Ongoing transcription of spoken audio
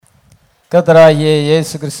கர்த்தராகிய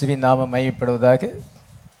இயேசு கிறிஸ்துவின் நாமம் மகிமைப்படுவதாக.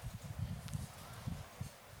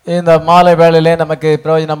 இந்த மாலை வேளையிலே நமக்கு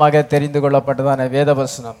பிரயோஜனமாக தெரிந்து கொள்ளப்பட்டதான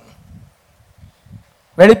வேதவசனம்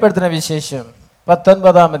வெளிப்படுத்தின விசேஷம்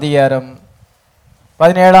 19ஆம் அதிகாரம்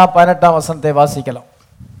 17ஆம் 18ஆம் வசனத்தை வாசிக்கலாம்.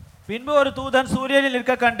 பின்பு ஒரு தூதன் சூரியனில்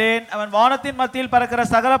நிற்க கண்டேன். அவன் வானத்தின் மத்தியில் பறக்கிற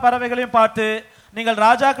சகல பறவைகளையும் பார்த்து, நீங்கள்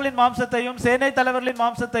ராஜாக்களின் மாம்சத்தையும் சேனை தலைவர்களின்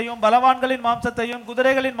மாம்சத்தையும் பலவான்களின் மாம்சத்தையும்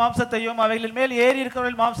குதிரைகளின் மாம்சத்தையும் அவைகளின் மேல் ஏறி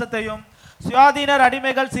இருக்கிறவர்களின் மாம்சத்தையும் சுயாதீனர்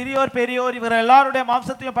அடிமைகள் சிறியோர் பெரியோர் இவர் எல்லாருடைய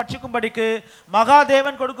மாம்சத்தையும் பட்சிக்கும்படிக்கு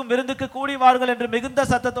மகாதேவன் கொடுக்கும் விருந்துக்கு கூடி வாருங்கள் என்று மிகுந்த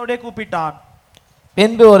சத்தத்தோடே கூப்பிட்டான்.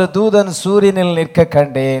 பின்பு ஒரு தூதன் சூரியனில் நிற்க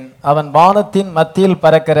கண்டேன். அவன் வானத்தின் மத்தியில்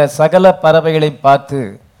பறக்கிற சகல பறவைகளையும் பார்த்து,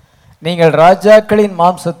 நீங்கள் ராஜாக்களின்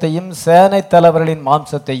மாம்சத்தையும் சேனை தலைவர்களின்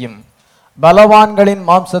மாம்சத்தையும் பலவான்களின்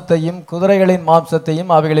மாம்சத்தையும் குதிரைகளின்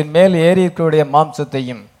மாம்சத்தையும் அவைகளின் மேல் ஏறியிருக்கக்கூடிய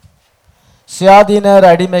மாம்சத்தையும் சுயாதீனர்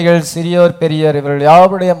அடிமைகள் சிறியோர் பெரியோர் இவர்கள்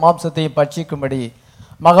யாருடைய மாம்சத்தையும் பட்சிக்கும்படி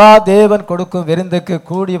மகாதேவன் கொடுக்கும் விருந்துக்கு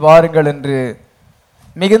கூடி வாருங்கள் என்று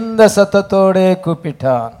மிகுந்த சத்தத்தோடே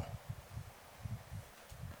கூப்பிட்டான்.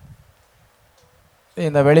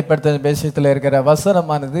 இந்த வெளிப்படுத்தல் பேசியத்தில் இருக்கிற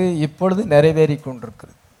வசனமானது இப்பொழுது நிறைவேறி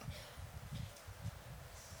கொண்டிருக்கிறது.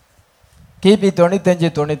 கிபி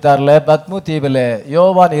 95-96 பத்மு தீவில்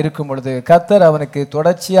யோவான் இருக்கும் பொழுது கர்த்தர் அவனுக்கு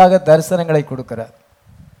தொடர்ச்சியாக தரிசனங்களை கொடுக்கிறார்.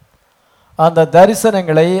 அந்த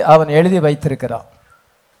தரிசனங்களை அவன் எழுதி வைத்திருக்கிறான்.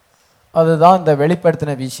 அதுதான் இந்த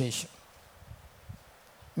வெளிப்படுத்தின விசேஷம்.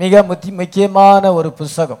 மிக முக்கியமான ஒரு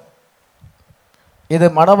புஸ்தகம் இது.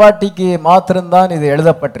 மணவாட்டிக்கு மாத்திரம்தான் இது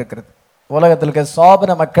எழுதப்பட்டிருக்கிறது. உலகத்தில் இருக்க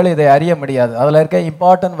சாபன மக்கள் இதை அறிய முடியாது. அதில் இருக்க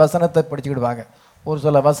இம்பார்ட்டன்ட் வசனத்தை பிடிச்சிக்கிடுவாங்க, ஒரு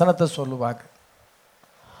சில வசனத்தை சொல்லுவாங்க.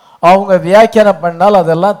 அவங்க வியாக்கியானம் பண்ணால்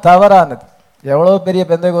அதெல்லாம் தவறானது. எவ்வளோ பெரிய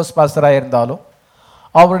பெந்தகோஸ்து பாஸ்டராக இருந்தாலும்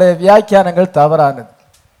அவருடைய வியாக்கியானங்கள் தவறானது.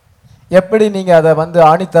 எப்படி நீங்கள் அதை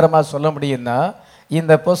ஆணித்தரமாக சொல்ல முடியும்னா,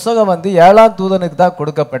 இந்த புஸ்தகம் 7ஆம் தூதனுக்கு தான்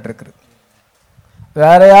கொடுக்கப்பட்டிருக்குது,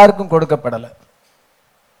 வேற யாருக்கும் கொடுக்கப்படலை.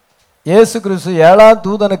 இயேசு கிறிஸ்து 7ஆம்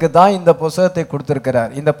தூதனுக்கு தான் இந்த புஸ்தகத்தை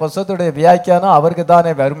கொடுத்துருக்கிறார். இந்த புஸ்தகத்துடைய வியாக்கியானம் அவருக்கு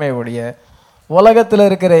தானே வறுமை ஒழிய உலகத்தில்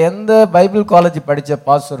இருக்கிற எந்த பைபிள் காலேஜ் படித்த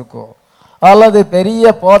பாஸ்டருக்கோ அல்லது பெரிய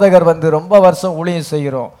போதகர் ரொம்ப வருஷம் ஊழியம்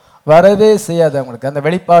செய்கிறோம் வரவே செய்யாது. அவங்களுக்கு அந்த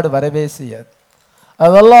வெளிப்பாடு வரவே செய்யாது.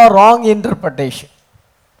 அதெல்லாம் ராங் இன்டர்பிரட்டேஷன்.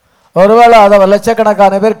 ஒருவேளை அதை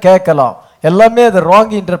லட்சக்கணக்கான பேர் கேட்கலாம், எல்லாமே அது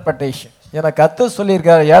ராங் இன்டர்பிரட்டேஷன். எனக்கு கர்த்தர்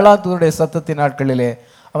சொல்லியிருக்கார், 7ஆம் தூதனுடைய சத்தத்தின் நாட்களிலே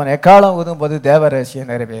அவன் எக்காலம் ஊதும்போது தேவ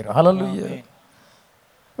ரகசியம் நிறைவேறும். ஹல்லேலூயா.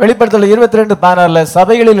 வெளிப்படுத்தல் 22:14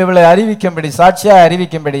 சபைகளில் இவளை அறிவிக்கும்படி சாட்சியாக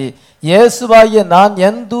அறிவிக்கும்படி இயேசுவாகிய நான்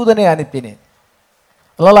என் தூதனை அனுப்பினேன்.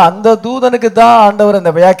 அதனால அந்த தூதனுக்கு தான் ஆண்டவர்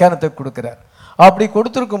அந்த வியாக்கியானத்தை கொடுக்கிறார். அப்படி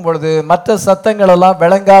கொடுத்திருக்கும் பொழுது மற்ற சத்தங்கள் எல்லாம்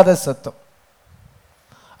விளங்காத சத்தம்,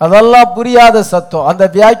 அதெல்லாம் புரியாத சத்தம், அந்த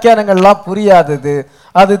வியாக்கியானங்கள்லாம் புரியாதது,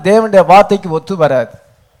 அது தேவனுடைய வார்த்தைக்கு ஒத்து வராது.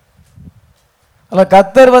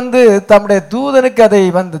 கர்த்தர் தம்முடைய தூதனுக்கு அதை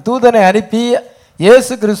தூதனை அனுப்பி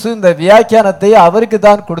இயேசு கிறிஸ்து இந்த வியாக்கியானத்தை அவருக்கு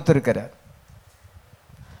தான் கொடுத்திருக்கிறார்.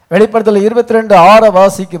 வெளிப்படுத்தல் 22:6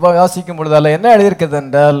 வாசிக்கும் பொழுது அதில் என்ன எழுதியிருக்கிறது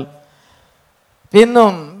என்றால்,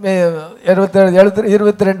 பின்னும்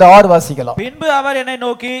 22:6 வாசிக்கலாம். பின்பு அவர் என்னை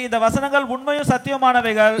நோக்கி, இந்த வசனங்கள் உண்மையும்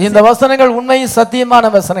சத்தியமானவைகள், இந்த வசனங்கள் உண்மையும் சத்தியமான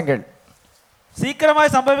வசனங்கள்,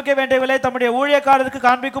 சீக்கிரமாய் சம்பவிக்க வேண்டியவளை தம்முடைய ஊழியக்காரருக்கு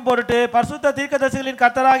காண்பிக்கும் பொருட்டு பரிசுத்த தீர்க்கதரிசிகளின்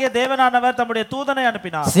கர்த்தராகிய தேவனானவர் தம்முடைய தூதனை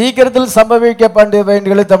அனுப்பினார். சீக்கிரத்தில் சம்பவிக்க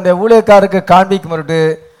வேண்டியவளை தம்முடைய ஊழியக்காரருக்கு காண்பிக்கும் பொருட்டு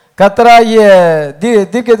கர்த்தராகிய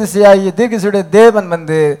தீர்க்கதரிசியுடைய தேவன்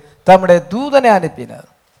தம்முடைய தூதனை அனுப்பினார்.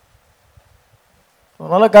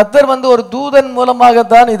 அதனால கர்த்தர் ஒரு தூதன்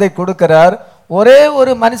மூலமாகத்தான் இதை கொடுக்கிறார். ஒரே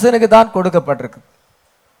ஒரு மனுஷனுக்கு தான் கொடுக்கப்பட்டிருக்கு.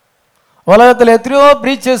 உலகத்தில் எத்தனையோ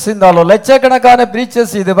பிரீச்சர்ஸ் இருந்தாலும், லட்சக்கணக்கான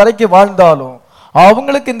பிரீச்சர்ஸ் இது வரைக்கும் வாழ்ந்தாலும்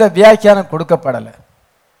அவங்களுக்கு இந்த வியாக்கியானம் கொடுக்கப்படலை.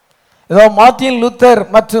 ஏதோ மார்ட்டின் லூத்தர்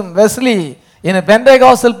மற்றும் வெஸ்லி இந்த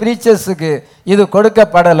பெண்டேகாஸ்டல் பிரீச்சர்ஸுக்கு இது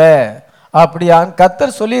கொடுக்கப்படலை. அப்படி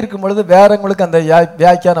கர்த்தர் சொல்லியிருக்கும் பொழுது வேறவங்களுக்கு அந்த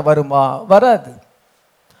வியாக்கியானம் வருமா? வராது.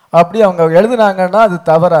 அப்படி அவங்க எழுதுனாங்கன்னா அது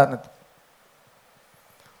தவறானது.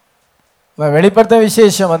 வெளிப்படுத்த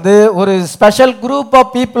விசேஷம் ஒரு ஸ்பெஷல் குரூப்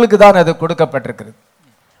ஆஃப் பீப்புளுக்கு தான் அது கொடுக்கப்பட்டிருக்கிறது.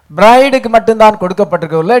 பிரைடுக்கு மட்டும்தான்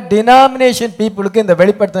கொடுக்கப்பட்டிருக்கவில்லை. டினாமினேஷன் பீப்புளுக்கு இந்த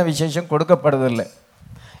வெளிப்படுத்தின விசேஷம் கொடுக்கப்படுவதில்லை.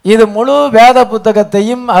 இது முழு வேத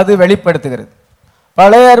புத்தகத்தையும் அது வெளிப்படுத்துகிறது.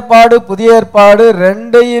 பழைய ஏற்பாடு புதிய ஏற்பாடு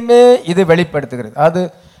ரெண்டையுமே இது வெளிப்படுத்துகிறது. அது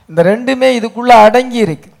இந்த ரெண்டுமே இதுக்குள்ள அடங்கி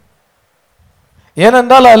இருக்கு.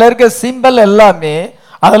 ஏனென்றால் அதில் இருக்க சிம்பல் எல்லாமே,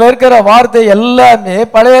 அதில் இருக்கிற வார்த்தை எல்லாமே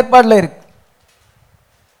பழைய ஏற்பாட்டில் இருக்கு.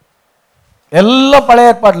 எல்லாம்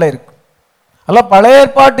பழைய ஏற்பாட்டில் இருக்கு. அல்ல பழைய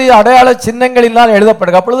ஏற்பாட்டு அடையாள சின்னங்களில்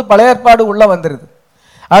எழுதப்படுது. அப்பொழுது பழைய ஏற்பாடு உள்ள வந்துருது.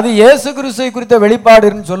 அது இயேசு கிறிஸ்துவை குறித்த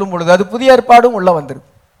வெளிப்பாடுன்னு சொல்லும் பொழுது அது புதிய ஏற்பாடும் உள்ள வந்துருது.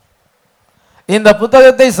 இந்த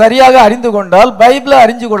புத்தகத்தை சரியாக அறிந்து கொண்டால் பைபிளை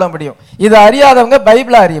அறிஞ்சு கொள்ள முடியும். இதை அறியாதவங்க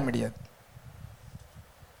பைபிளை அறிய முடியாது.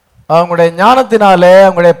 அவங்களுடைய ஞானத்தினாலே,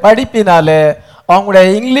 அவங்களுடைய படிப்பினாலே, அவங்களுடைய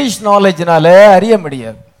இங்கிலீஷ் நாலேஜினாலே அறிய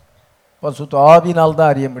முடியாது. பரிசுத்த ஆவியினால்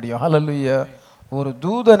தான் அறிய முடியும். ஹல்லேலூயா. ஒரு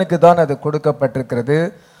தூதனுக்கு தான் அது கொடுக்கப்பட்டிருக்கிறது.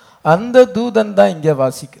 அந்த தூதன் தான் இங்கே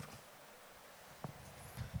வாசிக்கிறது.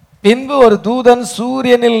 பின்பு ஒரு தூதன்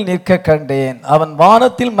சூரியனில் நிற்க கண்டேன். அவன்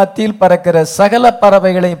வானத்தில் மத்தியில் பறக்கிற சகல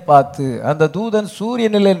பறவைகளை பார்த்து, அந்த தூதன்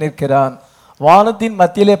சூரியனிலே நிற்கிறான், வானத்தின்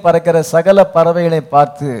மத்தியிலே பறக்கிற சகல பறவைகளை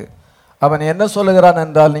பார்த்து அவன் என்ன சொல்லுகிறான்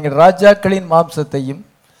என்றால், நீங்கள் ராஜாக்களின் மாம்சத்தையும்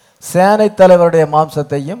சேனை தலைவருடைய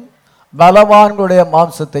மாம்சத்தையும் பலவான்களுடைய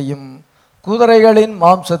மாம்சத்தையும் குதிரைகளின்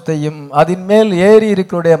மாம்சத்தையும் அதன் மேல் ஏறி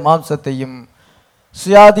இருக்கிறுடைய மாம்சத்தையும்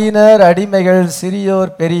சுயாதீனர் அடிமைகள்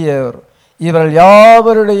சிறியோர் பெரியோர் இவர்கள்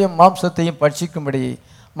யாவருடைய மாம்சத்தையும் பட்சிக்கும்படி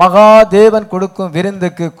மகாதேவன் கொடுக்கும்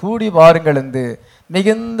விருந்துக்கு கூடி வாருங்கள் என்று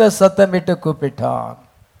மிகுந்த சத்தமிட்டு கூப்பிட்டான்.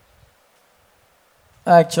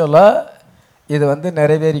 ஆக்சுவலா இது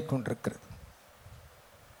நிறைவேறி கொண்டிருக்கிறது.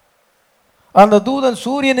 அந்த தூதன்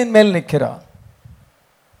சூரியனின் மேல் நிற்கிறான்.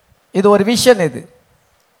 இது ஒரு விஷன். இது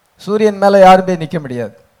சூரியன் மேல யாருமே நிற்க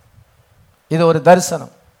முடியாது. இது ஒரு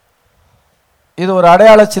தரிசனம். இது ஒரு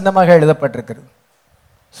அடையாள சின்னமாக எழுதப்பட்டிருக்கிறது.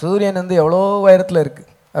 சூரியன் எவ்வளோ உயரத்தில் இருக்கு.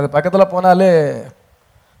 அது பக்கத்தில் போனாலே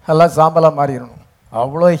எல்லாம் சாம்பலாக மாறிடணும்,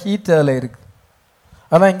 அவ்வளோ ஹீட் அதில் இருக்கு.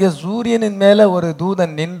 ஆனால் இங்கே சூரியனின் மேலே ஒரு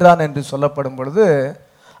தூதன் நின்றான் என்று சொல்லப்படும் பொழுது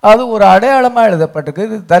அது ஒரு அடையாளமாக எழுதப்பட்டிருக்கு,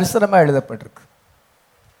 இது தரிசனமாக எழுதப்பட்டிருக்கு.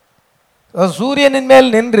 சூரியனின் மேல்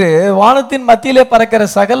நின்று வானத்தின் மத்தியிலே பறக்கிற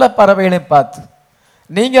சகல பறவைகளை பார்த்து,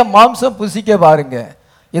 நீங்க மாம்சம் புசிக்க பாருங்க.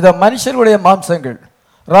 இத மனுஷருடைய மாம்சங்கள்,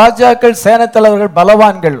 ராஜாக்கள் சேனத்தலைவர்கள்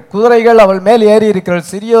பலவான்கள் குதிரைகள் அவள் மேல் ஏறி இருக்கிற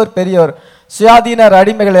சிறியோர் பெரியோர் சுயாதீனர்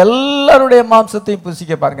அடிமைகள் எல்லாருடைய மாம்சத்தையும்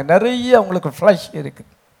புசிக்க பாருங்க. நிறைய உங்களுக்கு ஃப்ளஷ் இருக்கு,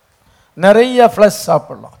 நிறைய ஃப்ளஷ்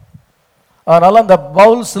சாப்பிடலாம். அதனால அந்த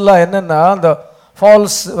பவுல்ஸ்லாம் என்னன்னா, அந்த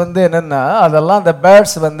ஃபால்ஸ் என்னன்னா, அதெல்லாம் அந்த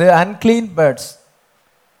birds unclean birds.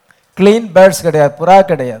 Clean birds கிடையாது, புறா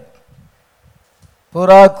கிடையாது,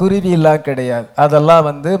 புறா குருவி எல்லாம் கிடையாது. அதெல்லாம்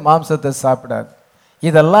மாம்சத்தை சாப்பிடாது.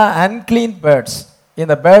 இதெல்லாம் அன்கிளீன் பேர்ட்ஸ்.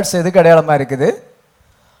 இந்த பேர்ட்ஸ் எதுக்கு அடையாளமா இருக்குது?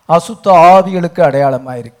 அசுத்த ஆவிகளுக்கு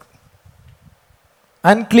அடையாளமா இருக்கு.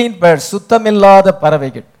 அன்கிளீன் பேர்ட்ஸ், சுத்தமில்லாத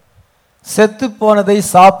பறவைகள், செத்து போனதை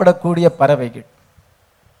சாப்பிடக்கூடிய பறவைகள்.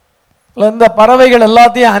 இந்த பறவைகள்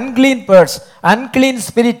எல்லாத்தையும் அன்கிளீன் பேர்ட்ஸ், அன்கிளீன்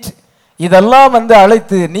ஸ்பிரிட், இதெல்லாம்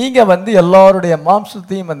அழைத்து நீங்க எல்லாருடைய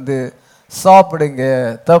மாம்சத்தையும் சாப்பிடுங்க,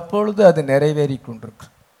 தற்பொழுது அது நிறைவேறி கொண்டிருக்கு.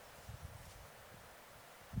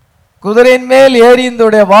 குதிரையின் மேல் ஏறி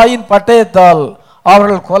இந்த வாயின் பட்டயத்தால்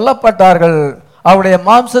அவர்கள் கொல்லப்பட்டார்கள். அவருடைய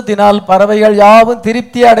மாம்சத்தினால் பறவைகள் யாவும்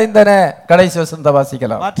திருப்தி அடைந்தன. கடைசி வசனத்தை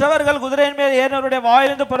வாசிக்கலாம். மற்றவர்கள் குதிரையின் மேல் ஏறினவருடைய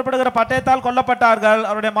வாயிலிருந்து புறப்படுகிற பட்டயத்தால் கொல்லப்பட்டார்கள்.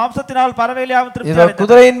 அவருடைய மாம்சத்தினால் பறவைகள் யாவும் திருப்தி அடைந்தன.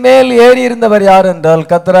 குதிரையின் மேல் ஏறி இருந்தவர் யார் என்றால்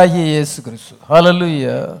கர்த்தராகிய இயேசு கிறிஸ்து.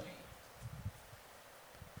 ஹல்லேலூயா.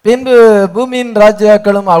 பின்பு பூமியின்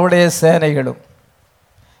ராஜாக்களும் அவருடைய சேனைகளும்,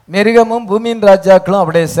 மிருகமும் பூமியின் ராஜாக்களும்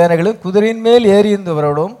அவருடைய சேனைகளும் குதிரையின் மேல் ஏறி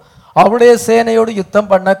இருந்தவரோடும் அவருடைய சேனையோடு யுத்தம்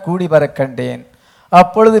பண்ண கூடி வர கண்டேன்.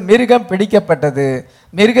 அப்பொழுது மிருகம் பிடிக்கப்பட்டது.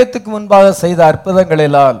 மிருகத்துக்கு முன்பாக செய்த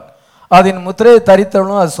அற்புதங்களிலால் அதன் முத்திரையை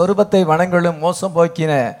தரித்தவனும் அது சொரூபத்தை வணங்களும் மோசம்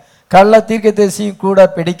போக்கின கள்ள தீர்க்கதரிசியும் கூட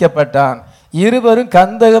பிடிக்கப்பட்டான். இருவரும்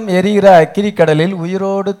கந்தகம் எரிகிற அக்கினி கடலில்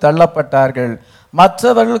உயிரோடு தள்ளப்பட்டார்கள்.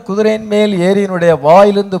 மற்றவர்கள் குதிரையின் மேல் ஏரியினுடைய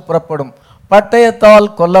வாயிலிருந்து புறப்படும் பட்டயத்தால்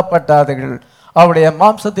கொல்லப்பட்டார்கள். அவருடைய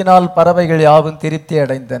மாம்சத்தினால் பறவைகள் யாவும் திருப்தி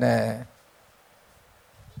அடைந்தன.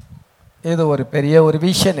 இது ஒரு பெரிய ஒரு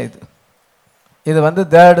விஷன். இது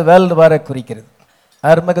தேர்ட் வேர்ல்டு வாரை குறிக்கிறது,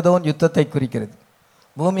 அர்மகதோன் யுத்தத்தை குறிக்கிறது.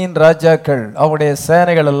 பூமியின் ராஜாக்கள் அவருடைய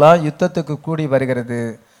சேனைகள் எல்லாம் யுத்தத்துக்கு கூடி வருகிறது.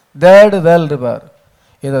 Third world war.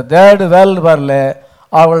 இது தேர்ட் வேர்ல்டு வார்ல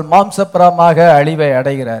அவள் மாம்சப்புறமாக அழிவை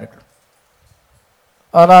அடைகிறார்கள்.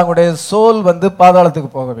 ஆனால் அவங்களுடைய சோல்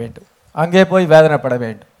பாதாளத்துக்கு போக வேண்டும், அங்கே போய் வேதனைப்பட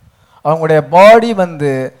வேண்டும். அவங்களுடைய பாடி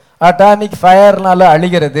அட்டாமிக் ஃபயர்னால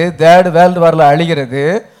அழிகிறது, தேர்ட் வேர்ல்டு வார்ல அழிகிறது.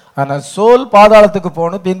 ஆனால் சோல் பாதாளத்துக்கு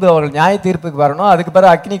போகணும், பின்பு அவர்கள் நியாய தீர்ப்புக்கு வரணும், அதுக்கு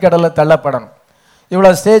பிறகு அக்னி கடலில் தள்ளப்படணும்.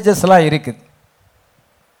 இவ்வளோ ஸ்டேஜஸ்லாம் இருக்குது.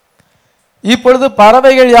 இப்பொழுது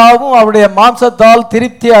பறவைகள் யாவும் அவருடைய மாம்சத்தால்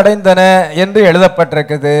திருப்தி அடைந்தன என்று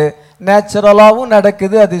எழுதப்பட்டிருக்குது. நேச்சுரலாகவும்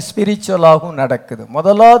நடக்குது, அது ஸ்பிரிச்சுவலாகவும் நடக்குது.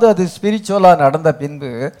 முதலாவது அது ஸ்பிரிச்சுவலாக நடந்த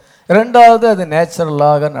பின்பு ரெண்டாவது அது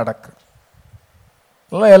நேச்சுரலாக நடக்குது.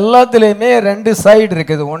 எல்லாத்துலேயுமே ரெண்டு சைடு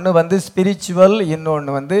இருக்குது. ஒன்று ஸ்பிரிச்சுவல்,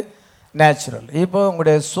 இன்னொன்று நேச்சுரல். இப்போ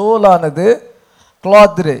உங்களுடைய சோலானது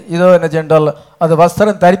கிளாத்ரு, இதோ என்ன ஜென்றால் அது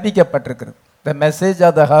வஸ்திரம் தரிப்பிக்கப்பட்டிருக்கிறது. த மெசேஜ்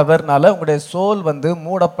ஆஃப் த ஹவர்னால உங்களுடைய சோல்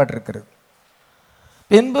மூடப்பட்டிருக்கிறது.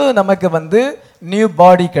 பின்பு நமக்கு நியூ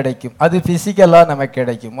பாடி கிடைக்கும். அது பிசிக்கலாக நமக்கு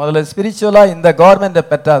கிடைக்கும். முதல்ல ஸ்பிரிச்சுவலாக இந்த கவர்மெண்ட்டை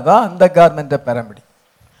பெற்றால் தான் அந்த கவர்மெண்ட்டை பெற முடியும்.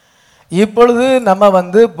 இப்பொழுது நம்ம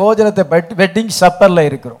போஜனத்தை வெட்டிங் ஷப்பரில்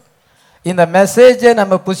இருக்கிறோம். இந்த மெசேஜை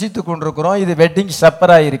நம்ம புசித்து கொண்டிருக்கிறோம். இது வெட்டிங்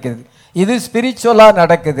ஷப்பராக இருக்குது. இது ஸ்பிரிச்சுவலாக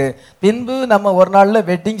நடக்குது. பின்பு நம்ம ஒரு நாளில்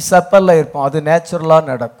வெட்டிங் ஷப்பரில் இருப்போம். அது நேச்சுரலாக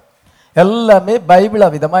நடக்கும். எல்லாமே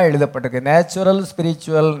பைபிள் விதமாக எழுதப்பட்டிருக்கு. Natural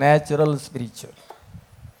spiritual, natural spiritual.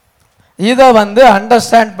 இதை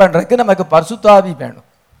அண்டர்ஸ்டாண்ட் பண்ணுறதுக்கு நமக்கு பரிசுத்தாவி வேணும்.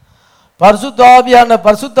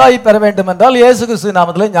 பரிசுத்தாவி பெற வேண்டும் என்றால் இயேசு கிறிஸ்து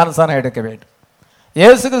நாமத்தில் ஞானஸ்நானம் எடுக்க வேண்டும்.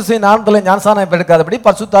 இயேசு கிறிஸ்து நாமத்தில் ஞானஸ்நானம் எடுக்காதபடி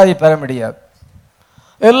பரிசுத்தாவி பெற முடியாது.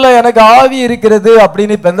 இல்லை எனக்கு ஆவி இருக்கிறது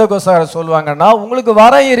அப்படின்னு பெந்தகோஸ்தலர் சொல்லுவாங்கன்னா, உங்களுக்கு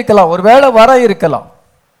வரம் இருக்கலாம், ஒருவேளை வரம் இருக்கலாம்.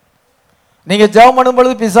 நீங்க ஜெபம் பண்ணும்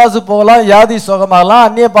பொழுது பிசாசு போகலாம், வியாதி சுகமாகலாம்,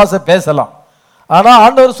 அந்நிய பாஷை பேசலாம். ஆனால்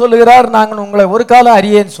ஆண்டவர் சொல்லுகிறார், நாங்கள் உங்களை ஒரு காலம்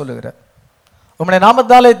அறியேன்னு சொல்லுகிறார். உம்முடைய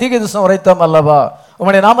நாமத்தினாலே தீர்க்கதரிசனம் உரைத்தோம் அல்லவா,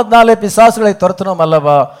 உம்முடைய நாமத்தினாலே பிசாசுகளை துரத்தினோம்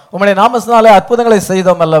அல்லவா, உம்முடைய நாமத்தினாலே அற்புதங்களை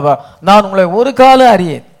செய்தோம் அல்லவா, நான் உங்களை ஒரு காலம்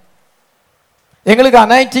அறியேன். எங்களுக்கு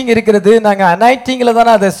அனாயிட்டிங் இருக்கிறது, நாங்கள் அனாயிட்டிங்கில்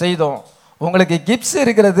தானே அதை செய்தோம். உங்களுக்கு கிப்ஸ்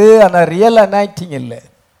இருக்கிறது, ஆனால் ரியல் அனாயிட்டிங் இல்லை.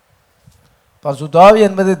 பரிசுத்தாவி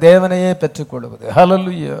என்பது தேவனையே பெற்றுக்கொள்வது.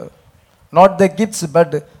 ஹல்லேலூயா. Not the gifts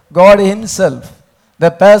but God himself, the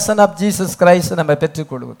person of Jesus Christ நம்ம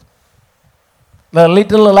பெற்றுக்கொள்வது. The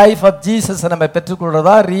little life of Jesus நம்ம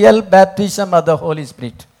பெற்றுக்கொள்றதா real baptism of the holy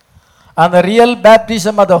spirit. அந்த real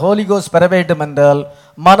baptism of the holy ghost பெற வேண்டும் என்றால்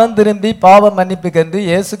மனம் திரும்பி பாவ மன்னிப்பு கண்டு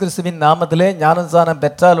இயேசு கிறிஸ்துவின் நாமத்திலே ஞானஸ்நானம்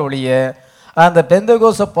பெற்றால் ஒழிய அந்த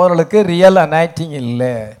பெந்தகோஸ்த போர்களுக்கு ரியல் அனாயிட்டிங்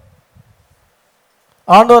இல்லை.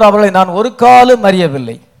 ஆண்டவர் அவர்களை நான் ஒரு காலம்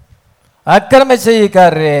அறியவில்லை, அக்கிரம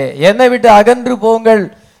செய்யக்காரரே என்னை விட்டு அகன்று போங்கள்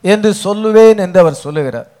என்று சொல்லுவேன் என்று அவர்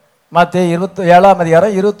சொல்லுகிறார். மத்தேயு 27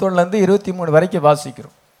 21 23 வரைக்கும்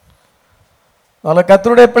வாசிக்கிறோம். அதில்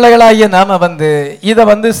கர்த்தருடைய பிள்ளைகளாகிய நாம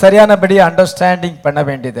இதை சரியானபடி அண்டர்ஸ்டாண்டிங் பண்ண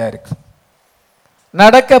வேண்டியதாக இருக்கு.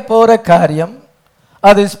 நடக்க போற காரியம்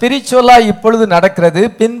அது ஸ்பிரிச்சுவலா இப்பொழுது நடக்கிறது,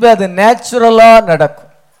 பின்பு அது நேச்சுரலா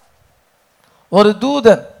நடக்கும். ஒரு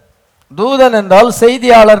தூதன் என்றால்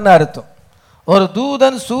செய்தியாளர்னு அர்த்தம். ஒரு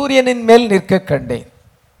தூதன் சூரியனின் மேல் நிற்க கண்டேன்.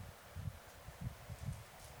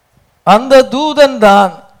 அந்த தூதன்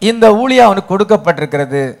தான் இந்த ஊழியம் அவனுக்கு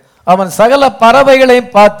கொடுக்கப்பட்டிருக்கிறது. அவன் சகல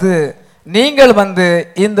பறவைகளையும் பார்த்து நீங்கள்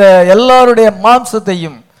இந்த எல்லாருடைய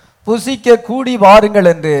மாம்சத்தையும் புசிக்க கூடி வாருங்கள்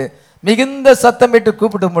என்று மிகுந்த சத்தமிட்டு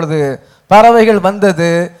கூப்பிடும் பொழுது பறவைகள் வந்தது.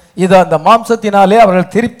 இது அந்த மாம்சத்தினாலே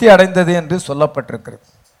அவர்கள் திருப்தி அடைந்தது என்று சொல்லப்பட்டிருக்கிறது.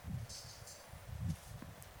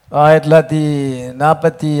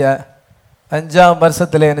 1945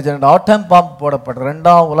 வருஷத்தில் என்ன சொன்ன ஆட்டம் பாம்பு போடப்பட்ட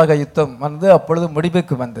 2ஆம் உலக யுத்தம் அப்பொழுது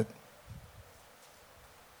முடிவுக்கு வந்தது.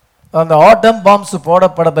 அந்த ஆட்டம் பாம்ஸ்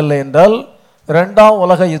போடப்படவில்லை என்றால் 2ஆம்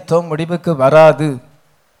உலக யுத்தம் முடிவுக்கு வராது.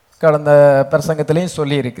 கடந்த பிரசங்கத்திலையும்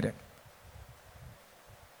சொல்லி இருக்கிறேன்.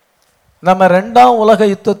 நம்ம 2ஆம் உலக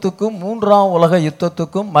யுத்தத்துக்கும் 3ஆம் உலக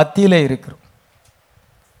யுத்தத்துக்கும் மத்தியிலே இருக்கிறோம்.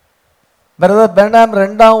 பிரதர் பெர்னாம்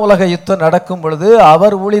 2ஆம் உலக யுத்தம் நடக்கும் பொழுது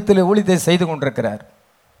அவர் ஊழியத்தை செய்து கொண்டிருக்கிறார்.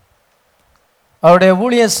 அவருடைய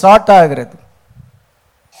ஊழியம் ஸ்டார்ட் ஆகிறது.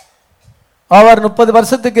 அவர் 30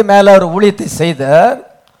 வருஷத்துக்கு மேல அவர் ஊழியத்தை செய்தார்.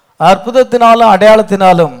 அற்புதத்தினாலும்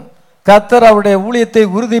அடையாளத்தினாலும் கர்த்தர் அவருடைய ஊழியத்தை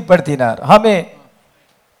உறுதிப்படுத்தினார். ஆமென்.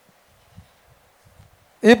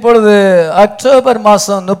 இப்பொழுது அக்டோபர்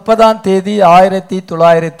மாதம் 30ஆம் தேதி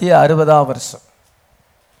 1960 வருஷம்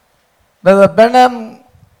பிரதர் பெர்னாம்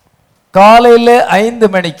காலையில் 5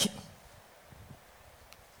 மணிக்கு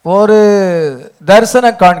ஒரு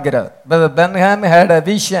தரிசனம் காண்கிறார். Brother Branham had a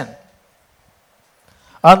vision.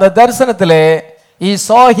 அந்த தரிசனத்திலே he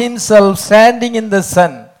saw himself standing in the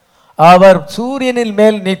sun. அவர் சூரியனின்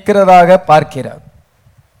மேல் நிற்கிறதாக பார்க்கிறார்.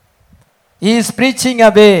 he is preaching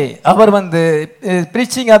away. Our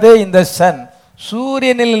preaching away in the sun.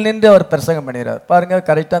 சூரியனில் நின்று அவர் பிரசங்கம் பண்ணுகிறார். பாருங்க,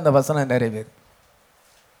 கரெக்டா அந்த வசனம் நிறைவேறுது.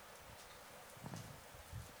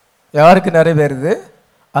 யாருக்கு நிறைவேறுது?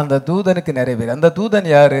 அந்த தூதனுக்கு நிறைவேறு. அந்த தூதன்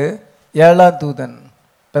யாரு? 7ஆம் தூதன்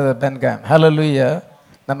பென்காம். ஹல்லேலூயா.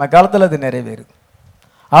 நம்ம காலத்தில் அது நிறைவேறுது.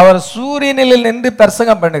 அவர் சூரியனில் நின்று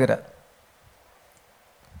பிரசங்கம் பண்ணுகிறார்.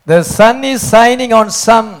 The sun is shining on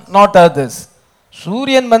some, not others.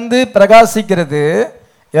 சூரியன் பிரகாசிக்கிறது,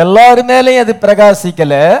 எல்லாரும் மேலேயும் அது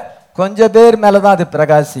பிரகாசிக்கல, கொஞ்சம் பேர் மேல தான் அது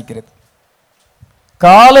பிரகாசிக்கிறது.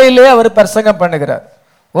 காலையிலே அவர் பிரசங்கம் பண்ணுகிறார்.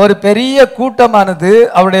 ஒரு பெரிய கூட்டமானது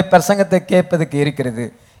அவருடைய பிரசங்கத்தை கேட்பதுக்கு இருக்கிறது.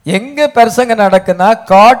 எங்க பிரசங்கம் நடக்குன்னா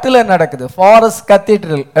காட்டுல நடக்குது. ஃபாரஸ்ட்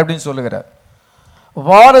கத்தீட்ரல் அப்படின்னு சொல்லுகிறார்.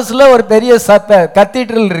 ஃபாரஸ்ட்ல ஒரு பெரிய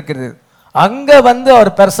கத்தீட்ரல் இருக்குது. அங்க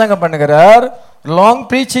அவர் பிரசங்கம் பண்ணுகிறார், லாங்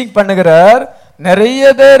ப்ரீச்சிங் பண்ணுகிறார். நிறைய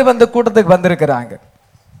பேர் கூட்டத்துக்கு வந்திருக்கிறாங்க.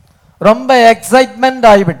 ரொம்ப எக்ஸைட்மெண்ட்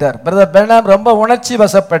ஆகிவிட்டார். பிரதர் பெர்னாம் ரொம்ப உணர்ச்சி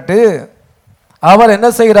வசப்பட்டு அவர் என்ன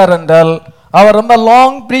செய்கிறார் என்றால் அவர் ரொம்ப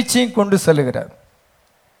லாங் ப்ரீச்சிங் கொண்டு செல்கிறார்.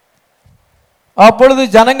 அப்பொழுது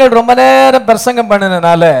ஜனங்கள் ரொம்ப நேரம் பிரசங்கம்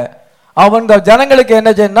பண்ணினால அவங்க ஜனங்களுக்கு என்ன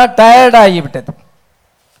செய்யணும்னா டயர்ட் ஆகிவிட்டது.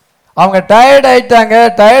 அவங்க டயர்ட் ஆயிட்டாங்க.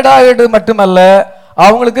 டயர்ட் ஆகிட்டு மட்டுமல்ல,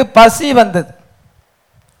 அவங்களுக்கு பசி வந்தது.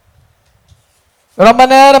 ரொம்ப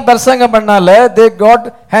நேரம் பிரசங்கம் பண்ணால தே காட்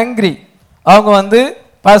ஹங்கிரி. அவங்க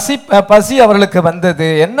பசி அவர்களுக்கு வந்தது.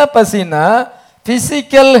 என்ன பசின்னா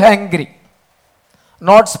physical hungry,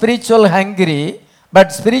 not spiritual hungry,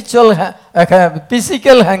 but spiritual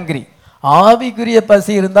physical hungry. ஆவிக்குரிய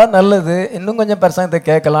பசி இருந்தால் நல்லது, இன்னும் கொஞ்சம் பிரசங்கத்தை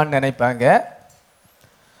கேட்கலான்னு நினைப்பாங்க.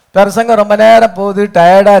 பிரசங்கம் ரொம்ப நேரம் போகுது,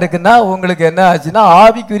 டயர்டாக இருக்குன்னா உங்களுக்கு என்ன ஆச்சுன்னா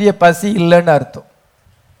ஆவிக்குரிய பசி இல்லைன்னு அர்த்தம்.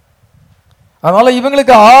 அதனால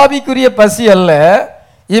இவங்களுக்கு ஆவிக்குரிய பசி அல்ல,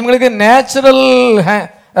 இவங்களுக்கு நேச்சுரல்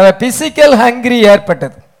பிசிக்கல் ஹங்கிரி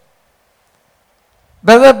ஏற்பட்டது.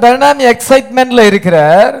 பிரதர் பெர்னாம் எக்ஸைட்மெண்ட்ல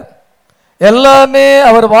இருக்கிறார். எல்லாமே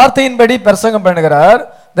அவர் வார்த்தையின்படி பிரசங்கம் பண்ணுகிறார்.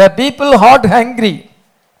 The people had hungry.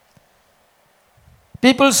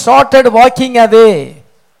 People started walking away.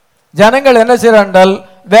 ஜனங்கள் என்ன செய்கிறார்கள்?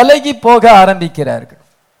 விலகி போக ஆரம்பிக்கிறார்கள்.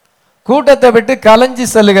 கூட்டத்தை விட்டு கலைஞ்சி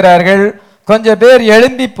செல்லுகிறார்கள். கொஞ்சம் பேர்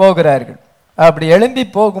எழும்பி போகிறார்கள். அப்படி எழும்பி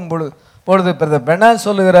போகும் பொழுது பிரதர் பெர்னாம்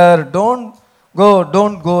சொல்லுகிறார், டோன்ட்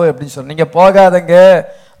கோ அப்படின்னு சொல்லி, நீங்கள் போகாதங்க.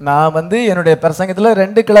 நான் என்னுடைய பிரசங்கத்தில்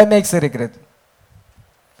 2 கிளைமேக்ஸ் இருக்கிறது.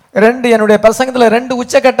 என்னுடைய பிரசங்கத்தில் 2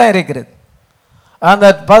 உச்சக்கட்டம் இருக்கிறது.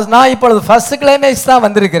 நான் இப்பொழுது ஃபர்ஸ்ட் கிளைமேக்ஸ் தான்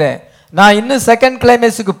வந்திருக்கிறேன். நான் இன்னும் செகண்ட்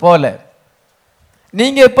கிளைமேக்ஸுக்கு போகல.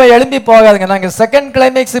 நீங்க இப்போ எழும்பி போகாதுங்க. நாங்கள் செகண்ட்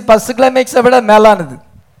கிளைமேக்ஸ் ஃபர்ஸ்ட் கிளைமேக்ஸை விட மேலானது.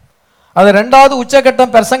 அது 2வது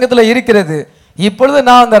உச்சக்கட்டம் பிரசங்கத்தில் இருக்கிறது. இப்பொழுது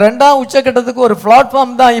நான் அந்த 2ஆம் உச்சக்கட்டத்துக்கு ஒரு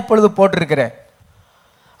பிளாட்ஃபார்ம் தான் இப்பொழுது போட்டிருக்கிறேன்.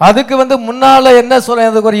 அதுக்கு முன்னால என்ன சொல்ல,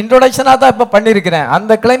 அதுக்கு ஒரு இன்ட்ரோடக்ஷனாக தான் இப்போ பண்ணியிருக்கிறேன்.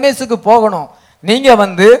 அந்த கிளைமேக்ஸுக்கு போகணும்.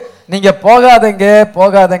 நீங்க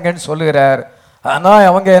போகாதங்கன்னு சொல்லுகிறார். ஆனால்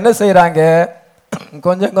அவங்க என்ன செய்கிறாங்க?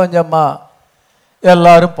 கொஞ்சம் கொஞ்சமா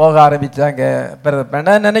எல்லாரும் போக ஆரம்பிச்சாங்க.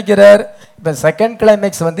 என்ன நினைக்கிறார்? இப்போ செகண்ட்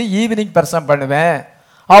கிளைமேக்ஸ் ஈவினிங் பிரசங்கம் பண்ணுவேன்,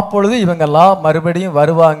 அப்பொழுது இவங்கெல்லாம் மறுபடியும்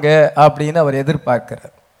வருவாங்க அப்படின்னு அவர்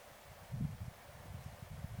எதிர்பார்க்கிறார்.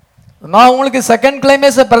 நான் உங்களுக்கு செகண்ட்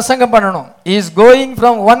கிளைமேக்ஸை பிரசங்கம் பண்ணணும். Is going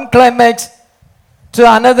from one climax to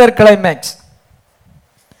another climax.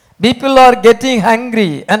 People are getting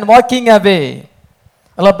hungry and walking away.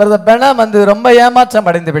 Brother Branham ரொம்ப ஏமாற்றம்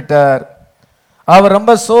அடைந்து விட்டார். அவர்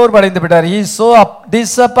ரொம்ப சோர்வடைந்து விட்டார். he is so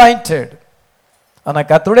disappointed. ஆனால்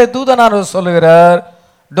கர்த்தருடைய தூதனானவர் சொல்லுகிறார்,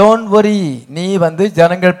 டோன்ட் வரி, நீ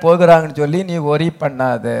ஜனங்கள் போகிறாங்கன்னு சொல்லி நீ வரி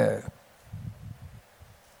பண்ணாத.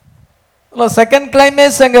 செகண்ட்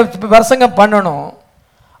கிளைமேக்ஸ் அங்கே பிரசங்கம் பண்ணணும்.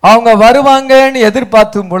 அவங்க வருவாங்கன்னு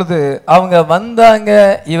எதிர்பார்த்தும் பொழுது அவங்க வந்தாங்க.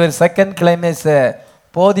 இவர் செகண்ட் கிளைமேக்ஸை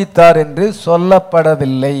போதித்தார் என்று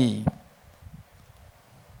சொல்லப்படவில்லை.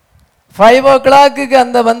 5 o'clock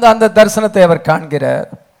அந்த தரிசனத்தை அவர் காண்கிறார்.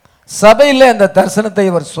 சபையில் அந்த தரிசனத்தை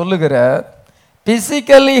அவர் சொல்லுகிறார்.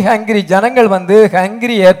 பிசிக்கலி ஹங்கிரி ஜனங்கள்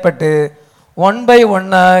ஹங்கிரி ஏற்பட்டு 1 by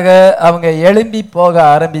 1 அவங்க எழும்பி போக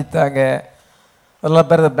ஆரம்பித்தாங்க.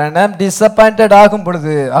 டிசப்பாயிண்டட் ஆகும்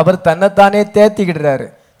பொழுது அவர் தன்னைத்தானே தேத்திக்கிடுறாரு.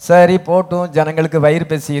 சரி போட்டும், ஜனங்களுக்கு வயிறு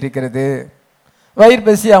பசி இருக்கிறது, வயிறு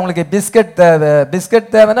பசி, அவங்களுக்கு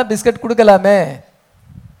பிஸ்கட் தேவைன்னா பிஸ்கட் கொடுக்கலாமே.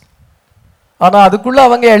 ஆனால் அதுக்குள்ள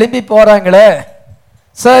அவங்க எழும்பி போறாங்களே,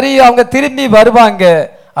 சரி அவங்க திரும்பி வருவாங்க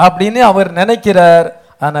அப்படின்னு அவர் நினைக்கிறார்.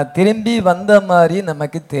 ஆனால் திரும்பி வந்த மாதிரி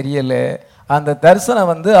நமக்கு தெரியல. அந்த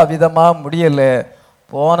தரிசனம் அவ்விதமாக முடியல.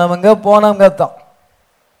 போனவங்க தான்.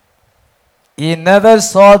 He never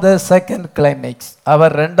saw the second climax.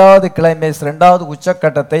 அவர் 2வது கிளைமேக்ஸ் 2வது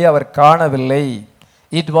உச்சக்கட்டத்தை அவர் காணவில்லை.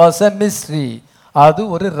 It was a mystery. அது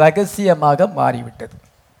ஒரு ரகசியமாக மாறிவிட்டது.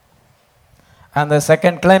 அந்த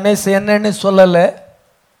செகண்ட் கிளைமேக்ஸ் என்னன்னு சொல்லல,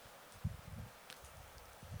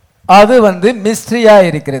 அது மிஸ்ட்ரியா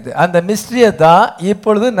இருக்கிறது. அந்த மிஸ்ட்ரியை தான்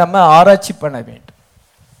இப்பொழுது நம்ம ஆராய்ச்சி பண்ண வேண்டும்.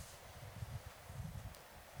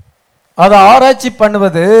 அதை ஆராய்ச்சி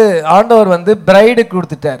பண்ணுவது ஆண்டவர் பிரைடு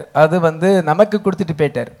கொடுத்துட்டார். அது நமக்கு கொடுத்துட்டு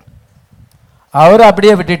போயிட்டார். அவர்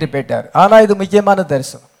அப்படியே விட்டுட்டு போயிட்டார். ஆனால் இது முக்கியமான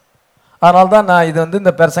தரிசனம். அதனால தான் நான் இது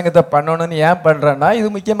இந்த பிரசங்கத்தை பண்ணணும்னு ஏன் பண்றேன்னா, இது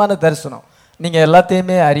முக்கியமான தரிசனம். நீங்க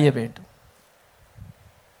எல்லாத்தையுமே அறிய வேண்டும்.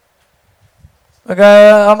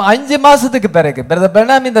 5 மாசத்துக்கு பிறகு பிரதர்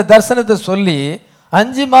பெர்னாம் இந்த தரிசனத்தை சொல்லி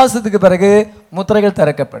 5 மாசத்துக்கு பிறகு முத்திரைகள்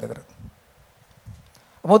திறக்கப்படுகிறது.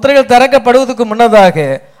 முத்திரைகள் திறக்கப்படுவதற்கு முன்னதாக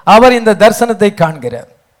அவர் இந்த தரிசனத்தை காண்கிறார்.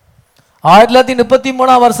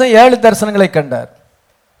 1933 வருஷம் 7 தரிசனங்களை கண்டார்.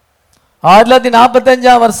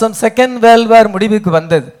 1945 வருஷம் செகண்ட் வேர்ல்ட் வார் முடிவுக்கு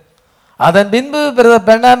வந்தது. அதன் பின்பு பிரதர்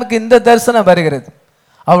பெர்னாமுக்கு இந்த தரிசனம் வருகிறது.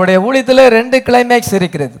 அவருடைய ஊழியத்தில் 2 கிளைமேக்ஸ்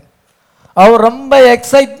இருக்கிறது. அவர் ரொம்ப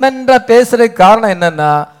எக்ஸைட்மெண்டா பேசுறதுக்கு காரணம்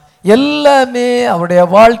என்னன்னா, எல்லாமே அவருடைய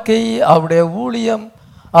வாழ்க்கை, அவருடைய ஊழியம்,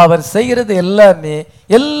 அவர் செய்கிறது எல்லாமே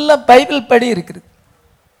எல்லாம் பைபிள் படி இருக்குது.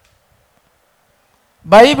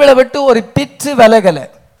 பைபிளை விட்டு ஒரு பிற்று விலகலை.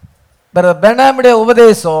 பெனாமுடைய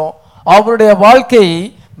உபதேசம், அவருடைய வாழ்க்கை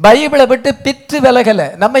பைபிளை விட்டு பிற்று விலகலை.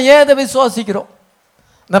 நம்ம ஏன் அதை விசுவாசிக்கிறோம்?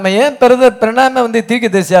 நம்ம ஏன் பிரணாம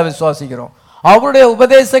தீர்க்கதரிசியா விசுவாசிக்கிறோம்? அவருடைய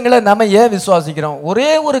உபதேசங்களை நம்ம ஏன் விசுவாசிக்கிறோம்?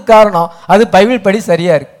 ஒரே ஒரு காரணம், அது பைபிள் படி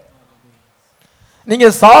சரியா இருக்கு. நீங்க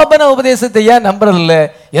ஸ்தாபன உபதேசத்தை ஏன் நம்புறதில்ல?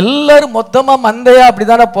 எல்லாரும் மொத்தமா மந்தையா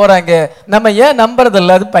அப்படிதானே போறாங்க. நம்ம ஏன்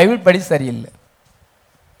நம்புறதில்ல? அது பைபிள் படி சரியில்லை.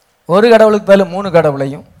 ஒரு கடவுளுக்கு பதில் 3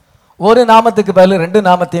 கடவுளையும், ஒரு நாமத்துக்கு பதில் 2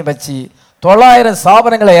 நாமத்தையும் வச்சு 900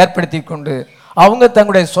 ஸ்தாபனங்களை ஏற்படுத்தி கொண்டு அவங்க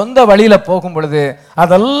தங்களுடைய சொந்த வழியில போகும் பொழுது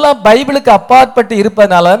அதெல்லாம் பைபிளுக்கு அப்பாற்பட்டு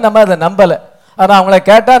இருப்பதனால நம்ம அதை நம்பலை. ஆனால் அவங்கள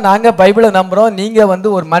கேட்டால் நாங்கள் பைபிளை நம்புகிறோம்,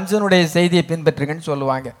 நீங்கள் ஒரு மனுஷனுடைய செய்தியை பின்பற்றுங்கன்னு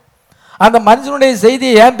சொல்லுவாங்க. அந்த மனுஷனுடைய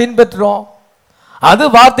செய்தியை ஏன் பின்பற்றுறோம்? அது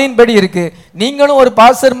வார்த்தையின்படி இருக்கு. நீங்களும் ஒரு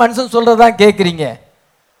பாஸ்டர் மனுஷன் சொல்றதான் கேட்குறீங்க.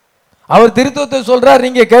 அவர் திருத்துவத்தை சொல்றாரு,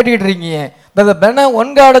 நீங்க கேட்டுக்கிட்டு இருக்கீங்க.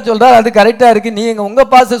 ஒன்காட சொல்றாரு, அது கரெக்டா இருக்கு. நீங்க உங்க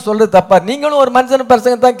பாஸ்டர் சொல்றது தப்பா? நீங்களும் ஒரு மனுஷன்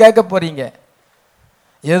பசங்க தான் கேட்க போறீங்க.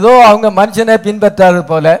 ஏதோ அவங்க மனுஷனை பின்பற்றாது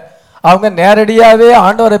போல அவங்க நேரடியாகவே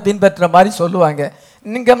ஆண்டவரை பின்பற்ற மாதிரி சொல்லுவாங்க.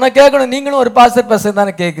 நீங்க கேட்கணும், நீங்களும் ஒரு பாஸ்டர் பசங்க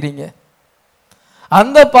தானே கேட்குறீங்க.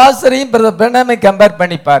 அந்த பாஸ்டரையும் பிரதர் பிரணாமை கம்பேர்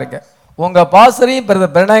பண்ணி பாருங்க. உங்க பாஸ்டரையும்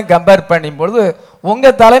பிரதர் பிரணாமை கம்பேர் பண்ணும்பொழுது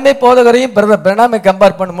உங்க தலைமை போதகரையும் பிரதர் பிரணாமை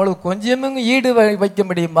கம்பேர் பண்ணும்பொழுது கொஞ்சமும் ஈடு வைக்க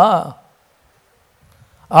முடியுமா?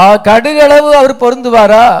 கடுகளவு அவர்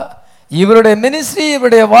பொருந்துவாரா? இவருடைய மினிஸ்ட்ரி,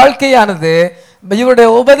 இவருடைய வாழ்க்கையானது, இவருடைய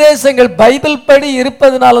உபதேசங்கள் பைபிள் படி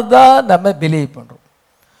இருப்பதனால தான் நம்ம பிலீவ் பண்றோம்.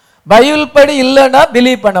 பைபிள் படி இல்லைன்னா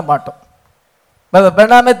பிலீவ் பண்ண மாட்டோம்.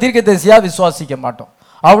 பிரணாமை தீர்க்கதரிசியா விசுவாசிக்க மாட்டோம்.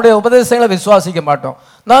 அவருடைய உபதேசங்களை விசுவாசிக்க மாட்டோம்.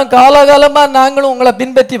 நான் காலகாலமா நாங்களும் உங்களை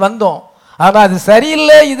பின்பற்றி வந்தோம், ஆனா அது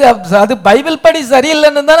சரியில்லை, இது அது பைபிள் படி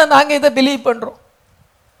சரியில்லைன்னு தானே நாங்க இதை பிலீவ் பண்றோம்.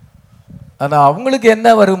 ஆனா அவங்களுக்கு என்ன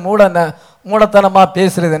வரும்? மூடத்தனமா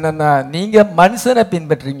பேசுறது என்னன்னா, நீங்க மனுஷனை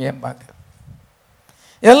பின்பற்றீங்க.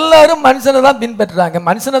 எல்லாரும் மனுஷனை தான் பின்பற்றுறாங்க.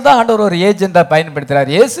 மனுஷனை தான் ஆண்டவர் ஒரு ஏஜெண்டா பயன்படுத்துறாரு.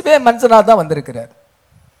 இயேசுவே மனுஷனா தான் வந்திருக்கிறார்.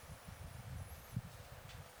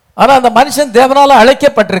 ஆனா அந்த மனுஷன் தேவனால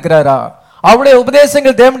அழைக்கப்பட்டிருக்கிறாரா? அவருடைய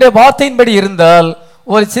உபதேசங்கள் தேவனுடைய வார்த்தையின்படி இருந்தால்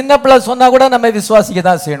ஒரு சின்ன பிள்ளை சொன்னா கூட நம்ம விசுவாசிக்க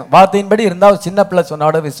தான் செய்யணும். வார்த்தையின்படி இருந்தால் ஒரு சின்ன பிள்ளை சொன்னா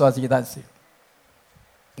கூட விசுவாசிக்க தான் செய்யணும்.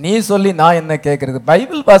 நீ சொல்லி நான் என்ன கேட்கறது?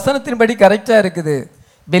 பைபிள் வசனத்தின்படி கரெக்டா இருக்குது,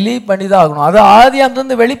 பிலீவ் பண்ணி தான் ஆகணும். அது ஆதி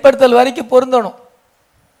அங்கிருந்து வெளிப்படுத்தல் வரைக்கும் பொருந்தணும்.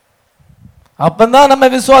 அப்பந்தான் நம்ம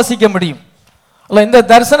விசுவாசிக்க முடியும். இந்த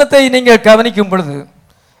தரிசனத்தை நீங்கள் கவனிக்கும் பொழுது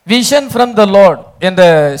விஷன் ஃப்ரம் த லார்ட் என்ற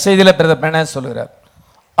செய்தியில பிரதர் பெர்னாஸ் சொல்கிறார்.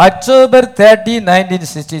 October 30,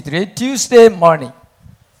 1963, Tuesday morning,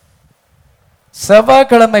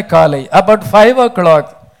 செவ்வாய்க்கிழமை காலை about 5 o'clock,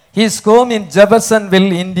 his home in Jeffersonville,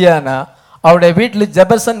 Indiana. அவருடைய வீட்டில்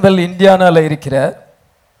ஜெபர்சன்வில் இந்தியானால இருக்கிறார்.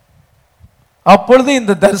 அப்பொழுது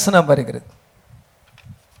இந்த தரிசனம் வருகிறது.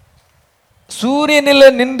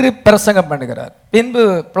 சூரியனில் நின்று பிரசங்கம் பண்ணுகிறார். பின்பு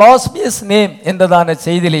பிளாஸ்மியஸ் நேம் என்றதான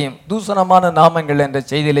செய்தியிலையும் தூசணமான நாமங்கள் என்ற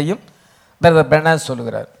செய்தியிலையும் பிரதர் பெர்னாஸ்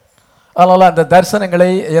சொல்லுகிறார். அதனால அந்த தரிசனங்களை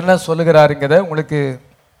என்ன சொல்லுகிறாருங்கிறத உங்களுக்கு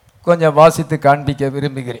கொஞ்சம் வாசித்து காண்பிக்க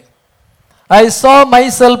விரும்புகிறேன். I saw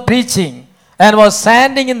myself preaching and was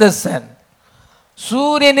standing in the sun.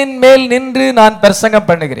 சூரியனின் மேல் நின்று நான் பிரசங்கம்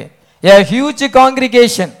பண்ணுகிறேன். A huge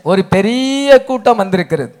congregation, ஒரு பெரிய கூட்டம்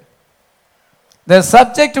வந்திருக்கிறது. The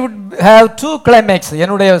subject would have 2 climax.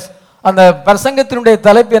 என்னுடைய அந்த பிரசங்கத்தினுடைய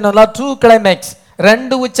தலைப்பு என்னன்னா 2 climax,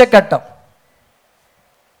 2 உச்சக்கட்டம்.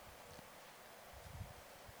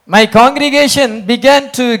 My congregation began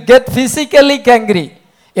to get physically hungry.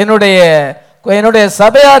 என்னுடைய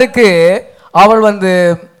சபையாருக்கு அவள்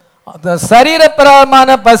சரீரப்பிரமான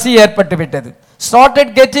பசி ஏற்பட்டு விட்டது. Started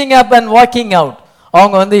getting up and walking out.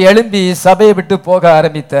 அவங்க எழும்பி சபையை விட்டு போக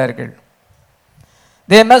ஆரம்பித்தார்கள்.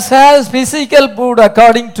 They must have physical food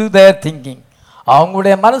according to their thinking.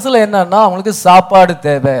 அவங்களுடைய மனசுல என்னன்னா, அவங்களுக்கு சாப்பாடு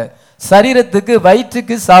தேவை, சரீரத்துக்கு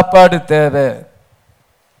வயிற்றுக்கு சாப்பாடு தேவை.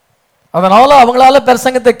 அதனால அவங்களால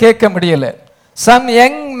பிரசங்கத்தை கேட்க முடியல. Some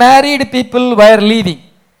young married people were leaving.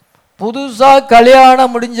 புதுசா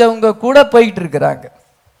கல்யாணம் முடிஞ்சவங்க கூட போயிட்டு இருக்கிறாங்க.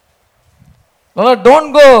 Don't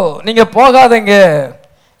go, நீங்க போகாதீங்க.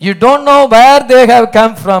 You don't know where they have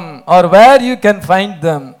come from or where you can find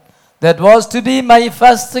them. That was to be my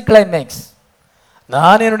first climax.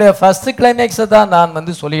 நான் என்னுடைய ஃபர்ஸ்ட் கிளைமேக்ஸை தான்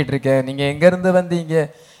நான் சொல்லிட்டு இருக்கேன். நீங்க எங்க இருந்து வந்தீங்க,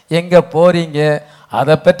 எங்க போறீங்க,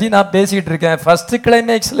 அதை பற்றி நான் பேசிட்டு இருக்கேன். ஃபர்ஸ்ட்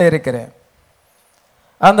கிளைமேக்ஸ்ல இருக்கிறேன்.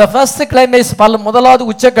 அந்த ஃபர்ஸ்ட் கிளைமேக்ஸ் முதலாவது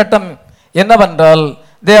உச்சக்கட்டம் என்னவென்றால்,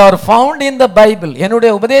 they are found in the Bible.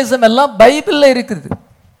 என்னுடைய உபதேசம் எல்லாம் பைபிள்ல இருக்குது.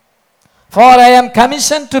 For I am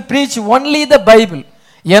commissioned to preach only the Bible.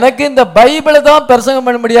 எனக்கு இந்த பைபிளை தான் பிரசங்கம்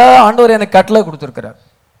பண்ண முடியாது ஆண்டவர் எனக்கு கட்டளை கொடுத்துருக்கிறார்.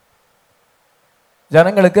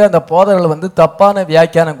 ஜனங்களுக்கு அந்த போதர்கள் வந்து தப்பான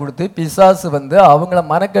வியாக்கியானம் கொடுத்து பிசாசு வந்து அவங்கள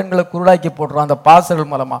மனக்கண்களை குருடாக்கி போட்டுறான் அந்த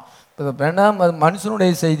பாசர்கள் மூலமா.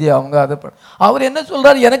 மனுஷனுடைய செய்தி அவங்க அதை அவர் என்ன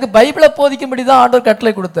சொல்றாரு, எனக்கு பைபிளை போதிக்கும்படி தான் ஆண்டவர்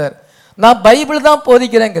கட்டளை கொடுத்தார், நான் பைபிள் தான்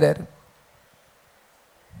போதிக்கிறேங்கிறாரு.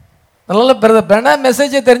 அதனால பிரதர்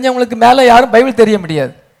மெசேஜை தெரிஞ்சவங்களுக்கு மேல யாரும் பைபிள் தெரிய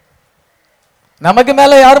முடியாது, நமக்கு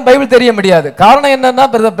மேல யாரும் பைபிள் தெரிய முடியாது. காரணம் என்னன்னா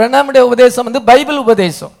பிரதர் பிரணாமுடைய உபதேசம் வந்து பைபிள்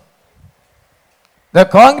உபதேசம். The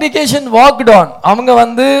congregation walked on. அவங்க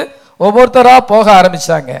வந்து ஒவ்வொருத்தரா போக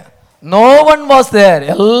ஆரம்பிச்சாங்க. No one was there.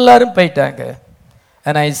 எல்லாரும் போயிட்டாங்க.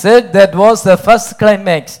 And I said that was the first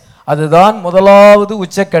climax. அதுதான் முதலாவது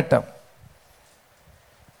உச்சக்கட்டம்.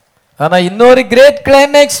 ஆனா இன்னொரு great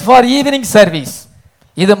climax for evening service.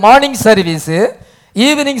 இது மார்னிங் சர்வீஸ்.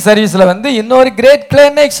 ஈவினிங் சர்வீஸ்ல வந்து இன்னொரு great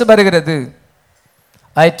climax வருகிறது.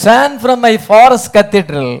 I turned from my forest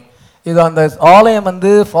cathedral. இது அந்த ஆலயம்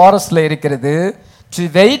வந்து ஃபாரஸ்ட்ல இருக்கிறது. To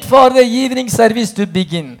wait for the evening service to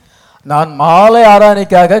begin. நான் மாலை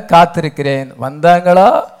ஆராதனைக்காக காத்திருக்கிறேன். வந்தாங்களா,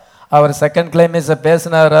 அவர் செகண்ட் கிளைமேக்ஸை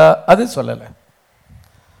பேசினாரா, அது சொல்லலை.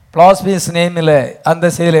 பிளாஸ்பீஸ் நேமில்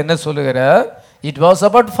அந்த செயல் என்ன சொல்லுகிறார், இட் வாஸ்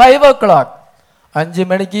அபவுட் 5 o'clock. 5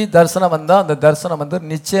 மணிக்கு தரிசனம் வந்தால் அந்த தரிசனம் வந்து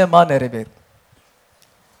நிச்சயமாக நிறைவேறும்.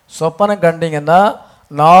 சொப்பனம் கண்டிங்கன்னா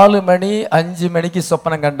 4 மணி 5 மணிக்கு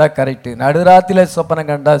சொப்பனம் கண்டா கரெக்டு, நடுராத்திரியில்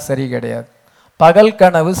சொப்பனம் கண்டா சரி கிடையாது, பகல்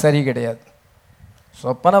கனவு சரி கிடையாது.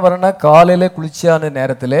 சொப்பனம் வரணும்னா காலையில் குளிர்ச்சியான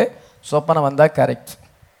நேரத்தில் சொப்பனம் வந்தால் correct.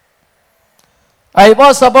 I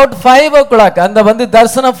was about 5 o'clock. அந்த வந்து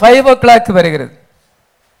தரிசனம் 5 o'clock வருகிறது.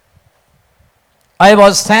 I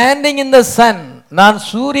was standing in the sun. நான்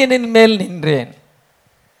சூரியனின் மேல் நின்றேன்.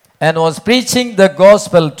 and was preaching the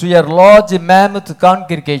gospel to a large mammoth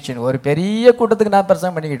congregation. ஒரு பெரிய கூட்டத்துக்கு நான்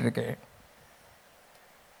பிரசங்கம் பண்ணிக்கிட்டு இருக்கேன்.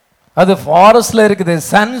 அது ஃபாரஸ்ட்ல இருக்குது.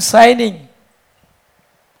 சன் ஷைனிங்,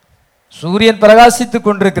 சூரியன் பிரகாசித்துக்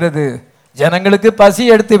கொண்டிருக்கிறது. ஜனங்களுக்கு பசி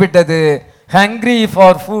எடுத்து விட்டது. hungry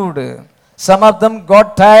for food. some of them got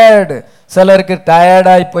tired. சிலருக்கு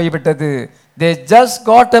டயர்டாய் போய்விட்டது. they just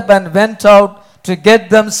got up and went out to get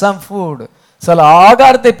them some food. சில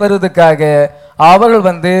ஆகாரத்தை பெறுவதற்காக அவர்கள்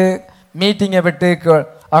வந்து மீட்டிங்கை விட்டு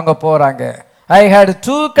அங்க போறாங்க. I had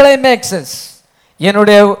 2 climaxes.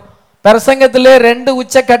 என்னுடைய பிரசங்கத்திலே 2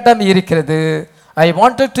 உச்சக்கட்டம் இருக்கிறது. I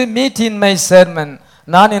wanted to meet in my sermon.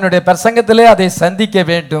 நான் என்னுடைய பிரசங்கத்திலே அதை சந்திக்க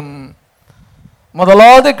வேண்டும்.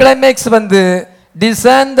 முதலாவது கிளைமேக்ஸ் வந்து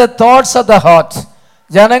discern the thoughts of the heart.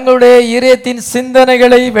 ஜனங்களுடைய இதயத்தின்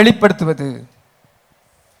சிந்தனைகளை வெளிப்படுத்துவது.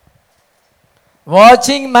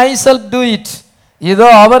 வாட்சிங் மை செல்ஃப் டூ இட். இதோ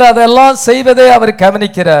அவர் அதெல்லாம் செய்வதை அவர்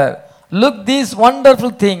கவனிக்கிறார். Look this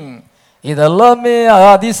wonderful thing. இதெல்லாமே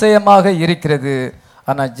அதிசயமாக இருக்கிறது.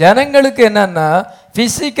 ஆனா ஜனங்களுக்கு என்னன்னா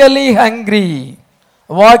physically hungry,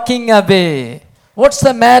 walking away. What's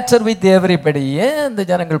the matter with everybody? ஏன் இந்த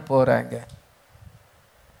ஜனங்கள் போறாங்க?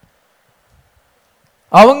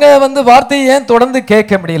 அவங்க வந்து வார்த்தையை ஏன் தொடர்ந்து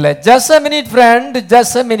கேட்க முடியல? Just a minute friend,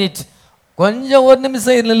 just a minute. கொஞ்சம் ஒரு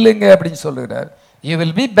நிமிஷம் நில்லுங்க அப்படின்னு சொல்லுகிறார். You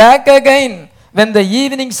will be back again when the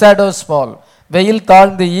evening shadows fall. வெயில்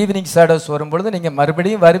தாழ்ந்து ஈவினிங் ஷேடோஸ் வரும்பொழுது நீங்க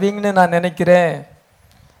மறுபடியும் வருவீங்கன்னு நான் நினைக்கிறேன்.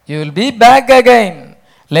 You will be back again.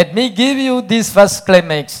 Let me give you this first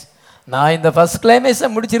climax. நான் இந்த ஃபர்ஸ்ட் கிளைமேக்ஸை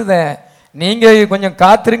முடிச்சிருந்தேன், நீங்க கொஞ்சம்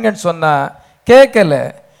காத்திருங்கன்னு சொன்னா கேட்கல.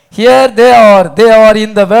 Here they are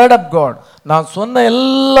in the word of God. நான் சொன்ன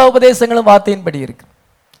எல்லா உபதேசங்களும் வார்த்தையின்படி இருக்கு.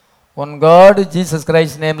 ஒன் காட் ஜீசஸ்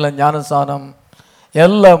கிரைஸ்ட் நேம்ல ஞானசானம்,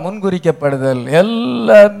 எல்லா முன்குறிக்கப்படுதல்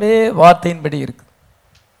எல்லாமே வார்த்தையின்படி இருக்கு.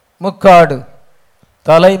 முக்காடு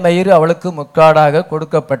தலைமயிறு அவளுக்கு முக்காடாக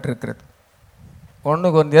கொடுக்கப்பட்டிருக்கிறது.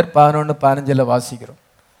 1 கொரிந்தியர் 11:15 வாசிக்கிறோம்.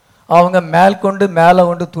 அவங்க மேலே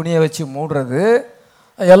கொண்டு துணியை வச்சு மூடுறது,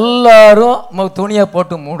 எல்லாரும் துணியை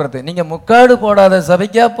போட்டு மூடுறது. நீங்க முக்காடு போடாத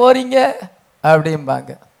சபைக்கா போறீங்க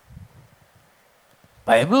அப்படிம்பாங்க.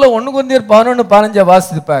 பைபிள்ல 1 கொரிந்தியர் 11:15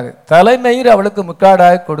 வாசிப்பாரு. தலைமயிறு அவளுக்கு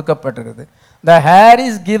முக்காடாக கொடுக்கப்பட்டிருக்கிறது. The hair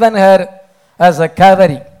is given her as a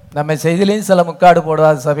covering. நம்ம செய்திலையும் சில முக்காடு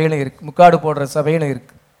போடாத சபைகளும் இருக்கு, முக்காடு போடுற சபைகளும்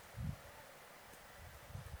இருக்கு.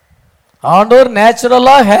 ஆண்டவர்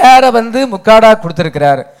நேச்சுரலா ஹேரை வந்து முக்காடா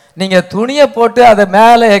கொடுத்திருக்கிறார். நீங்க துணியை போட்டு அதை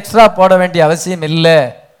மேல எக்ஸ்ட்ரா போட வேண்டிய அவசியம் இல்லை.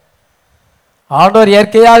 ஆண்டவர்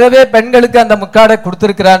இயற்கையாகவே பெண்களுக்கு அந்த முக்காடை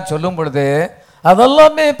கொடுத்திருக்கிறான்னு சொல்லும் பொழுது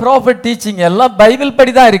அதெல்லாமே ப்ராஃபட் டீச்சிங், எல்லாம் பைபிள்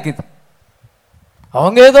படி தான் இருக்குது.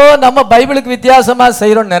 அவங்க ஏதோ நம்ம பைபிளுக்கு வித்தியாசமா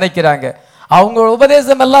செய்யறோம்னு நினைக்கிறாங்க. அவங்க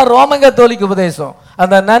உபதேசம் எல்லாம் ரோமன் கத்தோலிக்க உபதேசம்.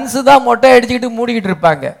 அந்த நன்ஸு தான் மொட்டை அடிச்சுக்கிட்டு மூடிக்கிட்டு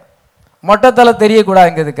இருப்பாங்க, மொட்டை தலை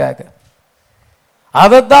தெரியக்கூடாதுங்கிறதுக்காக.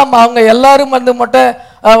 அதைத்தான் அவங்க எல்லாரும் வந்து மொட்டை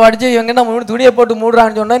அடிச்சு எங்கன்னா துணியை போட்டு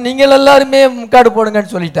மூடுறான்னு சொன்னா நீங்கள் எல்லாருமே முக்காடு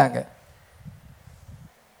போடுங்கன்னு சொல்லிட்டாங்க.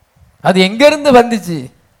 அது எங்கிருந்து வந்துச்சு?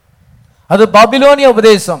 அது பாபிலோனிய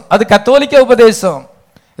உபதேசம், அது கத்தோலிக்க உபதேசம்.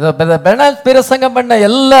 பிரசங்கம் பண்ண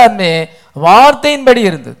எல்லாமே வார்த்தையின்படி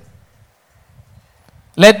இருந்தது.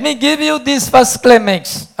 Let me give you this first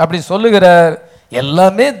climax அப்படி சொல்லுகிறார்.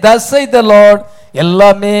 எல்லாமே thus saith the Lord,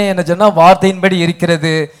 எல்லாமே என்ன சொன்னா வார்த்தையின்படி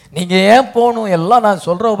இருக்கிறது. நீங்க ஏன் போகணும்? எல்லாம் நான்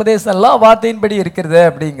சொல்ற உபதேசம் எல்லாம் வார்த்தையின்படி இருக்கிறது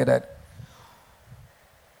அப்படிங்கிறார்.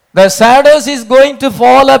 The shadows is going to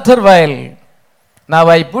fall after a while. Now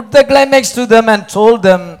I put the climax to them and told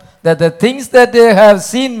them that the things that they have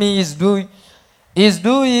seen me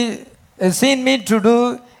seen me to do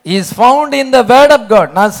is found in the word of God.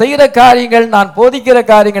 நான் செய்கிற காரியங்கள், நான் போதிக்கிற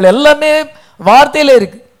காரியங்கள் எல்லாமே வார்த்தையில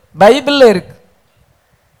இருக்கு, பைபிள்ல இருக்கு.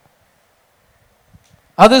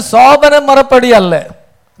 அது சாபன மரப்படி அல்ல,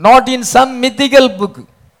 not in some mythical book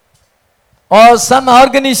or some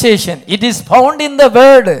organization. It is found in the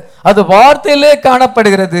word. அது வார்த்தையிலே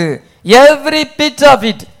காணப்படுகிறது. Every bit of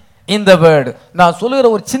it in the word. நான் சொல்லுகிற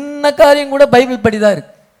ஒரு சின்ன காரியம் கூட பைபிள் படிதான்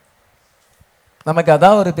இருக்கு. நமக்கு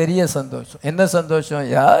அதான் ஒரு பெரிய சந்தோஷம். என்ன சந்தோஷம்?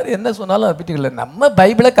 யார் என்ன சொன்னாலும் அப்படி நம்ம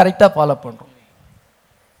பைபிளை கரெக்டாக ஃபாலோ பண்ணுறோம்.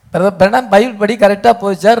 பைபிள் படி கரெக்டாக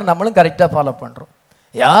போச்சார், நம்மளும் கரெக்டாக ஃபாலோ பண்ணுறோம்.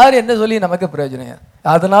 யார் என்ன சொல்லி நமக்கு பிரயோஜனம்?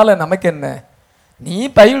 அதனால நமக்கு என்ன? நீ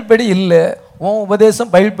பைபிள் படி இல்லை, உன்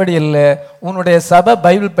உபதேசம் பைபிள் படி இல்லை, உன்னுடைய சபை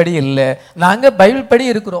பைபிள் படி இல்லை, நாங்கள் பைபிள் படி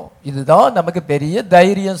இருக்கிறோம். இதுதான் நமக்கு பெரிய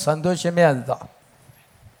தைரியம், சந்தோஷமே. அதுதான்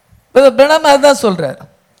அதுதான் சொல்றார்.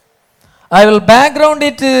 I will background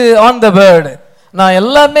it on the word. நான்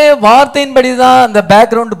எல்லாமே வார்த்தையின்படி தான், அந்த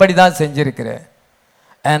பேக்ரவுண்ட் படி தான் செஞ்சிருக்கிறேன்.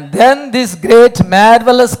 And then this great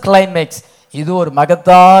marvellous climax, இது ஒரு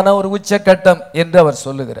மகத்தான ஒரு உச்சக்கட்டம் என்று அவர்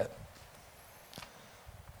சொல்லுகிறார்.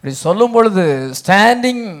 இப்படி சொல்லும் பொழுது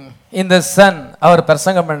ஸ்டாண்டிங் இன் த சன் அவர்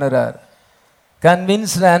பிரசங்கம் பண்ணுறார்.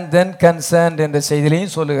 கன்வின்ஸ்ட் அண்ட் தென் கன்சர்ன்ட் என்ற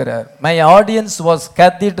செய்தியிலையும் சொல்லுகிறார். My audience was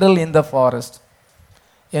cathedral in the forest.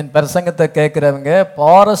 என் பிரசங்கத்தை கேட்குறவங்க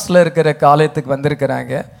ஃபாரஸ்டில் இருக்கிற காலத்துக்கு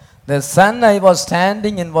வந்திருக்கிறாங்க. The sun I was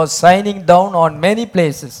standing in was shining down on many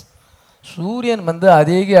places. சூரியன் வந்து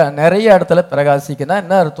நிறைய இடத்துல பிரகாசிக்குன்னா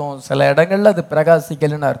என்ன அர்த்தம்? சில இடங்களில் அது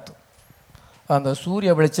பிரகாசிக்கலன்னு அர்த்தம். அந்த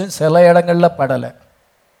சூரிய வெளிச்சம் சில இடங்களில் படலை.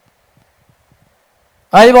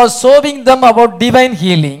 I was showing them about divine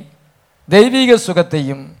healing, தெய்வீக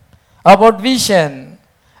சுகத்தையும், about vision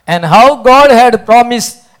and how God had promise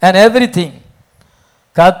and every thing.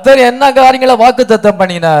 கர்த்தர் என்ன காரியங்களை வாக்கு தத்தம்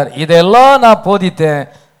பண்ணினார், இதெல்லாம் நான் போதித்தேன்.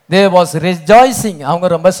 தே வாஸ் ரிஜாய்சிங், அவங்க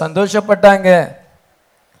ரொம்ப சந்தோஷப்பட்டாங்க.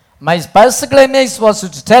 My first climax was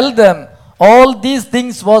to tell them all these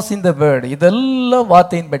things was in the word. இதெல்லாம்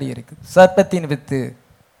வார்த்தையின்படி இருக்கு. சர்ப்பத்தின் வித்து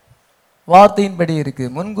வார்த்தையின்படி இருக்கு,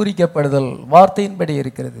 முன்குறிக்கப்படுதல் வார்த்தையின்படி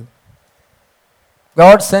இருக்கிறது.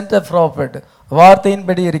 God sent a prophet,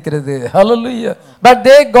 வார்த்தையின்படி இருக்கிறது. Hallelujah. But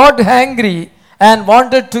they got hungry and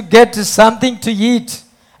wanted to get something to eat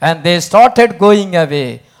and they started going away.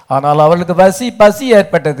 ஆனால் அவர்களுக்கு பசி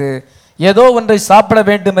ஏற்பட்டது, ஏதோ ஒன்றை சாப்பிட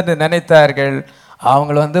வேண்டும் என்று நினைத்தார்கள்.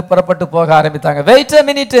 அவங்க வந்து புறப்பட்டு போக ஆரம்பித்தாங்க. வெயிட் a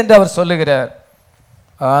minute என்று அவர் சொல்லுகிறார்.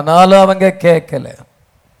 ஆனாலும் அவங்க கேட்கல.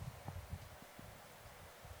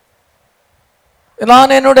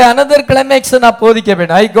 நான் என்னுடைய அனதர் கிளைமேக்ஸ் நான் போதிக்க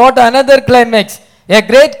வேண்டும். I got another climax, a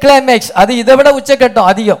great climax. அது இதை விட உச்சக்கட்டம்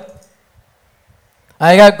அதிகம்.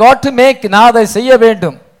 I have got to make, நான் அதை செய்ய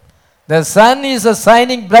வேண்டும். The sun is a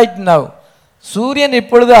shining bright now. சூரியன்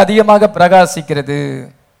இப்பொழுது அதிகமாக பிரகாசிக்கிறது.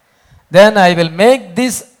 Then I will make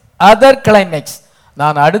this other climax.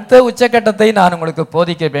 நான் அடுத்த உச்சக்கட்டத்தை நான் உங்களுக்கு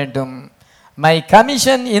போதிக்க வேண்டும். My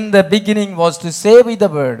commission in the beginning was to say with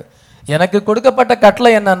the word. எனக்கு கொடுக்கப்பட்ட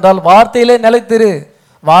கட்டளை என்னென்றால் வார்த்தையிலே நிலைத்திரு,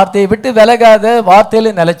 வார்த்தையை விட்டு விலகாத,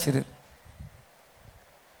 வார்த்தையிலே நிலைச்சிரு.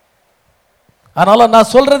 அதனால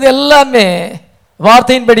நான் சொல்றது எல்லாமே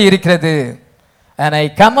வார்த்தையின்படி இருக்கிறது. and I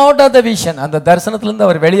come out of the vision. அந்த தரிசனத்திலிருந்து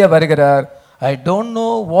அவர் வெளியே வருகிறார். I don't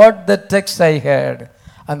know what the text I had.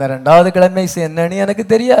 அந்த ரெண்டாவது கிளைமேக்ஸ் என்னன்னு எனக்கு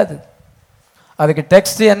தெரியாது, அதுக்கு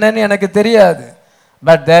டெக்ஸ்ட் என்னன்னு எனக்கு தெரியாது.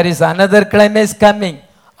 But there is another climax coming.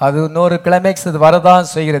 அது இன்னொரு கிளைமேக்ஸ் அது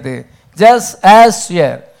வரதான் செய்கிறது. just as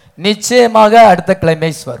sure, நிச்சயமாக அடுத்த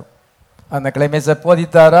கிளைமேக்ஸ் வரும். அந்த கிளைமேக்ஸை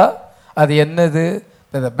போதித்தாரா? அது என்னது?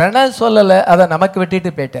 பெர்னார்ட் சொல்லலை, அதை நமக்கு விட்டுட்டு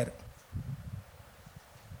போயிட்டார்.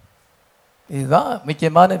 இதுதான்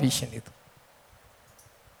முக்கியமான விஷயம். இது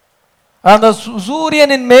அந்த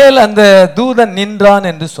சூரியனின் மேல் அந்த தூதன் நின்றான்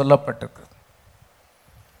என்று சொல்லப்பட்டிருக்கு.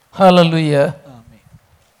 ஹல்லேலூயா.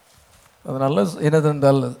 அதனால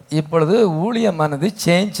என்னதென்றால் இப்பொழுது ஊழியமானது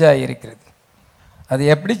சேஞ்ச் ஆகியிருக்கிறது. அது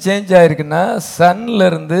எப்படி சேஞ்ச் ஆகிருக்குன்னா சன்ல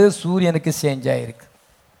இருந்து சூரியனுக்கு சேஞ்ச் ஆகிருக்கு.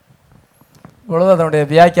 இவ்வளவு அதனுடைய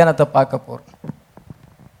வியாக்கியானத்தை பார்க்க போறோம்.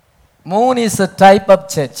 Moon is a type of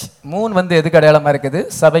search. Moon வந்து எதுக்கு அடையாளமாக இருக்குது?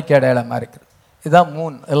 சபைக்கு அடையாளமாக இருக்குது. இதுதான்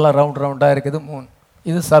மூன். எல்லாம் ரவுண்டாக இருக்குது மூன்.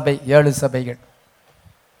 இது சபை, 7 சபைகள்.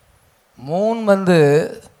 மூன் வந்து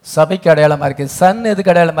சபைக்கு அடையாளமாக இருக்குது. சன்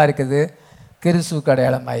எதுக்கு அடையாளமாக இருக்குது? கிறிஸ்துவுக்கு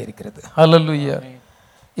அடையாளமாக இருக்கிறது. ஹல்லேலூயா.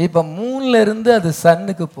 இப்போ மூன்ல இருந்து அது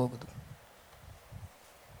சன்னுக்கு போகுது.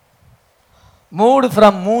 Moved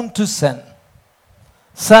from Moon to Sun.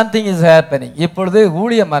 Something is happening. இப்பொழுது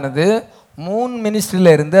ஊழியமானது மூன்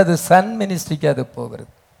மினிஸ்ட்ரியில் இருந்து அது சன் மினிஸ்ட்ரிக்கு அது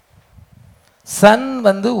போகிறது. சன்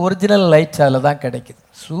வந்து ஒரிஜினல் லைட்டால் தான் கிடைக்குது.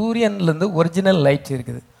 சூரியன்லேருந்து ஒரிஜினல் லைட்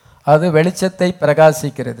இருக்குது, அது வெளிச்சத்தை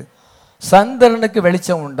பிரகாசிக்கிறது. சந்திரனுக்கு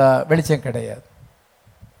வெளிச்சம் உண்டா? வெளிச்சம் கிடையாது.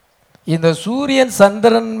 இந்த சூரியன்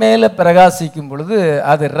சந்திரன் மேலே பிரகாசிக்கும் பொழுது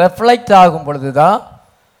அது ரெஃப்ளெக்ட் ஆகும் பொழுது தான்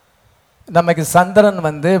நமக்கு சந்திரன்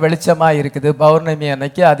வந்து வெளிச்சமாக இருக்குது. பௌர்ணமி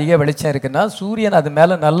அன்னைக்கு அதிக வெளிச்சம் இருக்குன்னா சூரியன் அது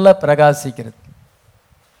மேலே நல்லா பிரகாசிக்கிறது.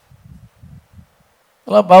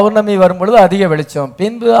 பௌர்ணமி வரும் பொழுது அதிக வெளிச்சம்.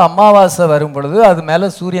 பின்பு அமாவாசை வரும் பொழுது அது மேலே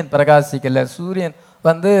சூரியன் பிரகாசிக்கலை. சூரியன்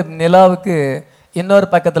வந்து நிலாவுக்கு இன்னொரு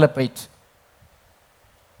பக்கத்தில் போயிட்டு,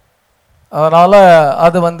 அதனால்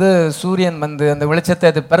அது வந்து சூரியன் வந்து அந்த வெளிச்சத்தை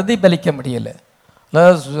அது பிரதிபலிக்க முடியலை.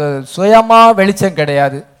 சுயமாக வெளிச்சம்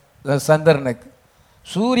கிடையாது சந்திரனுக்கு.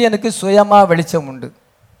 சூரியனுக்கு சுயமாக வெளிச்சம் உண்டு,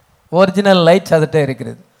 ஒரிஜினல் லைட் அதுகிட்ட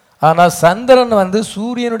இருக்கிறது. ஆனால் சந்திரன் வந்து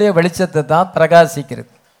சூரியனுடைய வெளிச்சத்தை தான்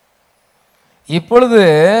பிரகாசிக்கிறது. இப்பொழுது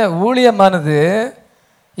ஊழியமானது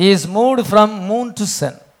is moved from Moon to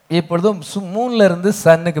Sun. இப்பொழுது மூன்ல இருந்து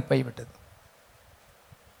சன்னுக்கு போய்விட்டது.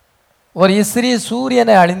 ஒரு இஸ்ரீ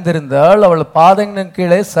சூரியனை அணிந்திருந்தால் அவள் பாதங்களின்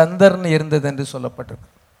கீழே சந்திரன் இருந்தது என்று சொல்லப்பட்டிருக்கு.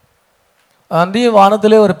 அன்றைய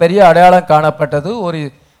வானத்திலே ஒரு பெரிய அடையாளம் காணப்பட்டது. ஒரு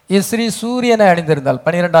இஸ்ரீ சூரியனை அணிந்திருந்தால்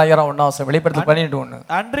 12,000 வெளிப்படுத்தல் 12:1.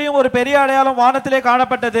 அன்றியும் ஒரு பெரிய அடையாளம் வானத்திலே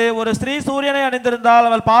காணப்பட்டது. ஒரு ஸ்திரீ சூரியனை அணிந்திருந்தால்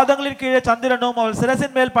அவள் பாதங்களின் கீழே சந்திரனும் அவள்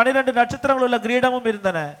சிரசின் மேல் 12 நட்சத்திரங்கள் உள்ள கிரீடமும்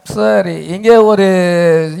இருந்தன. சரி, இங்கே ஒரு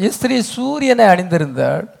இஸ்ரீ சூரியனை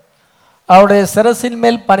அணிந்திருந்தால் அவருடைய சிரசின்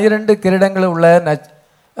மேல் 12 கிரீடங்கள் உள்ள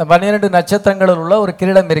 12 நட்சத்திரங்கள் உள்ள ஒரு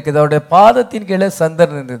கிரீடம் இருக்குது. அவருடைய பாதத்தின் கீழே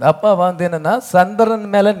சந்திரன் இருந்தது. அப்பா வந்து என்னன்னா சந்திரன்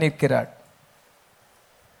மேலே நிற்கிறாள்.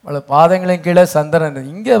 அவளை பாதங்களின் கீழே சந்திரன்.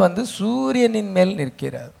 இங்கே வந்து சூரியனின் மேல்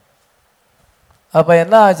நிற்கிறார். அப்போ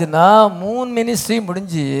என்ன ஆச்சுன்னா மூன் மினிஸ்ட்ரி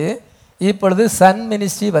முடிஞ்சு இப்பொழுது சன்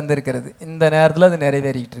மினிஸ்ட்ரி வந்திருக்கிறது. இந்த நேரத்தில் அது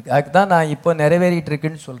நிறைவேறிக்கிட்டு இருக்கு. அதுக்கு தான் நான் இப்போ நிறைவேறிக்கிட்டு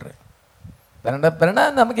இருக்குன்னு சொல்கிறேன். பிறனா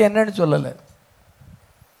நமக்கு என்னன்னு சொல்லலை.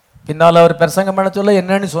 பின்னால் அவர் பிரசங்கம் பண்ண சொல்ல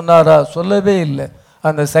என்னன்னு சொன்னாரா? சொல்லவே இல்லை.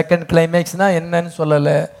 அந்த செகண்ட் கிளைமேக்ஸ்னால் என்னன்னு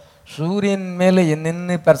சொல்லலை. சூரியன் மேலே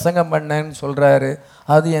என்னென்னு பிரசங்கம் பண்ணேன்னு சொல்கிறாரு.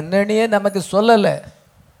 அது என்னன்னே நமக்கு சொல்லலை.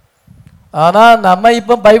 ஆனால் நம்ம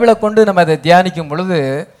இப்போ பைபிளை கொண்டு நம்ம அதை தியானிக்கும் பொழுது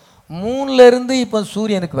மூன்லேருந்து இப்போ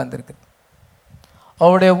சூரியனுக்கு வந்திருக்கு.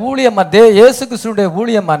 அவருடைய ஊழியம் இயேசு கிறிஸ்துடைய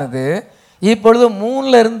ஊழியமானது இப்பொழுது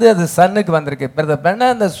மூன்லேருந்து அது சன்னுக்கு வந்திருக்கு.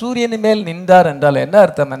 அந்த சூரியன் மேல் நின்றார் என்றால் என்ன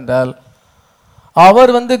அர்த்தம் என்றால்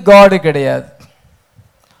அவர் வந்து காடு கிடையாது,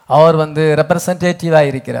 அவர் வந்து ரெப்ரசன்டேட்டிவாக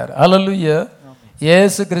இருக்கிறார். அல்லேலூயா.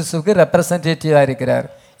 இயேசு கிறிஸ்துவுக்கு ரெப்ரசன்டேட்டிவாக இருக்கிறார்.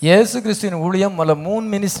 இயேசு கிறிஸ்துவின் ஊழியம் முதல்ல மூன்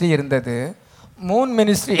மினிஸ்ட்ரி இருந்தது. மூன்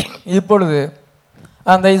மினிஸ்ட்ரி இப்பொழுது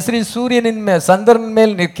அந்த ஸ்ரீ சூரியனின் மேல் சந்திரன்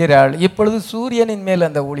மேல் நிற்கிறாள். இப்பொழுது சூரியனின் மேல்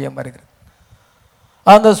அந்த ஊழியம் வருகிறது.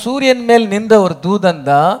 அந்த சூரியன் மேல் நின்ற ஒரு தூதன்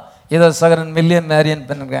தான் இதை சகரன் மில்லியன் மேரியன்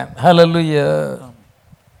பண்ணுறேன். ஹல்லேலூயா.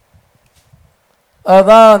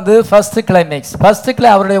 அதுதான் வந்து ஃபர்ஸ்ட் கிளைமேக்ஸ்.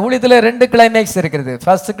 அவருடைய ஊழியத்தில் 2 கிளைமேக்ஸ் இருக்கிறது.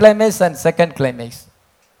 First climax and second climax.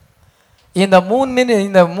 இந்த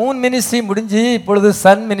மூன் மினிஸ்ட்ரி முடிஞ்சு இப்பொழுது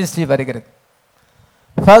சன் மினிஸ்ட்ரி வருகிறது.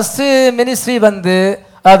 ஃபர்ஸ்ட் மினிஸ்ட்ரி வந்து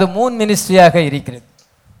அது மூன் மினிஸ்ட்ரியாக இருக்கிறது.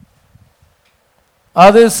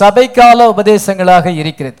 அது சபைக்கால உபதேசங்களாக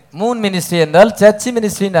இருக்கிறது. மூன் மினிஸ்ட்ரி என்றால் சர்ச்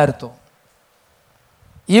மினிஸ்ட்ரின்னு அர்த்தம்.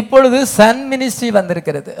 இப்பொழுது சன் மினிஸ்ட்ரி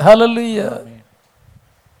வந்திருக்கிறது. ஹல்லேலூயா.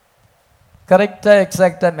 கரெக்டா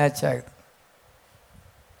எக்ஸாக்டா மேட்ச் ஆகுது.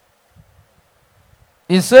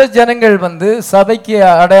 இஸ்ரேல் ஜனங்கள் வந்து சபைக்கு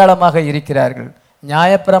அடையாளமாக இருக்கிறார்கள்.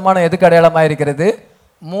 நியாயப்பிரமாணம் எதுக்கு அடையாளமாக இருக்கிறது?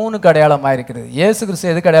 மூணுக்கு அடையாளமாக இருக்கிறது. இயேசு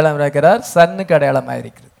கிறிஸ்து எதுக்கு அடையாளமாக இருக்கிறார்? சன்னுக்கு அடையாளமாக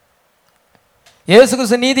இருக்கிறது. இயேசு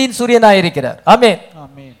கிறிஸ்து நீதியின் சூரியனாக இருக்கிறார். ஆமென்.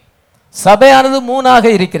 சபையானது மூணாக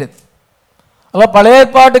இருக்கிறது. பழைய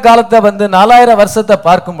ஏற்பாட்டு காலத்தை வந்து 4000 வருஷத்தை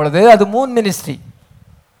பார்க்கும் பொழுது அது மூன் மினிஸ்ட்ரி.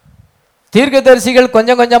 தீர்க்கதரிசிகள்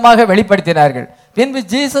கொஞ்சம் கொஞ்சமாக வெளிப்படுத்தினார்கள். பின்பு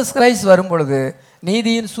ஜீசஸ் கிரைஸ்ட் வரும் பொழுது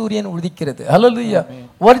நீதியின் சூரியன் உதிக்கிறது. ஹல்லேலூயா.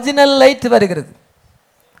 ஒரிஜினல் லைட் வருகிறது.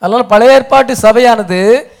 அதனால பழைய ஏற்பாட்டு சபையானது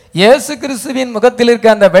இயேசு கிறிஸ்துவின் முகத்தில் இருக்க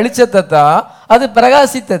அந்த வெளிச்சத்தை தான் அது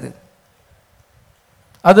பிரகாசித்தது.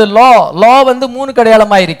 அது லா வந்து மூணுக்கு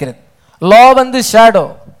அடையாளமாக இருக்கிறது. லா வந்து ஷேடோ,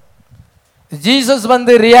 ஜீசஸ்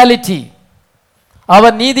வந்து ரியாலிட்டி.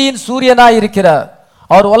 அவர் நீதியின் சூரியனாய் இருக்கிறார்.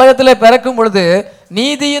 அவர் உலகத்தில் பிறக்கும் பொழுது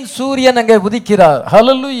நீதியின் சூரியன் அங்கே உதிக்கிறார்.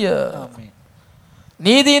 ஹல்லேலூயா.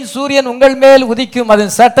 நீதியின் சூரியன் உங்கள் மேல் உதிக்கும்,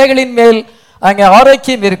 அதன் சட்டைகளின் மேல் அங்கே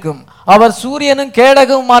ஆரோக்கியம் இருக்கும். அவர் சூரியனும்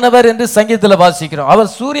கேடகமானவர் என்று சங்கீதத்தில் வாசிக்கிறோம். அவர்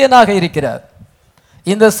சூரியனாக இருக்கிறார்.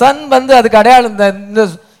 இந்த சன் வந்து அதுக்கு அடையாளம்,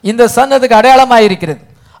 இந்த சன் அதுக்கு அடையாளமாக இருக்கிறது.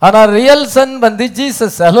 ஆனால் ரியல் சன் வந்து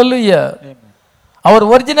ஜீசஸ். ஹல்லேலூயா. அவர்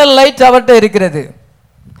ஒரிஜினல் லைட் அவர்கிட்ட இருக்கிறது.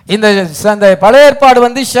 இந்த பழைய ஏற்பாடு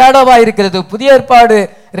வந்து ஷேடோவா இருக்கிறது, புதிய ஏற்பாடு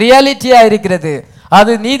ரியாலிட்டியா இருக்கிறது.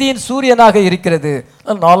 அது நீதியின் சூரியனாக இருக்கிறது.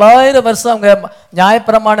 4000 வருஷம் அவங்க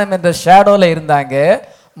நியாயப்பிரமாணம் என்ற ஷேடோல இருந்தாங்க,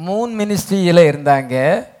 மூன் மினிஸ்ட்ரியில இருந்தாங்க.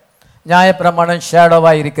 நியாயப்பிரமாணம்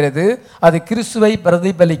ஷேடோவா இருக்கிறது, அது கிறிஸ்துவை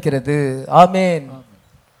பிரதிபலிக்கிறது. ஆமேன்.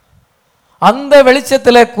 அந்த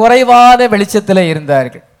வெளிச்சத்தில், குறைவான வெளிச்சத்தில்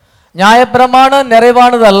இருந்தார்கள். நியாயப்பிரமாணம்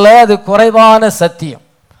நிறைவானது அல்ல, அது குறைவான சத்தியம்.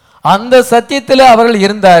 அந்த சத்தியத்தில் அவர்கள்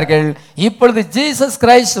இருந்தார்கள். இப்பொழுது ஜீசஸ்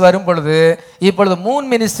கிரைஸ்ட் வரும் பொழுது இப்பொழுது மூன்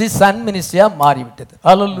மினிஸ்ட்ரி சன் மினிஸ்ட்ரியா மாறிவிட்டது.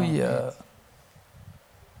 ஹல்லேலூயா.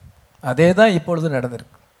 அதே தான் இப்பொழுது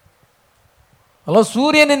நடந்திருக்கு.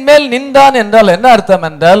 சூரியனின் மேல் நின்றான் என்றால் என்ன அர்த்தம்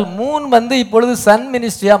என்றால், மூன் வந்து இப்பொழுது சன்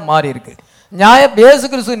மினிஸ்ட்ரியா மாறி இருக்கு. இயேசு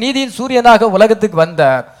கிறிஸ்து நீதியின் சூரியனாக உலகத்துக்கு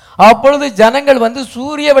வந்தார். அப்பொழுது ஜனங்கள் வந்து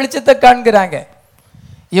சூரிய வெளிச்சத்தை காண்கிறாங்க.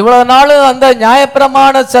 இவ்வளவு நாளும் அந்த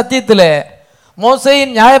நியாயப்பிரமாண சத்தியத்தில்,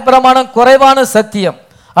 மோசேயின் நியாயப்பிரமாணம் குறைவான சத்தியம்,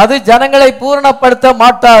 அது ஜனங்களை பூரணப்படுத்த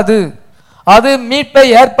மாட்டாது, அது மீட்பை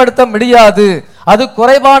ஏற்படுத்த முடியாது, அது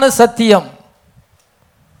குறைவான சத்தியம்.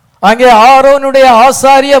 அங்கே ஆரோனுடைய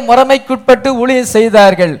ஆசாரிய முறைமைக்குட்பட்டு ஊழியம்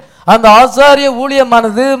செய்தார்கள். அந்த ஆசாரிய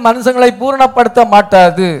ஊழியமானது மனுஷங்களை பூரணப்படுத்த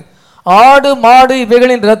மாட்டாது. ஆடு மாடு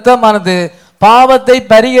இவைகளின் இரத்தமானது பாவத்தை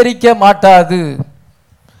பரிகரிக்க மாட்டாது.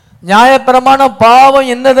 நியாயப்பிரமாணம் பாவம்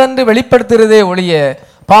என்னதென்று வெளிப்படுத்துகிறதே ஒழிய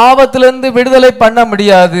பாவத்திலிருந்து விடுதலை பண்ண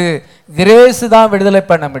முடியாது. கிரேஸ் தான் விடுதலை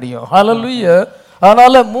பண்ண முடியும். ஹல்லேலூயா.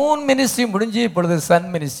 அதனால மூன் மினிஸ்ட்ரி முடிஞ்சு இப்பொழுது சன்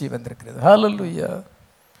மினிஸ்ட்ரி வந்திருக்கிறது. ஹல்லேலூயா.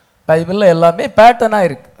 பைபிள்ல எல்லாமே பேட்டர்னா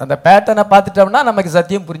இருக்கு. அந்த பேட்டர்னை பார்த்துட்டோம்னா நமக்கு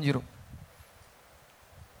சத்தியம் புரிஞ்சிடும்.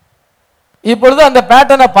 இப்பொழுது அந்த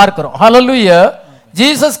பேட்டர்னை பார்க்கிறோம். ஹல்லேலூயா.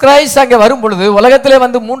 ஜீசஸ் கிரைஸ்ட் அங்கே வரும் பொழுது, உலகத்திலே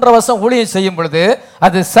வந்து 3 வருஷம் ஊழியம் செய்யும் பொழுது,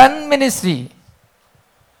 அது சன் மினிஸ்ட்ரி,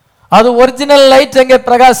 அது ஒரிஜினல் லைட் அங்கே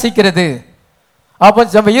பிரகாசிக்கிறது.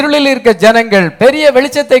 அப்போ இருளில் இருக்க ஜனங்கள் பெரிய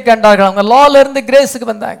வெளிச்சத்தை கண்டார்கள். அவங்க லால இருந்து கிரேஸுக்கு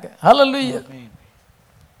வந்தாங்க. ஹல்லேலூயா.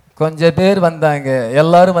 கொஞ்சம் பேர் வந்தாங்க.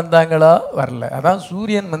 எல்லாரும் வந்தாங்களா? வரல. அதான்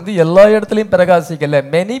சூரியன் வந்து எல்லா இடத்துலையும் பிரகாசிக்கல.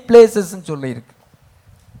 மெனி பிளேசஸ் சொல்லி இருக்கு.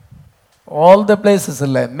 ஆல் த பிளேசஸ்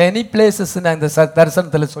இல்ல, மெனி பிளேசஸ் அந்த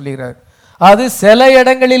தரிசனத்தில் சொல்லுகிறார். அது சில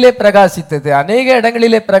இடங்களிலே பிரகாசித்தது, அநேக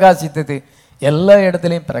இடங்களிலே பிரகாசித்தது, எல்லா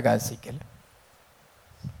இடத்துலையும் பிரகாசிக்கல.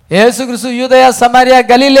 இயேசு கிறிஸ்து யூதேயா சமாரியா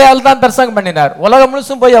கலிலேயால் தான் பிரசங்கம் பண்ணினார். உலகம்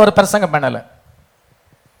முழுசும் போய் அவர் பிரசங்கம் பண்ணல.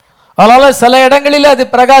 அதனால சில இடங்களிலே அது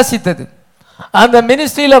பிரகாசித்தது. அந்த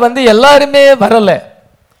மினிஸ்ட்ரியில வந்து எல்லாருமே வரல.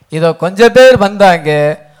 இதோ கொஞ்சம் பேர் வந்தாங்க.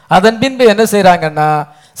 அதன் பின்பு என்ன செய்யறாங்கன்னா,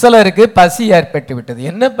 சிலருக்கு பசி ஏற்பட்டு விட்டது.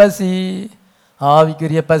 என்ன பசி?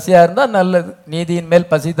 ஆவிக்குரிய பசியா இருந்தா நல்லது. நீதியின்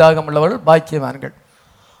மேல் பசி தாகம் உள்ளவர்கள் பாக்கியவான்கள்.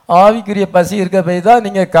 ஆவிக்குரிய பசி இருக்க போய் தான்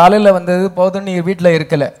நீங்க காலையில வந்தது போதும், நீங்க வீட்டில்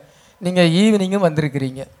இருக்கல, நீங்க ஈவினிங்கும்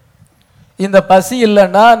வந்திருக்கிறீங்க. இந்த பசி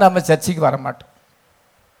இல்லைன்னா நம்ம சர்ச்சைக்கு வரமாட்டோம்.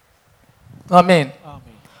 ஆமீன்.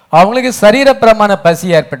 அவங்களுக்கு சரீரப்பிரமான பசி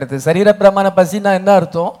ஏற்பட்டது. சரீரப்பிரமான பசின்னா என்ன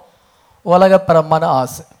அர்த்தம்? உலகப்பிரமான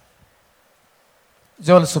ஆசை.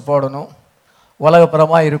 ஜோல்ஸ் போடணும்,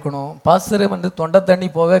 உலகப்புறமாக இருக்கணும். பாஸ்டர் வந்து தொண்டை தண்ணி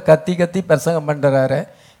போக கத்தி கத்தி பிரசங்கம் பண்ணுறாரு.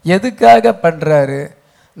 எதுக்காக பண்ணுறாரு?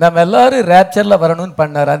 நம்ம எல்லாரும் ரேப்சரில் வரணும்னு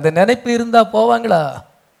பண்ணார். அந்த நினைப்பு இருந்தால் போவாங்களா?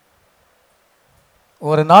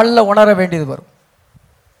 ஒரு நாளில் உணர வேண்டியது வரும்.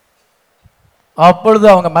 அப்பொழுது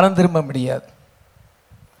அவங்க மனம் திரும்ப முடியாது.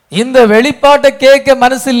 இந்த வெளிப்பாட்டை கேட்க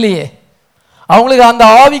மனசு இல்லையே. அவங்களுக்கு அந்த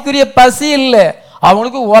ஆவிக்குரிய பசி இல்லை,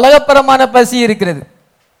 அவங்களுக்கு உலகப்பரமான பசி இருக்கிறது.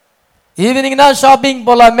 ஈவினிங்னா ஷாப்பிங்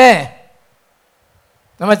போகலாமே.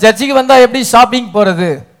 நம்ம சர்ச்சுக்கு வந்தால் எப்படி ஷாப்பிங் போகிறது?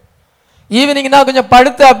 ஈவினிங்னா கொஞ்சம்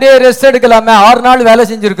படுத்து அப்படியே ரெஸ்ட் எடுக்கலாமே, 6 நாள் வேலை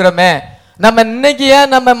செஞ்சுருக்கிறோமே, நம்ம இன்னைக்கு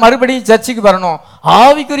ஏன் நம்ம மறுபடியும் சர்ச்சுக்கு வரணும்?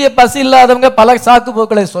 ஆவிக்குரிய பசி இல்லாதவங்க பல சாக்கு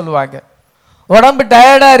போக்களை சொல்லுவாங்க. உடம்பு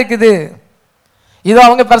டயர்டாக இருக்குது, இது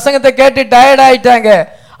அவங்க பிரசங்கத்தை கேட்டு டயர்ட் ஆயிட்டாங்க.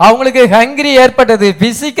 அவங்களுக்கு ஹங்கிரி ஏற்பட்டது,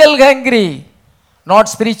 physical hungry,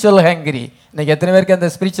 not spiritual hungry. இன்னைக்கு எத்தனை பேருக்கு அந்த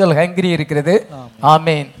ஸ்பிரிச்சுவல் ஹங்கிரி இருக்கிறது?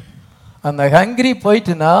 ஆமீன். அந்த ஹங்கிரி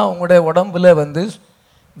போயிட்டுனா உங்களுடைய உடம்புல வந்து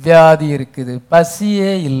வியாதி இருக்குது,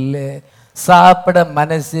 பசியே இல்லை, சாப்பிட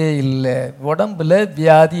மனசே இல்லை, உடம்புல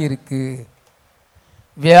வியாதி இருக்கு,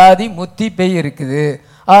 வியாதி முத்தி பேய் இருக்குது.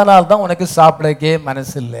 அதனால தான் உனக்கு சாப்பிடக்கே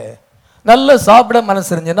மனசு இல்லை. நல்ல சாப்பிட மனசு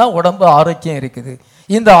இருந்துச்சுன்னா உடம்பு ஆரோக்கியம் இருக்குது.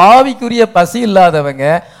 இந்த ஆவிக்குரிய பசி இல்லாதவங்க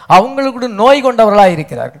அவங்களுக்கு நோய் கொண்டவர்களாக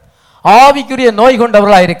இருக்கிறார்கள், ஆவிக்குரிய நோய்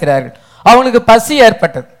கொண்டவர்களாக இருக்கிறார்கள். அவங்களுக்கு பசி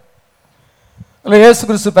ஏற்பட்டது. இயேசு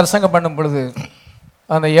கிறிஸ்து பிரசங்கம் பண்ணும் பொழுது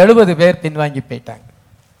அந்த 70 பேர் பின்வாங்கி போயிட்டாங்க.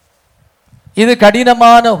 இது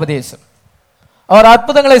கடினமான உபதேசம். அவர்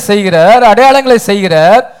அற்புதங்களை செய்கிறார், அடையாளங்களை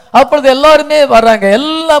செய்கிறார். அப்பொழுது எல்லாருமே வர்றாங்க,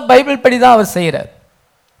 எல்லாம் பைபிள் படி தான் அவர் செய்கிறார்.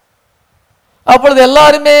 அப்பொழுது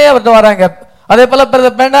எல்லாருமே அவர்கிட்ட வராங்க. அதே போல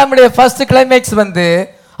பெர்னாமுடைய ஃபர்ஸ்ட் கிளைமேக்ஸ் வந்து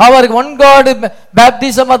அவருக்கு one got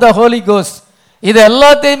baptism of the holy ghost, இது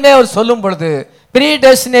எல்லாத்தையுமே அவர் சொல்லும் பொழுது ப்ரீ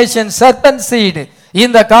டெஸ்டினேஷன் சர்பன்ட் சீடு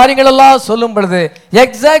இந்த காரியங்கள் எல்லாம் சொல்லும் பொழுது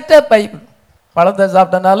எக்ஸாக்டா பைபிள். பழத்தை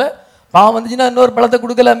சாப்பிட்டனால பாவம் வந்துச்சுன்னா இன்னொரு பழத்தை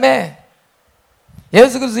கொடுக்கலாமே.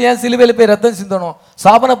 இயேசு கிறிஸ்து ஏன் சிலுவையில் போய் ரத்தம் சிந்தணும்?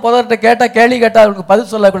 சாபன போதர்கிட்ட கேட்டா கேள்வி கேட்டா அவருக்கு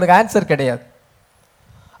பதில் சொல்ல ஆன்சர் கிடையாது.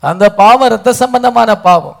 அந்த பாவம் ரத்த சம்பந்தமான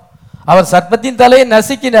பாவம். அவர் சர்ப்பத்தின் தலையை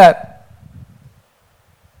நசுக்கினார்.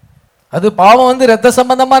 அது பாவம் வந்து ரத்த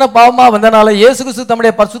சம்பந்தமான பாவமா வந்தனால இயேசு கிறிஸ்து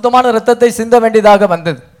தம்முடைய பரிசுத்தமான ரத்தத்தை சிந்த வேண்டியதாக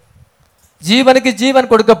வந்தது. ஜீவனுக்கு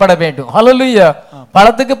ஜீவன் கொடுக்கப்பட வேண்டும். ஹல்லேலூயா.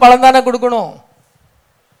 பழத்துக்கு பழம் தானே கொடுக்கணும்.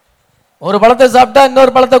 ஒரு பழத்தை சாப்பிட்டா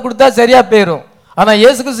இன்னொரு பழத்தை கொடுத்தா சரியா போயிடும். ஆனா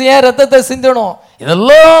இயேசு கிறிஸ்து ஏன் ரத்தத்தை சிந்தணும்?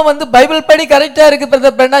 இதெல்லாம் வந்து பைபிள் படி கரெக்டா இருக்கு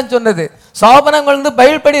பெண்ணான்னு சொன்னது. சாபனங்கள் வந்து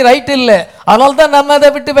பைபிள் படி ரைட் இல்லை, அதனால தான் நம்ம அதை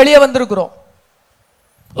விட்டு வெளியே வந்திருக்கிறோம்.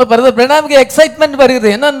 பெண்ணாமுக்கு எக்ஸைட்மெண்ட் வருகிறது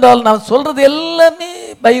என்னென்றால் நான் சொல்றது எல்லாமே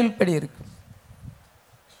பைபிள் படி இருக்கு,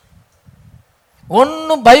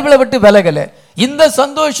 ஒன்னும் பைபிளை விட்டு விலகல. இந்த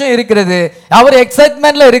சந்தோஷம் இருக்கிறது. அவர்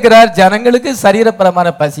எக்ஸைட்மெண்ட்ல இருக்கிறார். ஜனங்களுக்கு சரீரப்பரமான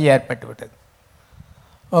பசி ஏற்பட்டு விட்டது.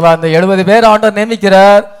 அந்த 70 பேர் ஆண்டவர்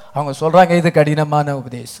நியமிக்கிறார். அவங்க சொல்றாங்க இது கடினமான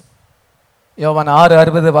உபதேசம். யோவான்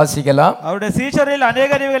 6:60 வாசிக்கலாம். அவருடைய சீஷரில்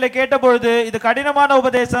அநேகர் இவைகளை கேட்டபொழுது இது கடினமான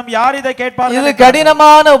உபதேசம், யார் இதை கேட்பார்கள்? இது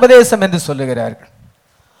கடினமான உபதேசம் என்று சொல்லுகிறார்கள்.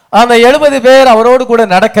 அந்த 70 பேர் அவரோடு கூட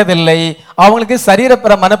நடக்கவில்லை. அவங்களுக்கு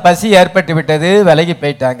சரீரப்பரமான பசி ஏற்பட்டு விட்டது, விலகி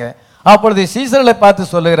போயிட்டாங்க. அப்பொழுது சீசர்களை பார்த்து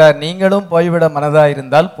சொல்லுகிறார், நீங்களும் போய்விட மனதா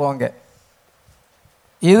இருந்தால் போங்க.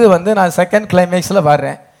 இது வந்து நான் செகண்ட் கிளைமேக்ஸ்ல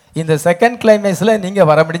வர்றேன். இந்த செகண்ட் கிளைமேக்ஸ்ல நீங்க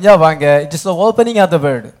வர முடிஞ்சா வாங்க. It is the opening of the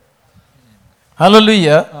word.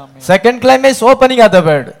 ஹalleluya. Second climax opening of the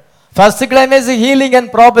word. First climax healing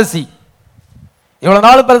and prophecy. இவ்வளவு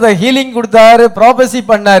நாள் பிறகு ஹீலிங் கொடுத்தாரு, ப்ராபசி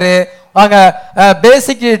பண்ணாரு. வாங்க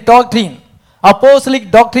பேசிக் டாக்ட்ரின்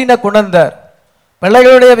அப்போஸ்தலிக் டாக்ட்ரினை கொண்டு வந்தார்.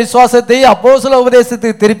 பிள்ளைகளுடைய விசுவாசத்தை அப்போஸ்தல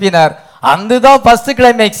உபதேசத்துக்கு திருப்பினார். அதுதான் ஃபர்ஸ்ட்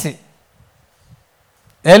கிளைமேக்ஸ்.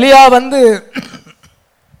 எலியா வந்து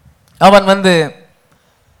அவன் வந்து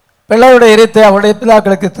பிள்ளையுடைய இருத்தை அவருடைய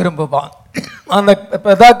பிதாக்களுக்கு திரும்புவான். அந்த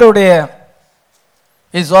பிதாக்களுடைய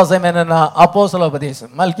விசுவாசம் என்னன்னா அப்போஸ்தல உபதேசம்.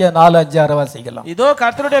 மல்கியா 4:5-6 வாசிக்கலாம். இதோ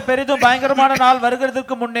கர்த்தருடைய பெரிதும் பயங்கரமான நாள்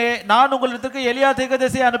வருகிறதுக்கு முன்னே நான் உங்களுக்கு எலியா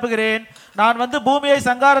தீர்க்கதரிசியை அனுப்புகிறேன். நான் வந்து பூமியை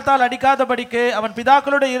சங்காரத்தால் அடிக்காதபடிக்கு அவன்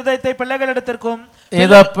பிதாக்களுடைய இருதயத்தை பிள்ளைகளிடத்திற்கும்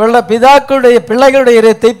பிள்ளைகளுடைய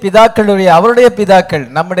இருதயத்தை பிதாக்களுடைய அவருடைய பிதாக்கள்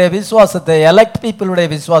நம்முடைய விசுவாசத்தை எலெக்ட் பீப்புளுடைய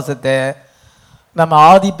விசுவாசத்தை நம்ம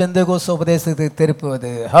ஆதி பெந்தேகோஸ் உபதேசத்துக்கு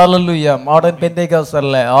திருப்புவது. ஹalleluya. மாடர்ன் பெந்தேகோஸ்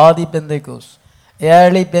அல்ல, ஆதி பெந்தேகோஸ்,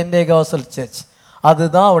 ஏர்லி பெந்தேகோஸ்டல் சர்ச்.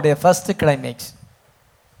 அதுதான் அவருடைய ஃபர்ஸ்ட் கிளைமேக்ஸ்.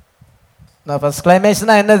 ஃபர்ஸ்ட்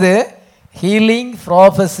கிளைமேக்ஸ்னா என்னது? ஹீலிங்,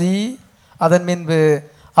 ப்ராஃபசி, அதன் பின்பு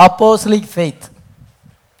apostolic faith,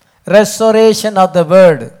 restoration of the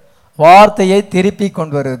word, வார்த்தையை திருப்பி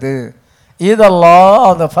கொண்டு வருது. இதெல்லாம்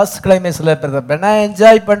அந்த ஃபர்ஸ்ட் கிளைமேக்ஸில் பெண்ணா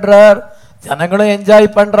என்ஜாய் பண்றார், ஜனங்களும்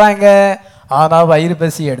என்ஜாய் பண்றாங்க. ஆனால் வயிறு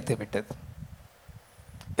பசி எடுத்து விட்டது.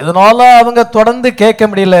 இதனால அவங்க தொடர்ந்து கேட்க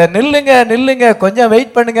முடியல. நில்லுங்க நில்லுங்க, கொஞ்சம்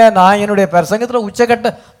வெயிட் பண்ணுங்க. நான் என்னுடைய பிரசங்கத்தில் உச்சக்கட்ட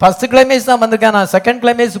ஃபர்ஸ்ட் கிளைமேக்ஸ் தான் வந்திருக்கேன், நான் செகண்ட்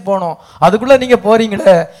கிளைமேக்ஸ் போகணும். அதுக்குள்ள நீங்க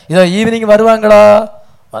போறீங்களே, இதோ ஈவினிங் வருவாங்களா?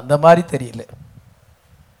 வந்த மாதிரி தெரியல.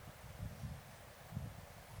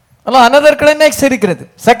 அனதர் கிளைமேக்ஸ் இருக்கிறது,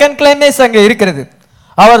 செகண்ட் கிளைமேக்ஸ் அங்க இருக்கிறது.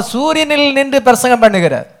 அவர் சூரியனில் நின்று பிரசங்கம்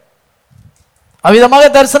பண்ணுகிறார், அவ்விதமாக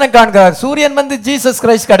தரிசனம் காண்கிறார். சூரியன் வந்து ஜீசஸ்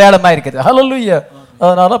கிரைஸ்ட் அடையாளமா இருக்குது. ஹalleluya.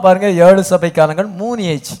 அதனால பாருங்க 7 சபை காலங்கள் 3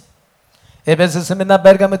 ஏஜ். எபேசு, ஸ்மிர்னா,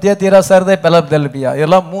 பெர்கமு, தியத்தீரா, சர்தை, பிலதெல்பியா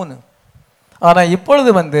எல்லாம் 3. ஆனா இப்பொழுது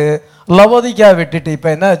வந்து லவோதிக்கா விட்டுட்டு இப்ப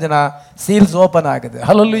என்ன ஆச்சுன்னா சீல்ஸ் ஓபன் ஆகுது.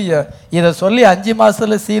 ஹalleluya. இதை சொல்லி 5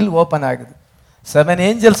 மாசத்துல சீல் ஓபன் ஆகுது. 7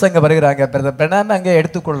 ஏஞ்சல்ஸ் அங்க வருகிறாங்க. பிரதர் பெனாம் அங்க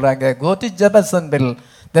எடுத்துக்கொள்றாங்க. Go to Jeffersonville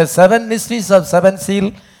the 7 mysteries of 7 seal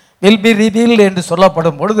will be revealed என்று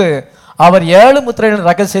சொல்லப்படும் பொழுது அவர் 7 முத்திரைகளின்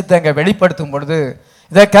ரகசியத்தை அங்க வெளிப்படுத்தும் பொழுது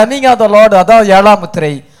the coming of the Lord, அதான் 7ஆம்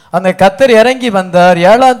முத்திரை. அந்த கர்த்தர் இறங்கி வந்தார்.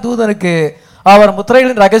 7ஆம் தூதனுக்கு அவர்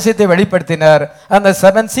முத்திரைகளின் ரகசியத்தை வெளிப்படுத்தினார். அந்த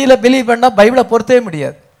 7 சீலை பிலீவ் பண்ணா பைபிளை பொறுத்தவே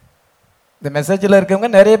முடியாது. இந்த மெசேஜில் இருக்கவங்க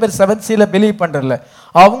நிறைய பேர் 7 சீலை பிலீவ் பண்றதில்ல.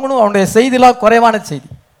 அவங்களும் அவனுடைய செய்திலாம் குறைவான செய்தி,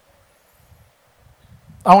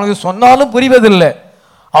 அவங்களுக்கு சொன்னாலும் புரிவதில்லை.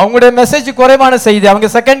 அவங்களுடைய மெசேஜ் குறைவான செய்தி. அவங்க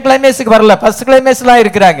செகண்ட் கிளைமேக்ஸுக்கு வரல, ஃபர்ஸ்ட் கிளைமேக்ஸ்லாம்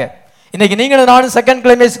இருக்கிறாங்க. இன்னைக்கு நீங்களும் நானும் செகண்ட்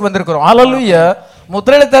கிளைமேக்ஸ்க்கு வந்திருக்கிறோம். ஹalleluya.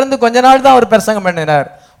 முத்திரையில திறந்து கொஞ்ச நாள் தான் அவர் பிரசங்கம் பண்ணினார்,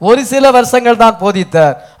 ஒரு சில வருஷங்கள் தான்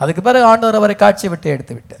போதித்தார். அதுக்கு பிறகு ஆண்டவர் அவரை காட்சி விட்டு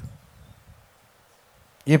எடுத்து விட்டார்.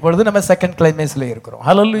 இப்பொழுது நம்ம செகண்ட் கிளைமேக்ஸ்ல இருக்கிறோம்.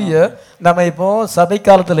 ஹல்லேலூயா. நம்ம இப்போ சபை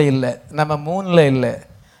காலத்துல இல்லை, நம்ம மூன்ல இல்லை.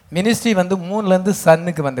 மினிஸ்ட்ரி வந்து மூன்ல இருந்து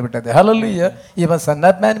சன்னுக்கு வந்து விட்டது. ஹல்லேலூயா. இப்போ சன்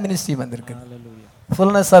ஆஃப் மேன் மினிஸ்ட்ரி வந்திருக்கு,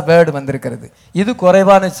 ஃபுல்னஸ் ஆஃப் வேர்ட் வந்திருக்கிறது. இது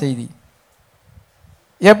குறைவான செய்தி.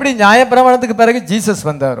 எப்படி நியாயப்பிரமாணத்துக்கு பிறகு ஜீசஸ்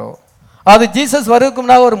வந்தாரோ, அது ஜீசஸ்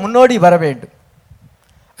வருவதுக்கும்னா ஒரு முன்னோடி வர வேண்டும்,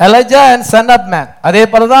 Elijah and son of man. அதே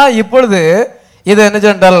போலதான் இப்பொழுது இது என்ன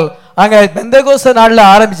சொன்னால் அங்க பெந்தெகோஸ்தே நாள்ல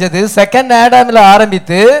ஆரம்பிச்சது, செகண்ட் ஆடாம்ல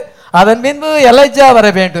ஆரம்பித்து அதன் பின்பு எலைஜா வர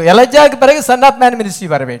வேண்டும், எலைஜாக்கு பிறகு சன் ஆஃப் மேன் மினிஸ்ட்ரி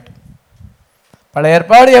வர வேண்டும். பழைய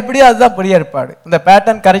ஏற்பாடு எப்படியோ அதுதான் புதிய ஏற்பாடு. இந்த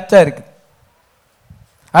பேட்டர்ன் கரெக்டா இருக்கு.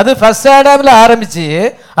 அது ஃபர்ஸ்ட் ஆடாம்ல ஆரம்பிச்சு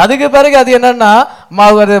அதுக்கு பிறகு அது என்னன்னா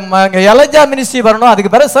எலைஜா மினிஸ்ட்ரி வரணும்,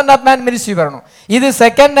 அதுக்கு பிறகு சன் ஆஃப் மேன் மினிஸ்ட்ரி வரணும். இது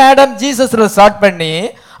செகண்ட் ஆடம் ஜீசஸ்ல ஸ்டார்ட் பண்ணி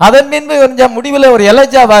அதன் பின்பு கொஞ்சம் முடிவில் ஒரு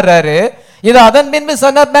எலைஜா வர்றாரு, இது அதன் பின்பு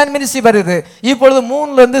சன் ஆஃப் மேன் மினிஸ்ட்ரி வருது. இப்பொழுது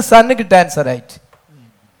மூணுல இருந்து சன்னுக்கு ட்ரான்ஸ்ஃபர் ஆயிட்டு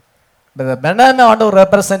பெனாம ஆண்டவர்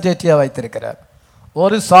ரெப்ரசன்டேட்டிவா வைத்திருக்கிறார்,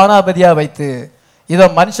 ஒரு சானாபதியா வைத்து இதை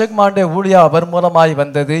மனுஷகுமாரனுடைய ஊழியா அவர் மூலமாய்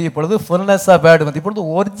வந்தது. இப்பொழுது ஃபுல்னஸ் ஆஃப் வேர்ட் வந்து இப்பொழுது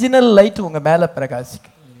ஒரிஜினல் லைட் உங்க மேல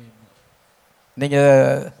பிரகாசிக்கும். நீங்க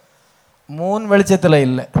மூன் வெளிச்சத்துல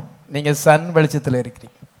இல்லை, நீங்க சன் வெளிச்சத்துல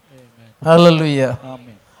இருக்கிறீங்க. ஹல்லேலூயா.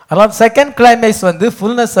 அதனால செகண்ட் கிளைமேக்ஸ் வந்து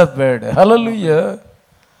ஃபுல்னஸ் ஆஃப் வேர்ட். ஹல்லேலூயா.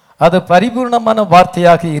 அது பரிபூர்ணமான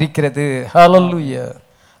வார்த்தையாக இருக்கிறது. ஹல்லேலூயா.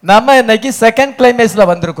 நம்ம இன்னைக்கு செகண்ட் கிளைமேக்ஸ்ல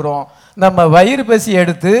வந்திருக்கிறோம். நம்ம வயிறு பசி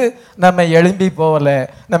எடுத்து நம்ம எழும்பி போகல,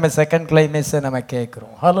 நம்ம செகண்ட் கிளைமேக்ஸை நம்ம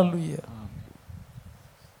கேட்கிறோம். ஹல்லேலூயா.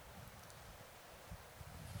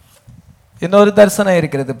 இன்னொரு தரிசனம்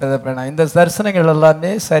இருக்கிறது. இந்த தரிசனங்கள்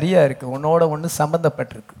எல்லாமே சரியா இருக்கு, உன்னோட ஒன்று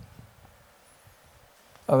சம்பந்தப்பட்டிருக்கு.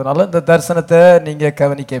 அதனால இந்த தரிசனத்தை நீங்க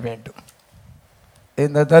கவனிக்க வேண்டும்.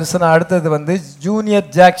 இந்த தரிசனம் அடுத்தது வந்து ஜூனியர்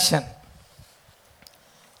ஜாக்சன்.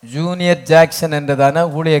 ஜூனியர் ஜாக்சன் என்றதான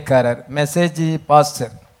ஊழியக்காரர், மெசேஜ்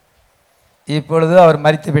பாஸ்டர். இப்பொழுது அவர்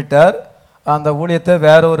மரித்து விட்டார். அந்த ஊழியத்தை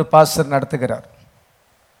வேற ஒரு பாஸ்டர் நடத்துகிறார்.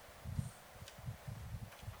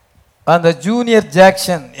 அந்த ஜூனியர்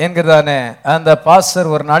ஜாக்சன் என்கிறதான அந்த பாஸ்டர்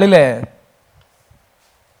ஒரு நாளில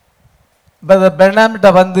பெர்னாம்கிட்ட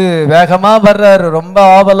வந்து வேகமா வர்றாரு, ரொம்ப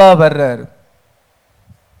ஆவலா வர்றாரு.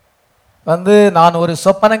 வந்து நான் ஒரு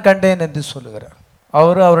சொப்பனம் கண்டேன் என்று சொல்லுகிறார்.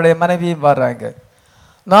 அவருடைய மனைவியும் வர்றாங்க.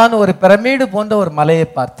 நான் ஒரு பிரமிடு போன்ற ஒரு மலையை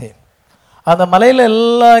பார்த்தேன். அந்த மலையில்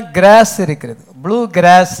எல்லாம் கிராஸ் இருக்கிறது, ப்ளூ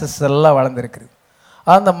கிராஸஸ் எல்லாம் வளர்ந்துருக்குது.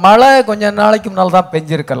 அந்த மழை கொஞ்ச நாளைக்கு முன்னால் தான்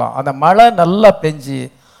பெஞ்சிருக்கலாம். அந்த மழை நல்லா பெஞ்சு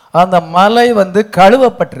அந்த மலை வந்து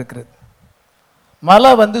கழுவப்பட்டிருக்கிறது. மலை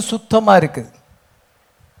வந்து சுத்தமாக இருக்குது.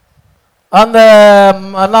 அந்த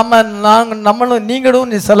நம்மளும்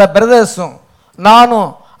நீங்களும் சில பிரதர்ஸும் நானும்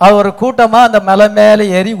அது ஒரு கூட்டமாக அந்த மலை மேலே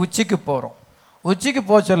ஏறி உச்சிக்கு போகிறோம். உச்சிக்கு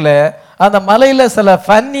போச்சொல்ல அந்த மலையில் சில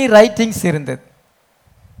ஃபன்னி ரைட்டிங்ஸ் இருந்தது.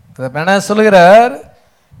 என்ன சொல்லுகிறார்,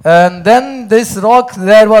 and then this rock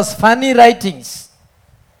there was funny writings.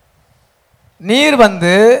 நீர்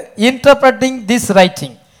வந்து இன்டர்பிரட்டிங் திஸ்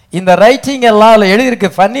ரைட்டிங், இந்த ரைட்டிங் எல்லாம் எழுதியிருக்கு.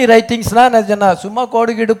 ஃபன்னி ரைட்டிங்ஸ்னா என்ன, சும்மா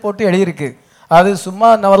கோடு கீடு போட்டு எழுதியிருக்கு. அது சும்மா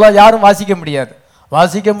நம்மளாம் யாரும் வாசிக்க முடியாது,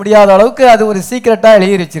 வாசிக்க முடியாத அளவுக்கு அது ஒரு சீக்ரெட்டாக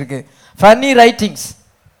எழுதி வச்சிருக்கு. Funny writings.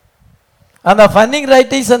 அந்த ஃபன்னி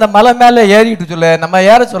ரைட்டிங்ஸ் அந்த மலை மேலே ஏறிட்டு சொல்ல, நம்ம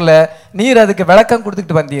ஏற சொல்ல நீர் அதுக்கு விளக்கம்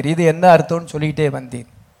கொடுத்துக்கிட்டு வந்தீர், இது என்ன அர்த்தம்னு சொல்லிக்கிட்டே வந்தீர்.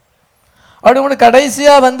 அப்படி உங்களுக்கு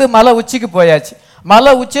கடைசியாக வந்து மலை உச்சிக்கு போயாச்சு.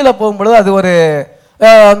 மலை உச்சியில் போகும்பொழுது அது ஒரு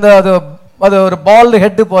அது ஒரு பால்டு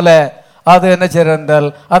ஹெட்டு போல அது என்ன செய்யறால்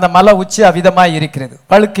அந்த மலை உச்சி அவிதமாக இருக்கிறது,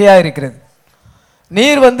 பழுக்கையாக இருக்கிறது.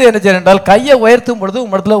 நீர் வந்து என்ன செய்யறால் கையை உயர்த்தும் பொழுது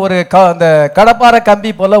உங்களிடத்துல ஒரு அந்த கடப்பார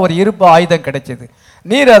கம்பி போல ஒரு இருப்பு ஆயுதம் கிடைச்சது.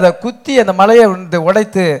 நீர் அதை குத்தி அந்த மலையை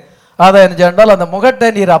உடைத்து அதை என்ன செய்யறால் அந்த முகட்டை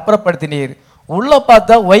நீர் அப்புறப்படுத்தினீர். உள்ள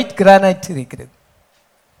பார்த்தா ஒயிட் கிரானைட் இருக்கிறது.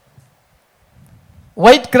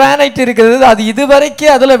 ஒயிட் கிரானைட் இருக்கிறது. அது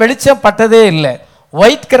இதுவரைக்கும் அதுல வெளிச்சம் பட்டதே இல்லை.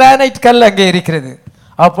 ஒயிட் கிரானைட் கல் அங்கே இருக்கிறது.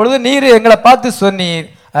 அப்பொழுது நீர் எங்களை பார்த்து சொன்னீர்,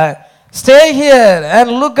 stay here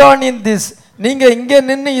and look on in this, நீங்க இங்கே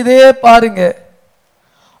நின்று இதே பாருங்க.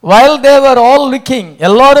 while they were all looking,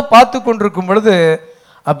 எல்லாரும் பார்த்து கொண்டிருக்கும் பொழுது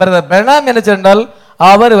அப்புறம் பெர்னாம் என்ன சொன்னால்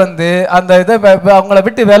அவர் வந்து அந்த இதை அவங்கள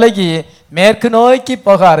விட்டு விலகி மேற்கு நோக்கி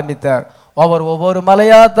போக ஆரம்பித்தார். அவர் ஒவ்வொரு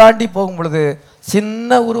மலையா தாண்டி போகும் பொழுது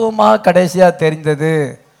சின்ன உருவமாக கடைசியா தெரிந்தது.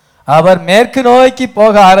 அவர் மேற்கு நோக்கி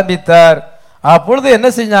போக ஆரம்பித்தார். அப்பொழுது என்ன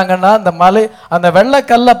செஞ்சாங்கன்னா அந்த மலை அந்த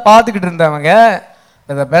வெள்ளைக்கல்லை பார்த்துக்கிட்டு இருந்தவங்க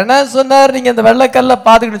பெர்னாம் சொன்னார், நீங்க இந்த வெள்ளைக்கல்லை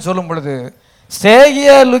பார்த்துக்கிட்டு சொல்லும் பொழுது ஸ்டே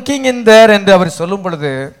ஹியர் லுக்கிங் இன் தேர் என்று அவர் சொல்லும்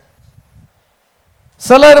பொழுது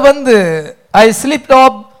சிலர் வந்து ஐ slipped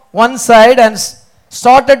half one side and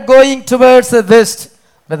started going towards the west.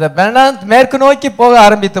 பெர்னாம் மேற்கு நோக்கி போக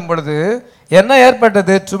ஆரம்பித்தும் பொழுது என்ன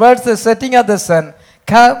ஏற்பட்டது, towards the setting of the Sun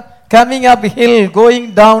coming up hill going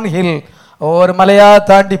down hill, ஒரு மலையா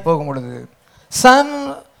தாண்டி போகும் பொழுது some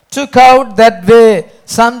took out that way,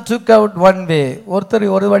 some took out one way. ஒருத்தர்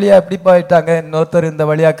ஒரு வழியா இப்படி போயிட்டாங்க, இன்னொருத்தர் இந்த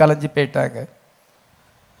வழியா கலஞ்சி போயிட்டாங்க.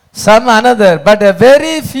 Some another, but a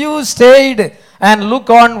very few stayed and look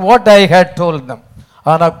on what I had told them.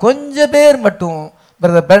 ஆனா கொஞ்ச பேர் மட்டும்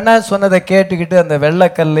பிரதர் பெர்னார்ட் சொன்னதை கேட்டுக்கிட்டு அந்த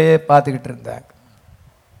வெள்ளக்கல்லையே பார்த்துக்கிட்டு இருந்தாங்க.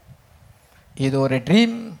 இது ஒரு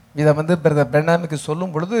ட்ரீம். இதை பிரதர் பெர்னார்டுக்கு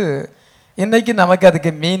சொல்லும் பொழுது இன்னைக்கு நமக்கு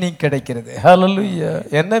அதுக்கு மீனிங் கிடைக்கிறது. ஹல்லேலூயா.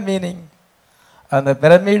 என்ன மீனிங்? அந்த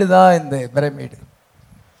பிரமிடு தான் இந்த பிரமிடு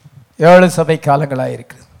 7 சபை காலங்களாக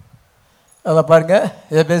இருக்குது. அதை பாருங்க,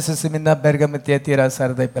 எபேசு, சிமின்னா, பெர்கமு, தியத்தீரா,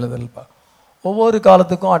 சர்தை, பிலதெல்பா. ஒவ்வொரு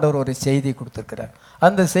காலத்துக்கும் ஆண்டவர் ஒரு செய்தி கொடுத்துருக்கிறார்.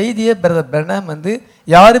 அந்த செய்தியை பிரதர் பெர்னார்ட்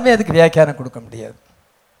யாருமே அதுக்கு வியாக்கியானம் கொடுக்க முடியாது.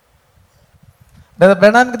 பிரதர்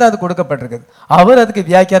பெர்னார்டுக்கு தான் அது கொடுக்கப்பட்டிருக்குது. அவர் அதுக்கு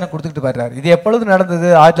வியாக்கியானம் கொடுத்துக்கிட்டு வர்றாரு. இது எப்பொழுது நடந்தது?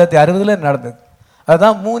 1960 நடந்தது.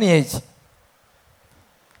 அதுதான் 3 ஏஜ்.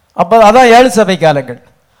 அப்போ அதான் 7 சபை காலங்கள்.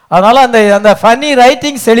 அதனால அந்த அந்த ஃபன்னி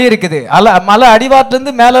ரைட்டிங்ஸ் எழுதியிருக்குது. மலை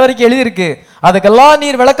அடிவாரத்துலேருந்து மேலே வரைக்கும் எழுதியிருக்கு. அதுக்கெல்லாம்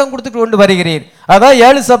நீர் விளக்கம் கொடுத்துட்டு கொண்டு வருகிறீர். அதான்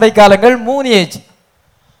 7 சபை காலங்கள், 3 ஏஜ்.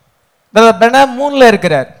 பிரதர் 3ல்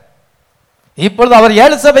இருக்கிறார். இப்பொழுது அவர்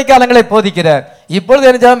 7 சபை காலங்களை போதிக்கிறார். இப்பொழுது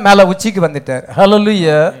என்ன மேலே உச்சிக்கு வந்துட்டார்.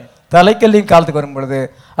 ஹல்லேலூயா. தலைக்கல்லின் காலத்துக்கு வரும் பொழுது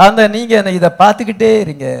அந்த நீங்க இதை பார்த்துக்கிட்டே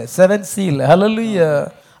இருங்க. 7 சீல். ஹல்லேலூயா.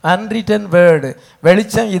 அன்ரிட்டன் வேர்டு,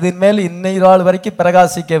 வெளிச்சம் இதன் மேல் இன்னை நாள் வரைக்கும்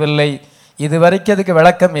பிரகாசிக்கவில்லை. இது வரைக்கும் அதுக்கு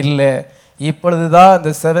விளக்கம் இல்லை. இப்பொழுதுதான் அந்த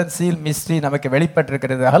 7 சீல் மிஸ்ட்ரி நமக்கு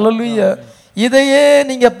வெளிப்பட்டிருக்கிறது. ஹல்லேலூயா. இதையே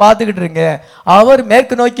நீங்க பார்த்துக்கிட்டு இருங்க. அவர்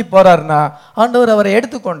மேற்கு நோக்கி போறாருன்னா ஆண்டவர் அவரை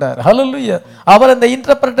எடுத்துக்கொண்டார். ஹல்லேலூயா. அவர் அந்த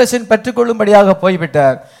இன்டர்பிரட்டேஷன் பெற்றுக்கொள்ளும்படியாக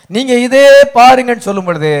போய்விட்டார். நீங்க இதே பாருங்கன்னு சொல்லும்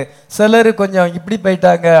பொழுது சிலர் கொஞ்சம் இப்படி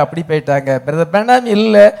போயிட்டாங்க, அப்படி போயிட்டாங்க. பிரதர் பெர்னார்ட்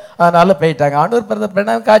இல்லை, அதனால போயிட்டாங்க. ஆண்டவர் பிரதர்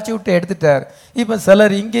பெர்னார்ட் காட்சி விட்டு எடுத்துட்டார். இப்ப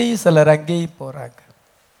சிலர் இங்கேயும் சிலர் அங்கேயும் போறாங்க.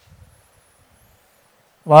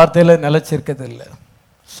 வார்த்தையில நிலைச்சிருக்கிறது இல்லை.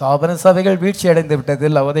 சாபன சபைகள் வீழ்ச்சி அடைந்து விட்டது,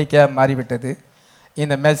 லவோதிக்கேயா மாறிவிட்டது.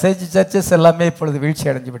 இந்த மெசேஜ் சர்ச்சஸ் எல்லாமே இப்பொழுது வீழ்ச்சி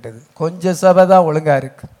அடைஞ்சு விட்டது. கொஞ்சம் சபை தான் ஒழுங்கா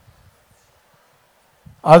இருக்கு.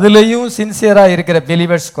 அதுலேயும் சின்சியரா இருக்கிற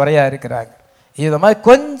பிலீவர்ஸ் குறையா இருக்கிறாங்க. இது மாதிரி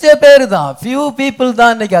கொஞ்சம் பேர் தான், ஃபியூ பீப்புள்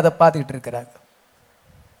தான் இன்னைக்கு அதை பார்த்துக்கிட்டு இருக்கிறாங்க.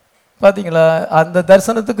 பார்த்தீங்களா? அந்த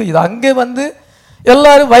தரிசனத்துக்கு இது அங்கே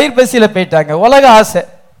எல்லாரும் வயிறு பசியில போயிட்டாங்க. உலக ஆசை.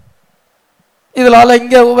 இதனால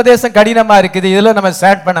இங்க உபதேசம் கடினமா இருக்குது. இதுல நம்ம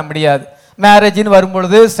ஸ்டாண்ட் பண்ண முடியாது. மேரேஜின்னு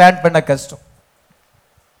வரும்பொழுது ஸ்டாண்ட் பண்ண கஷ்டம்.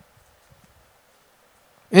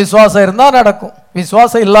 விசுவாசம் இருந்தா நடக்கும்.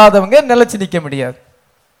 விசுவாசம் இல்லாதவங்க நிலைச்சு நிற்க முடியாது.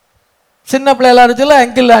 சின்ன பிள்ளைகளா இருந்துச்சுல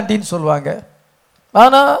அங்கிள் ஆண்டின்னு சொல்லுவாங்க.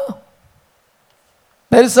 ஆனா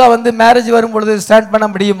பெருசா மேரேஜ் வரும்பொழுது ஸ்டாண்ட் பண்ண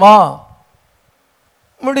முடியுமா?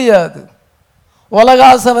 முடியாது. உலக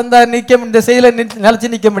ஆசை வந்தா இந்த செயல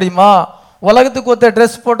நிலைச்சு நிற்க முடியுமா? உலகத்துக்கு ஒத்த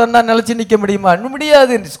ட்ரெஸ் போட்டோம்னா நிலைச்சு நிற்க முடியுமா?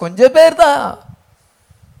 முடியாது. கொஞ்சம் பேர் தான்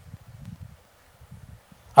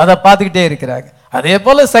அதை பார்த்துக்கிட்டே இருக்கிறாங்க. அதே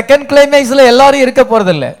போல செகண்ட் கிளைமேக்ஸ்ல எல்லாரும் இருக்க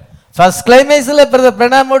போறதில்ல. ஃபர்ஸ்ட் கிளைமேக்ஸ்ல பிரதர்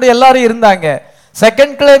பெர்னார்டோடு எல்லாரும் இருந்தாங்க.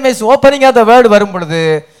 Second climax opening of the word வரும் பொழுது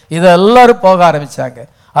இது எல்லாரும் போக ஆரம்பிச்சாங்க.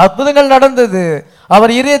 அற்புதங்கள் நடந்தது.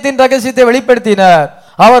 அவர் இதயத்தின் ரகசியத்தை வெளிப்படுத்தினார்.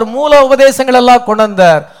 அவர் மூல உபதேசங்கள் எல்லாம் கொண்டு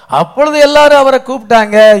வந்தார். அப்பொழுது எல்லாரும் அவரை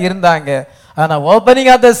கூப்பிட்டாங்க, இருந்தாங்க. ஆனா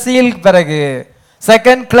ஓப்பனிங் ஆஃப் த சீல் பிறகு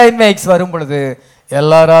செகண்ட் கிளைமேக்ஸ் வரும் பொழுது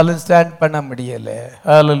எல்லாராலும் ஸ்டாண்ட் பண்ண முடியல.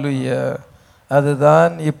 ஹல்லேலூயா.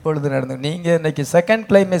 அதுதான் இப்பொழுது நடந்தது. நீங்க இன்னைக்கு செகண்ட்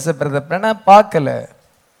கிளைமேக்ஸ் பிரதர் பார்க்கல.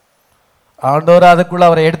 ஆண்டவர் அதுக்குள்ள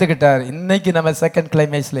அவரை எடுத்துக்கிட்டார். இன்னைக்கு நம்ம செகண்ட்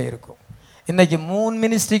கிளைமேக்ஸ்ல இருக்கோம். இன்னைக்கு 3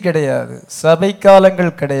 மினிஸ்ட்ரி கிடையாது, சபை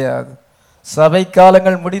காலங்கள் கிடையாது. சபை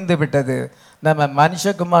காலங்கள் முடிந்து விட்டது. நம்ம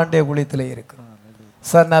மனுஷகுமாரனுடைய ஊழியத்தில் இருக்கிறோம்.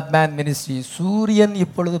 Sun of man ministry. சூரியன்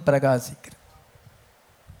இப்பொழுது பிரகாசிக்கிறது.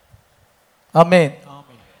 ஆமென்.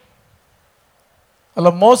 அல்ல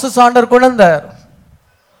மோசஸ் ஆண்டவர் கொண்டு வந்தார்.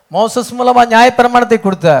 மோசஸ் மூலமா நியாயப்பிரமாணத்தை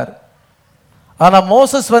கொடுத்தார். ஆனா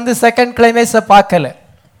மோசஸ் செகண்ட் கிளைமேக்ஸை பார்க்கல.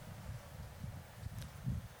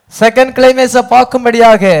 செகண்ட் கிளைமேக்ஸை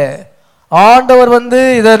பார்க்கும்படியாக ஆண்டவர்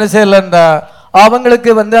இதை என்ன செய்யலன்றா அவங்களுக்கு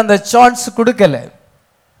அந்த சான்ஸ் கொடுக்கல.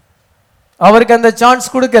 அவருக்கு அந்த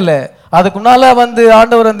சான்ஸ் கொடுக்கல. அதுக்கு முன்னால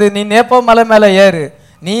ஆண்டவர் நீ நேப்போ மலை மேல ஏறு,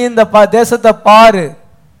 நீ இந்த தேசத்தை பாரு,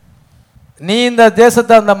 நீ இந்த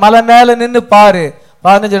தேசத்தை அந்த மலை மேல நின்று பாரு,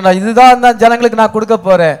 இதுதான் ஜனங்களுக்கு நான் கொடுக்க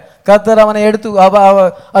போறேன். கர்த்தர் அவனை எடுத்து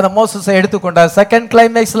அந்த மோசஸை எடுத்துக்கொண்டார். செகண்ட்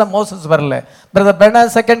கிளைமேக்ஸ்ல மோசஸ் வரல. பிரதர்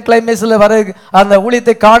பெர்னார்ட் செகண்ட் கிளைமேக்ஸ்ல வர அந்த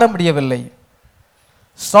ஊழியத்தை காண முடியவில்லை.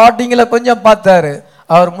 ஸ்டார்டிங்ல கொஞ்சம் பார்த்தாரு,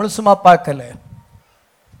 அவர் முழுசுமா பார்க்கல.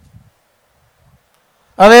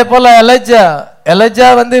 அதே போல எலஜா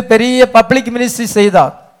பெரிய பப்ளிக் மினிஸ்ட்ரி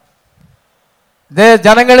செய்தார்.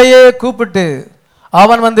 ஜனங்களையே கூப்பிட்டு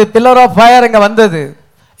அவன் பில்லர் ஆஃப் ஃபயர் அங்க வந்தது,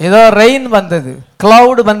 ஏதோ ரெயின் வந்தது,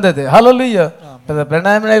 கிளவுட் வந்தது. ஹல்லேலூயா.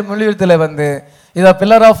 பெர்னார்ட் மொழியத்தில் இத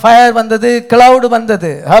பில்லர் ஆஃப் ஃபயர் வந்தது, கிளவுட்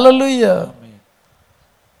வந்தது. ஹல்லேலூயா.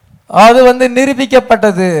 அது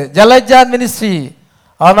நிரூபிக்கப்பட்டது ஜலஜா மினிஸ்ட்ரி.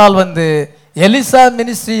 ஆனால் எலிசா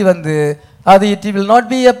மினிஸ்ட்ரி அது it will not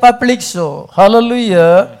be a public show. ஹல்லேலூயா.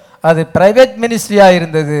 அது பிரைவேட் மினிஸ்ட்ரியா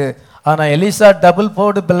இருந்தது. ஆனா எலிசா டபுள்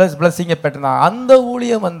போர்டு பிளஸிங்க பெற்றான். அந்த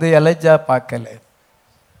ஊழியம் எலிஜா பார்க்கல.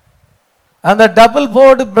 அந்த டபுள்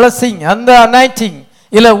போர்டு பிளஸிங், அந்த அனாயிண்டிங்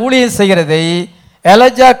இல்ல ஊழியம் செய்கிறதை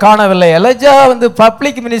எலிஜா காணவில்லை. எலிஜா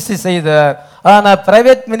பப்ளிக் மினிஸ்ட்ரி செய்தார். ஆனா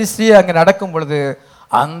பிரைவேட் மினிஸ்ட்ரி அங்க நடக்கும் பொழுது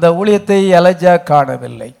அந்த ஊழியத்தை எலிஜா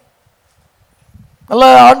காணவில்லை. அல்ல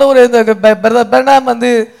ஆண்டவர்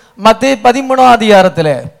மத்தேயு 13ஆம்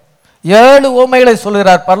அதிகாரத்தில் 7 உவமைகளை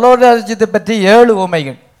சொல்கிறார். பரலோக ராஜ்யத்தை பற்றி 7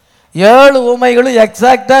 உவமைகள். 7 உவமைகளும்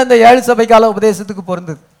எக்ஸாக்டா இந்த 7 சபை கால உபதேசத்துக்கு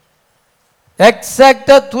பொருந்தது.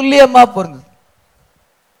 எக்ஸாக்டா துல்லியமா பொருந்தது.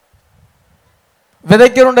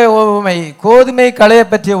 விதைக்கிறனுடைய உவமை, கோதுமை களையை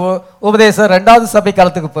பற்றிய உபதேசம் 2வது சபை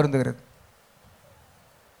காலத்துக்கு பொருந்துகிறது.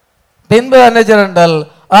 பின்பு என்றால்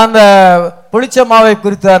அந்த புளிச்ச மாவை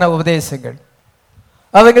குறித்தான உபதேசங்கள்,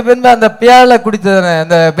 அதுக்கு பின்பு அந்த பியால குடித்ததான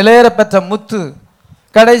அந்த விலையேற பெற்ற முத்து,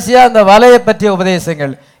 கடைசியா அந்த வலையை பற்றிய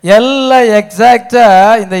உபதேசங்கள் எல்லாம் எக்ஸாக்டா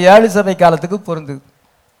இந்த 7 சபை காலத்துக்கு பொருந்துது.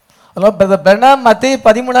 மத்தேயு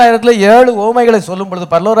 13 7 ஓமைகளை சொல்லும் பொழுது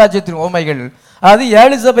பரலோராஜ்யத்தின் ஓமைகள் அது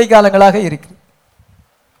 7 சபை காலங்களாக இருக்கு.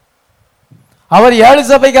 அவர் 7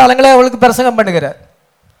 சபை காலங்களே அவளுக்கு பிரசங்கம் பண்ணுகிறார்.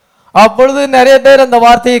 அப்பொழுது நிறைய பேர் அந்த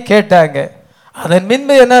வார்த்தையை கேட்டாங்க. அதன்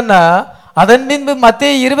பின்பு என்னன்னா, அதன் பின்பு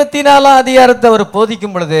மத்தேயு 24ஆம் அதிகாரத்தை அவர்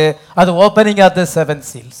போதிக்கும் பொழுது அது ஓப்பனிங் ஆஃப் த 7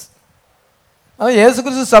 சீல்ஸ். இயேசு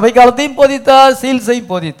கிறிஸ்து சபை காலத்தையும் போதித்தார், சீல்ஸையும்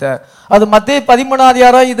போதித்தார். அது மத்தேயு 13ஆம்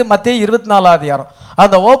அதிகாரம், இது மத்தேயு 24ஆம் அதிகாரம்.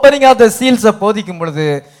 அந்த ஓப்பனிங் ஆஃப் த சீல்ஸை போதிக்கும் பொழுது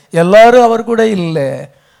எல்லாரும் அவர் கூட இல்லை,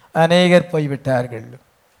 அநேகர் போய்விட்டார்கள்.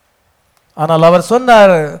 ஆனால் அவர்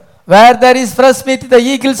சொன்னார், where there is fresh meat the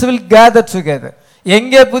eagles will gather together.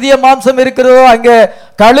 எங்கே புதிய மாம்சம் இருக்கிறதோ அங்கே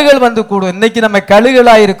கழுகுகள் கூடும். இன்னைக்கு நம்ம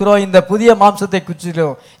கழுகுகளா இருக்கிறோம். இந்த புதிய மாம்சத்தை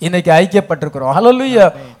குச்சிலும் இன்னைக்கு ஐக்கியப்பட்டிருக்கிறோம். ஹல்லேலூயா.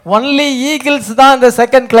 ஒன்லி ஈகிள்ஸ் தான் இந்த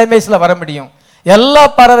செகண்ட் கிளைமேக்ஸ்ல வர முடியும். எல்லா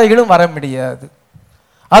பறவைகளும் வர முடியாது.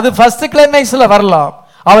 அது ஃபர்ஸ்ட் கிளைமேக்ஸ்ல வரலாம்.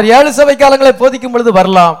 அவர் 7 சபை காலங்களை போதிக்கும் பொழுது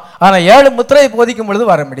வரலாம். ஆனா 7 முத்திரையை போதிக்கும் பொழுது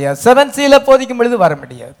வர முடியாது. 7 சீலை போதிக்கும் பொழுது வர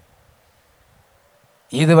முடியாது.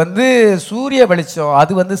 இது சூரிய வெளிச்சம்,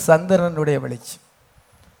 அது சந்திரனுடைய வெளிச்சம்.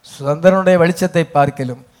 சந்திரனுடைய வெளிச்சத்தை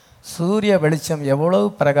பார்க்கலும் சூரிய வெளிச்சம் எவ்வளவு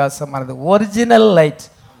பிரகாசமானது. ஒரிஜினல் லைட்,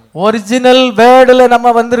 ஒரிஜினல் வேர்டுல நம்ம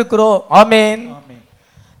வந்திருக்கிறோம். ஆமென்.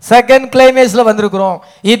 செகண்ட் கிளைமேக்ஸ்ல வந்திருக்கிறோம்.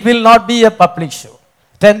 It will not be a public show.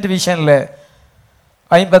 10th விஷன்ல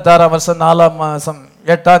 56ஆம் வருஷம் 4ஆம் மாசம்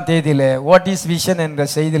 8ஆம் தேதியில வாட் இஸ் விஷன் என்ற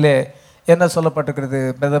செய்தியில என்ன சொல்லப்பட்டிருக்கிறது?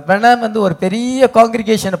 பிரதர் பிரணாம் ஒரு பெரிய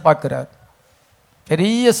காங்கிரிகேஷனை பார்க்கிறார்.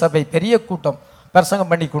 பெரிய சபை, பெரிய கூட்டம் பிரசங்கம்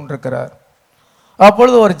பண்ணி கொண்டிருக்கிறார்.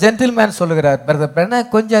 அப்பொழுது ஒரு ஜென்டில்மேன் சொல்லுகிறார், பிரதர்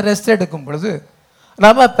பிரணாம் கொஞ்சம் ரெஸ்ட் எடுக்கும் பொழுது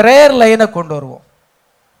நம்ம பிரேயர் லைனை கொண்டு வருவோம்.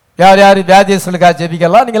 யார் யார் வியாதியஸ்களுக்காக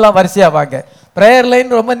ஜெபிக்கலாம், நீங்களாம் வரிசையா வாங்க. பிரேயர்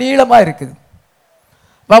லைன் ரொம்ப நீளமா இருக்குது.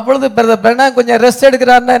 அப்பொழுது பிரதர் பிரணாம் கொஞ்சம் ரெஸ்ட்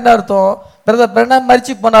எடுக்கிறாருன்னா என்ன அர்த்தம்? பிரதர் பிரணாம்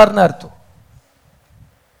மரிச்சு போனார்னு அர்த்தம்.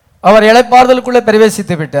 அவர் இளைப்பாறுதலுக்குள்ளே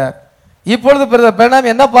பிரவேசித்து விட்டார். இப்பொழுது பிரதர்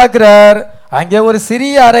பிரணாம் என்ன பார்க்கிறார்? அங்கே ஒரு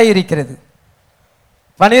சிறிய அறை இருக்கிறது,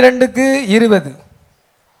 12க்கு 20.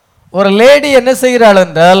 ஒரு லேடி என்ன செய்கிறாள்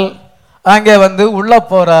என்றால் அங்கே உள்ள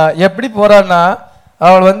போறா. எப்படி போறான்னா,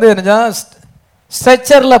 அவள் என்ன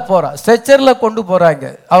ஸ்ட்ரெச்சர்ல போறா. ஸ்ட்ரெச்சர்ல கொண்டு போறாங்க.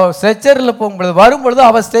 அவள் ஸ்ட்ரெச்சர்ல போகும்பொழுது வரும்பொழுது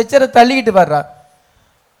அவள் ஸ்ட்ரெச்சரை தள்ளிக்கிட்டு வர்றா.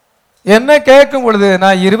 என்ன கேட்கும் பொழுது,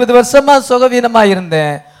 நான் 20 வருஷமா சுகவீனமா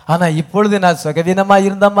இருந்தேன், ஆனா இப்பொழுது நான் சுகவீனமா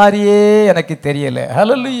இருந்த மாதிரியே எனக்கு தெரியல.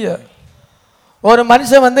 ஹல்லேலூயா. ஒரு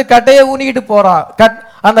மனுஷன் கட்டையை ஊனிக்கிட்டு போறான்.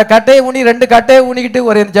 அந்த கட்டையை ஊனி 2 கட்டையை ஊனிக்கிட்டு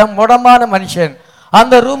ஒரு முடமான மனுஷன்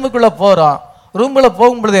அந்த ரூமுக்குள்ள போறான். ரூமுக்குள்ள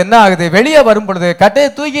போகும்பொழுது என்ன ஆகுது? வெளியே வரும் பொழுது கட்டையை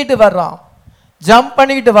தூக்கிட்டு வர்றான், ஜம்ப்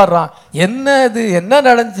பண்ணிக்கிட்டு வர்றான். என்ன இது, என்ன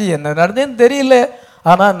நடந்துன்னு தெரியல.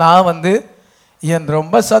 ஆனா நான் என்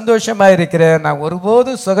ரொம்ப சந்தோஷமா இருக்கிறேன், நான்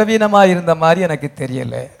ஒருபோதும் சுகவீனமா இருந்த மாதிரி எனக்கு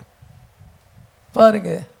தெரியல.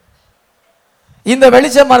 பாருங்க, இந்த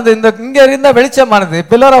வெளிச்சமானது, இங்க இருந்த வெளிச்சமானது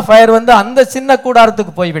பில்லர் ஆஃப் ஃபயர் அந்த சின்ன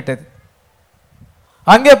கூடாரத்துக்கு போய்விட்டது.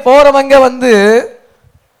 அங்கே போறவங்க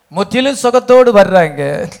முற்றிலும் சுகத்தோடு வர்றாங்க.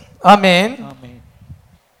 ஆமென்.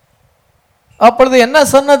 அப்பொழுது என்ன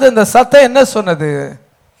சொன்னது? இந்த சத்தம் என்ன சொன்னது?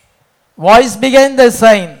 வாய்ஸ் பிகைன் த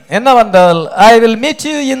சைன் என்ன வந்தால், I will meet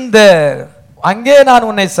you in தேர், அங்கே நான்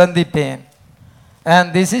உன்னை சந்திப்பேன்.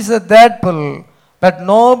 and this is a that pull but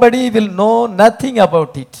nobody will know nothing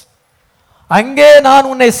about it. அங்கே நான்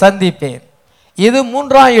உன்னை சந்திப்பேன். இது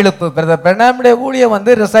 3ஆம் இழுப்பு. பிரதர் பிரணாமுடைய ஊழியம்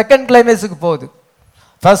செகண்ட் கிளைமேக்ஸுக்கு போகுது.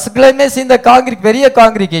 ஃபர்ஸ்ட் கிளைமேக்ஸ் இந்த பெரிய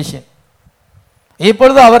காங்கிரிகேஷன்.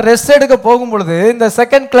 இப்பொழுது அவர் ரெஸ்ட் எடுக்க போகும் பொழுது இந்த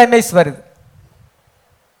செகண்ட் கிளைமேக்ஸ் வருது.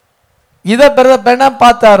 இதை பெண்ணாம்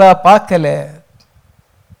பார்த்தாரா? பார்க்கல.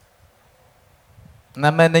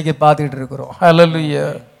 நம்ம இன்னைக்கு பார்த்துக்கிட்டு இருக்கிறோம். ஹல்லேலூயா.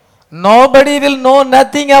 nobody will know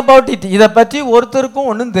nothing about it. இதை பற்றி ஒருத்தருக்கும்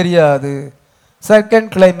ஒன்றும் தெரியாது. செகண்ட்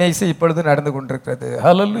கிளைமேக்ஸ் இப்பொழுது நடந்து கொண்டிருக்கிறது.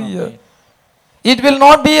 ஹல்லேலூயா. it will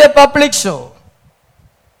not be a public show.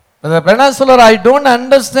 சொல்றார், I don't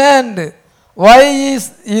understand why is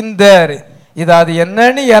in there. இது அது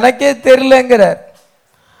என்னன்னு எனக்கே தெரியலங்கிறார்.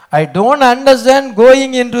 I don't understand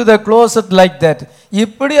going into the closet like that.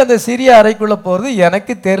 இப்படி அந்த சிறிய அறைக்குள்ள போறது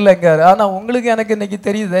எனக்கு தெரியலங்கிறார். ஆனா உங்களுக்கு எனக்கு இன்னைக்கு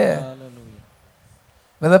தெரியுதே.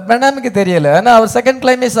 பெண்ணாமுக்கு தெரியல. ஆனா அவர் செகண்ட்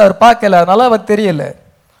கிளைமேக்ஸ் அவர் பார்க்கல, அதனால அவர் தெரியல.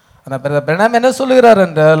 ஆனா பெண்ணாம் என்ன சொல்லுகிறார்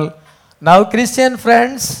என்றால், now Christian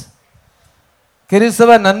friends,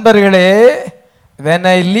 கிறிஸ்தவ நண்பர்களே, when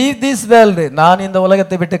I leave this world, நான் இந்த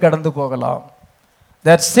உலகத்தை விட்டு கடந்து போகலாம்,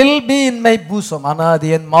 that still be in my bosom, ஆனா அது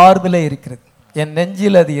என் மார்பிலே இருக்கிறது, என்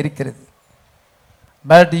நெஞ்சில் அது இருக்கிறது.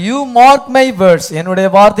 but you mark my words, என்னுடைய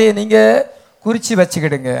வார்த்தையை நீங்க குறிச்சு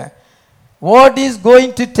வச்சுக்கிடுங்க. what is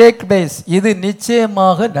going to take place, இது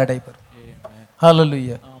நிச்சயமாக நடைபெறும்.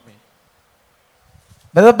 ஹல்லேலூயா.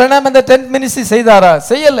 பெண்ணாம் அந்த 10th மினிஸ்ட்ரி செய்தாரா?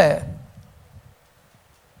 செய்யல.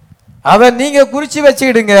 அவன் நீங்க குறிச்சு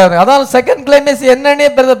வச்சுக்கிடுங்க. அதான் செகண்ட் கிளைமேக்ஸ் என்னன்னே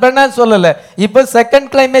பெண்ணாம் சொல்லல. இப்ப செகண்ட்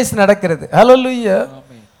கிளைமேக்ஸ் நடக்கிறது. ஹல்லேலூயா.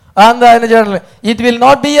 அந்த it will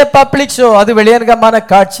not be a public show. அது வெளியரங்கமான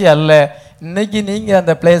காட்சி அல்ல. இன்னைக்கு நீங்க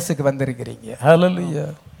அந்த பிளேஸுக்கு வந்திருக்கிறீங்க. ஹல்லேலூயா.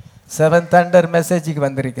 7th தண்டர் மெசேஜுக்கு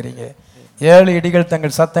வந்திருக்கிறீங்க. 7 இடிகள்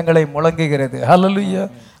தங்கள் சத்தங்களை முழங்குகிறது. ஹல்லேலூயா.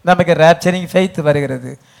 நமக்கு ராப்சரிங் ஃபெய்த்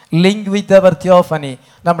வருகிறது. லிங்க் வித் அவர் தியோஃபனி,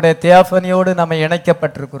 நம்முடைய தியோஃபனியோடு நம்ம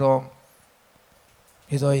இணைக்கப்பட்டிருக்கிறோம்.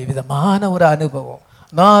 இதோ விதமான ஒரு அனுபவம்.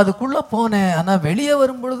 நான் அதுக்குள்ள போனேன், ஆனா வெளியே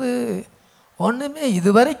வரும் பொழுது ஒண்ணுமே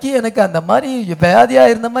இதுவரைக்கும் எனக்கு அந்த மாதிரி வியாதியா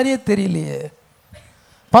இருந்த மாதிரியே தெரியலையே.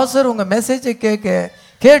 பாஸ்டர் உங்க மெசேஜை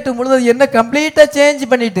கேட்டும் பொழுது என்ன கம்ப்ளீட்டா சேஞ்ச்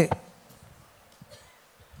பண்ணிட்டு,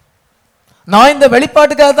 நான் இந்த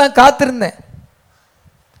வெளிப்பாட்டுக்காக தான் காத்திருந்தேன்.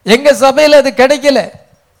 எங்க சபையில அது கிடைக்கல,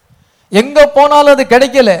 எங்க போனாலும் அது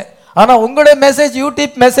கிடைக்கல. ஆனா உங்களுடைய மெசேஜ்,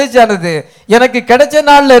 யூடியூப் மெசேஜ் ஆனது எனக்கு கிடைச்ச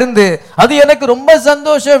நாள்ல இருந்து அது எனக்கு ரொம்ப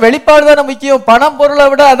சந்தோஷம். வெளிப்பாடு தானே முக்கியம், பணம் பொருளை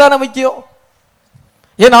விட அதான முக்கியம்.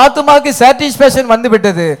 என் ஆத்துமாக்கு சாட்டிஸ்பேக்ஷன் வந்து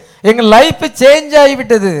விட்டது, எங்க லைஃப் சேஞ்ச்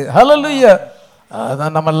ஆகிவிட்டது. ஹல்லேலூயா.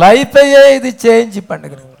 அதான் நம்ம லைஃபையே இது சேஞ்ச்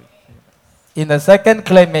பண்ணுகிறது. இந்த செகண்ட்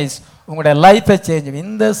கிளைமேக்ஸ் உங்களுடைய லைஃபை சேஞ்ச்.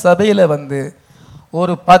 இந்த சபையில வந்து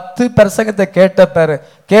ஒரு 10 பிரசங்கத்தை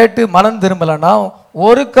கேட்டு மனம் திரும்பலன்னா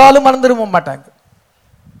ஒரு காலம் மனம் திரும்ப மாட்டாங்க.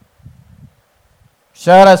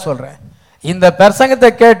 ஷேரா சொல்றேன், இந்த பிரசங்கத்தை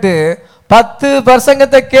கேட்டு 10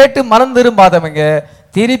 பிரசங்கத்தை கேட்டு மனம் திரும்பாதவங்க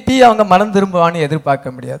திருப்பி அவங்க மனம் திரும்புவான்னு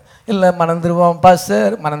எதிர்பார்க்க முடியாது. இல்லை மனம் திரும்புவோம்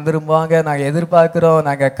பாஸ்டர், மனம் திரும்புவாங்க, நாங்கள் எதிர்பார்க்கிறோம்,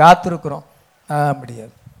 நாங்கள் காத்திருக்கிறோம்,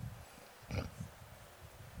 முடியாது.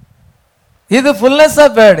 இது ஃபுல்னஸ்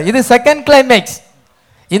ஆஃப் வேர்ட். இது செகண்ட் கிளைமேக்ஸ்.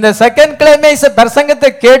 இந்த செகண்ட் கிளைமேக்ஸ் பிரசங்கத்தை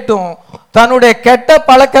கேட்டும் தன்னுடைய கெட்ட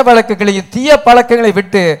பழக்க வழக்குகளையும் தீய பழக்கங்களை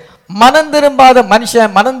விட்டு மனம் திரும்பாத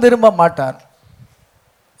மனுஷன் மனம் திரும்ப மாட்டார்.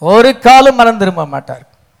 ஒரு காலம் மனம் திரும்ப மாட்டார்.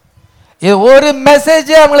 இது ஒரு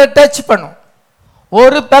மெசேஜே அவங்கள டச் பண்ணும்,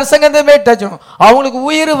 ஒரு பிரசங்கத்தையுமே டச் பண்ணும். அவங்களுக்கு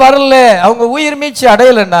உயிர் வரல, அவங்க உயிர் மீட்சி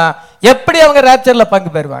அடையலைன்னா எப்படி அவங்க ராப்சர்ல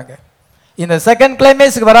பங்கு பெறுவாங்க? இந்த செகண்ட்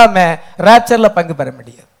கிளைமேக்ஸ்க்கு வராம ராப்சர்ல பங்கு பெற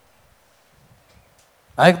முடியாது.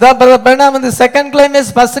 அதுக்குதான் வந்து செகண்ட்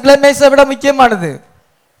கிளைமேக்ஸ் ஃபர்ஸ்ட் கிளைமேக்ஸை விட முக்கியமானது.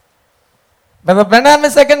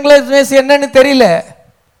 செகண்ட் கிளைமேக்ஸ் என்னன்னு தெரியல,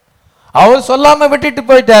 அவர் சொல்லாம விட்டுட்டு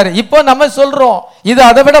போயிட்டாரு. இப்போ நம்ம சொல்றோம் இது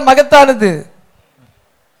அதை விட மகத்தானது.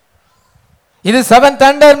 இது 7th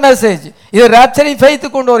தண்டர் மெசேஜ். இது ராப்சரிங் ஃபெய்த்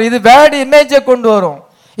கொண்டு வரும், இது வேர்ட் இமேஜை கொண்டு வரும்,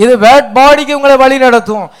 இது வேர்ட் பாடிக்கு உங்களை வழி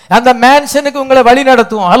நடத்தும், அந்த மேன்ஷனுக்கு உங்களை வழி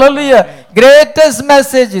நடத்தும். ஹல்லேலூயா. கிரேட்டஸ்ட்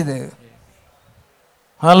மெசேஜ் இது.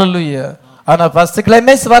 ஹல்லேலூயா. ஆனா ஃபர்ஸ்ட்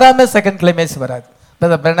கிளைமேக்ஸ் வராம செகண்ட் கிளைமேக்ஸ் வராது.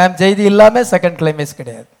 பிரனாம் செய்தி இல்லாம செகண்ட் கிளைமேக்ஸ்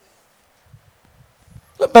கிடையாது.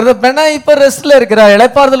 இப்ப ரெஸ்ட்ல இருக்கிறார்,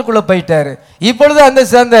 இளைப்பாறுதலுக்குள்ள போயிட்டாரு. இப்பொழுது அந்த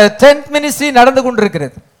 10th மினிஸ்ட்ரி நடந்து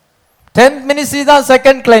கொண்டிருக்கிறது. 10th மினிஸ்ட்ரி தான்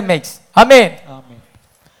செகண்ட் கிளைமேக்ஸ். ஆமென்.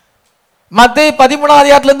 மத்தேயு 13ஆம்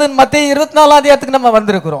அதிகாரத்துல இருந்து மத்தேயு 24ஆம் அதிகாரத்துக்கு நம்ம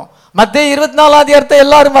வந்திருக்கிறோம். மத்தேயு 24ஆம் அதிகாரத்தை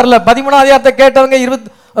எல்லாரும் வரல, 13ஆம் அதிகாரத்தை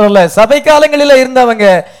கேட்டவங்க சபை காலங்களில இருந்தவங்க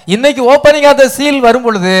இன்னைக்கு ஓப்பனிங் ஆஃப் த சீல் வரும்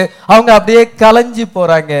பொழுது அவங்க அப்படியே கலைஞ்சு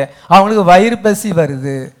போறாங்க. அவங்களுக்கு வயிறு பசி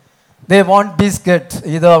வருது. தே வாண்ட் பிஸ்கட்.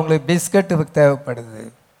 இதோ அவங்களுக்கு பிஸ்கட் தேவைப்படுது.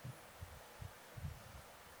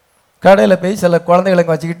 கடையில் போய் சில குழந்தைகளை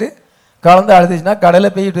வச்சுக்கிட்டு குழந்தை அழுதுச்சுன்னா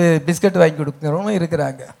கடையில் போய் பிஸ்கட் வாங்கி கொடுக்குறவங்க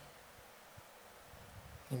இருக்கிறாங்க.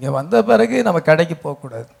 இங்கே வந்த பிறகு நம்ம கடைக்கு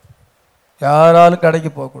போகக்கூடாது, யாராலும் கடைக்கு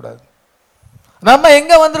போகக்கூடாது. நம்ம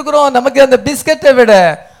எங்க வந்திருக்கிறோம்? நமக்கு அந்த பிஸ்கட்டை விட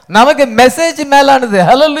நமக்கு மெசேஜ் மேலானது.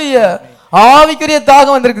 ஹல்லேலூயா. ஆவிக்குரிய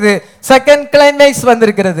தாகம் வந்திருக்குது. செகண்ட் கிளைமேக்ஸ்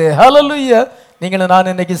வந்திருக்கிறது. ஹல்லேலூயா. நீங்களும்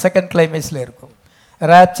நான் இன்னைக்கு செகண்ட் கிளைமேக்ஸ்ல இருக்கும்.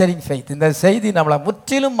 ராப்சரிங் ஃபெய்த். இந்த செய்தி நம்மளை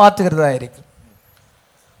முற்றிலும் மாற்றுகிறதா இருக்கு.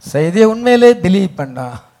 செய்தியை உண்மையிலே பிலீவ் பண்ணா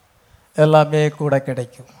எல்லாமே கூட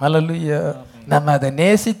கிடைக்கும். ஹல்லேலூயா. நம்ம அதை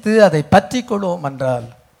நேசித்து அதை பற்றி கொள்வோம் என்றால்,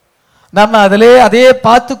 நம்ம அதிலே அதே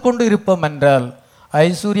பார்த்து கொண்டு இருப்போம் என்றால்,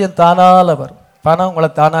 ஐஸ்வர்யம் தானால வரும், பணம் உங்களை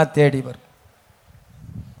தானா தேடி வரும்,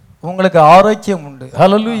 உங்களுக்கு ஆரோக்கியம் உண்டு.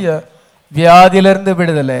 ஹல்லேலூயா. வியாதியிலிருந்து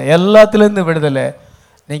விடுதலை, எல்லாத்திலிருந்து விடுதலை.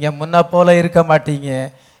 நீங்க முன்ன போல இருக்க மாட்டீங்க.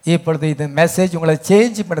 இப்பொழுது இது மெசேஜ் உங்களை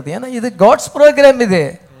சேஞ்ச் பண்ணுது. ஏன்னா இது காட்ஸ் ப்ரோக்ராம். இது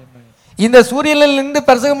இந்த சூரியனில் நின்று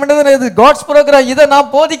பிரசங்கம் பண்ணது இது காட்ஸ் ப்ரோக்ராம். இதை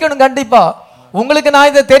நான் போதிக்கணும். கண்டிப்பா உங்களுக்கு நான்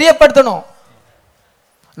இதை தெரியப்படுத்தணும்.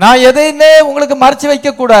 நான் எதையுமே உங்களுக்கு மறைச்சு வைக்க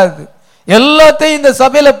கூடாது. எல்லாத்தையும் இந்த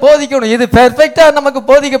சபையில போதிக்கணும். இது பெர்ஃபெக்டா நமக்கு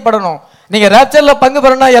போதிக்கப்படணும். நீங்க ராப்சர்ல பங்கு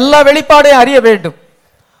பெறணும்னா எல்லா வெளிப்பாடையும் அறிய வேண்டும்.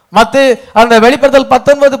 மத்த அந்த வெளிப்படுத்தல்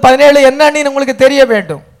 19:17 என்னன்னு உங்களுக்கு தெரிய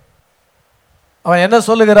வேண்டும். அவன் என்ன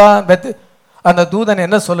சொல்லுகிறான், அந்த தூதன்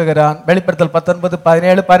என்ன சொல்லுகிறான்? வெளிப்படுத்தல்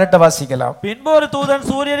 19:17-18 வாசிக்கலாம். பின்பு ஒரு தூதன்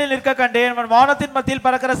சூரியனில் நிற்க கண்டேன். அவன் வானத்தின் மத்தியில்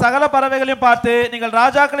பறக்கிற சகல பறவைகளையும் பார்த்து, நீங்கள்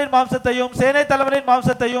ராஜாக்களின் மாம்சத்தையும் சேனை தலைவரின்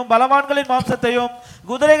மாம்சத்தையும் பலவான்களின் மாம்சத்தையும்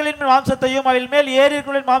குதிரைகளின் மாம்சத்தையும் அவில் மேல்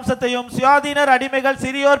ஏறிகளின் மாம்சத்தையும் சுயாதீனர் அடிமைகள்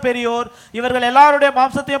சிறியோர் பெரியோர் இவர்கள் எல்லாருடைய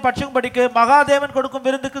மாம்சத்தையும் பட்சிக்கும்படிக்கு மகாதேவன் கொடுக்கும்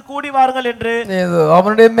விருந்துக்கு கூடி வாருங்கள் என்று.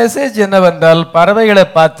 அவனுடைய மெசேஜ் என்னவென்றால், பறவைகளை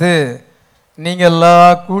பார்த்து நீங்க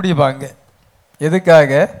எல்லாம் கூடி வாங்க.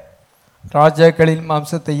 எதுக்காக? ராஜாக்களின்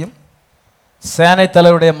மாம்சத்தையும் சேனை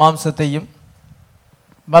தலைவருடைய மாம்சத்தையும்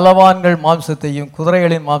பலவான்கள் மாம்சத்தையும்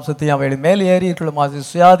குதிரைகளின் மாம்சத்தையும் அவைகளின் மேல் ஏறியிருக்கும் மாம்சம்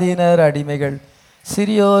சுயாதீனர் அடிமைகள்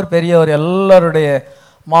சிறியோர் பெரியோர் எல்லாருடைய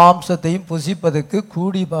மாம்சத்தையும் புசிப்பதற்கு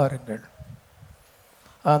கூடி பாருங்கள்.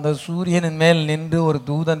 அந்த சூரியனின் மேல் நின்று ஒரு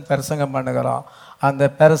தூதன் பிரசங்கம் பண்ணுகிறான். அந்த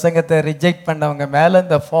பிரசங்கத்தை ரிஜெக்ட் பண்ணவங்க மேலே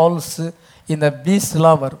இந்த ஃபால்ஸு இந்த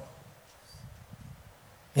பீஸ்ட்லாம் வரும்.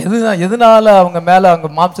 எதனால அவங்க மேலே, அவங்க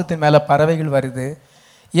மாம்சத்தின் மேலே பறவைகள் வருது?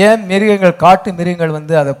 ஏன் மிருகங்கள், காட்டு மிருகங்கள்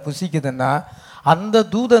வந்து அதை புசிக்குதுன்னா, அந்த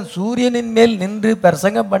தூதன் சூரியனின் மேல் நின்று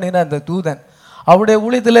பிரசங்கம் பண்ணின அந்த தூதன் அவருடைய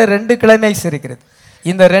ஊழியத்தில் 2 கிளைமேக்ஸ் இருக்கிறது.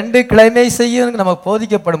 இந்த 2 கிளைமேக்ஸையும் நம்ம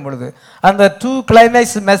போதிக்கப்படும் பொழுது அந்த 2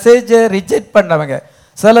 கிளைமேக்ஸ் மெசேஜை ரிஜெக்ட் பண்ணவங்க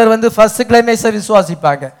சிலர் வந்து ஃபர்ஸ்ட் கிளைமேக்ஸை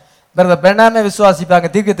விசுவாசிப்பாங்க, பெண்ணாமை விசுவாசிப்பாங்க,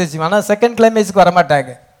 தீர்க்கதரிசி. ஆனால் செகண்ட் கிளைமேக்ஸுக்கு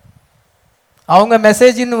வரமாட்டாங்க. அவங்க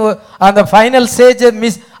மெசேஜின் அந்த ஃபைனல் ஸ்டேஜை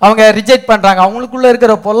அவங்க ரிஜெக்ட் பண்ணுறாங்க. அவங்களுக்குள்ள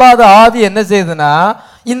இருக்கிற பொல்லாத ஆவி என்ன செய்யுதுன்னா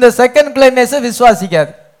இந்த செகண்ட் கிளைமேக்ஸை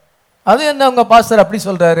விசுவாசிக்காது. அது என்ன அவங்க பாஸ்டர் அப்படி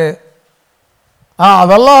சொல்கிறாரு?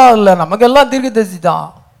 அதெல்லாம் இல்லை, நமக்கெல்லாம் தீர்க்கதரிசி தான்,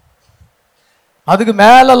 அதுக்கு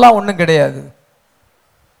மேலெல்லாம் ஒன்றும் கிடையாது.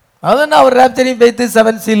 அதுன்னு அவர் ராப்சரையும் வைத்து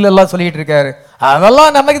 7 சீல் எல்லாம் சொல்லிட்டு இருக்காரு.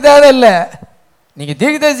 அதெல்லாம் நமக்கு தேவையில்லை, நீங்கள்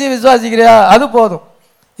தீர்க்கதரிசி விசுவாசிக்கிறியா அது போதும்.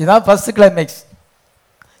 இதுதான் ஃபர்ஸ்ட் கிளைமேக்ஸ்.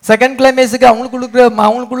 செகண்ட் கிளைமேக்ஸுக்கு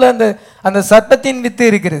அவங்களுக்குள்ள அந்த அந்த சட்டத்தின் வித்து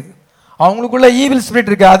இருக்கிறது, அவங்களுக்குள்ள ஈவில் ஸ்பிரிட்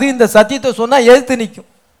இருக்கு. அது இந்த சத்தியத்தை சொன்னால் எதிர்த்து நிற்கும்.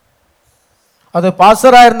 அது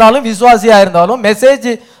பாஸ்டராக இருந்தாலும் விசுவாசியாக இருந்தாலும் மெசேஜ்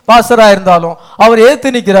பாஸ்டராக இருந்தாலும் அவர் எதிர்த்து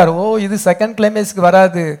நிற்கிறார். ஓ, இது செகண்ட் கிளைமேக்ஸுக்கு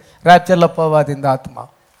வராது, ராப்சரில் போவாது இந்த ஆத்மா.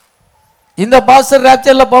 இந்த பாஸ்டர்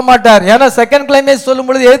ராப்சரில் போக மாட்டார். ஏன்னா செகண்ட் கிளைமேக்ஸ் சொல்லும்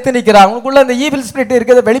பொழுது எதிர்த்து நிற்கிறார். அவங்களுக்குள்ள அந்த ஈவில் ஸ்பிரிட்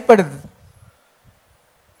இருக்கிறத வெளிப்படுது,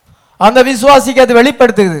 அந்த விசுவாசிக்கு அது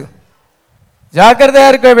வெளிப்படுத்துது. ஜாக்கிரதையா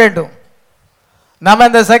இருக்க வேண்டும். நம்ம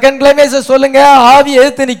இந்த செகண்ட் கிளைமேக்ஸை சொல்லுங்க, ஆவி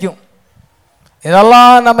எதிர்த்து நிற்கும்.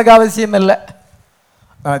 இதெல்லாம் நமக்கு அவசியம் இல்லை.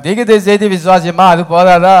 தீர்க்கதரிசி செய்தி விசுவாசியமா அது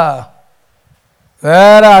போதாதா?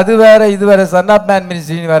 வேற அது வேற இது வேற, சன் ஆஃப் மேன்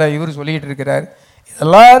மினிஸ்ட்ரி வேற இவர் சொல்லிட்டு இருக்கிறார்.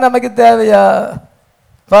 இதெல்லாம் நமக்கு தேவையா?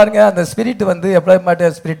 பாருங்க, அந்த ஸ்பிரிட் வந்து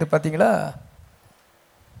எம்ப்ளாய்மெண்ட் ஸ்பிரிட் பார்த்தீங்களா,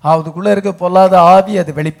 அதுக்குள்ள இருக்க பொல்லாத ஆவி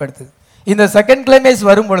அது வெளிப்படுத்துது. இந்த செகண்ட் கிளைமேக்ஸ்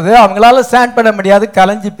வரும் பொழுது அவங்களால ஸ்டாண்ட் பண்ண முடியாது,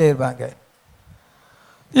 கலைஞ்சு போயிடுவாங்க.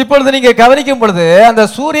 இப்பொழுது நீங்க கவனிக்கும் பொழுது அந்த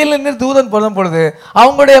சூரியனில் தூதன் போடும் பொழுது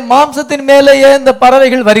அவங்களுடைய மாம்சத்தின் மேலேயே இந்த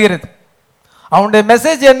பறவைகள் வருகிறது. அவனுடைய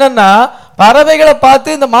மெசேஜ் என்னன்னா, பறவைகளை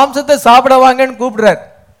பார்த்து இந்த மாம்சத்தை சாப்பிடவாங்கன்னு கூப்பிடுறார்.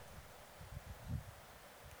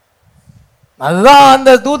 அதுதான்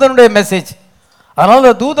அந்த தூதனுடைய மெசேஜ். அதனால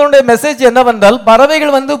அந்த தூதனுடைய மெசேஜ் என்னவென்றால்,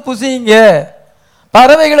 பறவைகள் வந்து புசிங்க.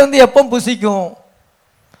 பறவைகள் வந்து எப்போ புசிக்கும்?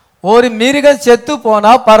 ஒரு மிருகம் செத்து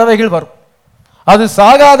போனா பறவைகள் வரும். அது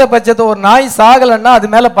சாகாத பட்சத்தை, ஒரு நாய் சாகலைன்னா அது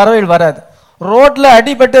மேலே பறவைகள் வராது. ரோட்ல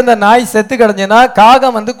அடிபட்டு அந்த நாய் செத்து கிடஞ்சுன்னா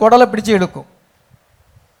காகம் வந்து குடலை பிடிச்சு இழுக்கும்.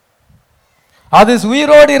 அது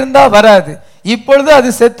உயிரோடு இருந்தா வராது. இப்பொழுது அது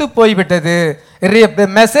செத்து போய்விட்டது.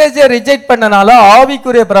 மெசேஜை ரிஜெக்ட் பண்ணனால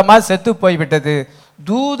ஆவிக்குரிய பிரமா செத்து போய்விட்டது.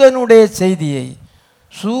 தூதனுடைய செய்தியை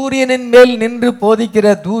சூரியனின் மேல் நின்று போதிக்கிற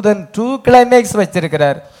தூதன் 2 கிளைமேக்ஸ்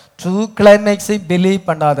வச்சிருக்கிறார். 2 கிளைமேக்ஸை பிலீவ்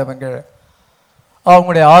பண்ணாதவங்க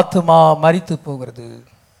அவங்களுடைய ஆத்மா மரித்து போகிறது.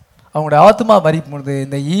 அவங்களுடைய ஆத்மா மரிக்கும் பொழுது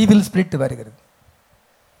இந்த ஈவில் ஸ்பிரிட் வருகிறது.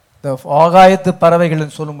 இந்த ஆகாயத்து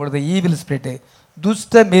பறவைகள்னு சொல்லும் பொழுது ஈவில் ஸ்பிரிட்டு,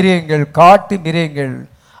 துஷ்ட மிருகங்கள், காட்டு மிருகங்கள்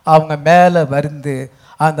அவங்க மேலே வந்து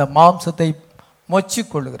அந்த மாம்சத்தை மொச்சி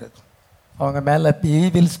கொள்ளுகிறது. அவங்க மேலே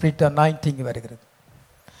ஈவில் ஸ்பிரிட் அனாயிண்டிங் வருகிறது.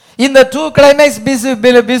 இந்த 2 கிளைமேக்ஸ்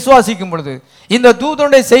விசுவாசிக்கும் பொழுது, இந்த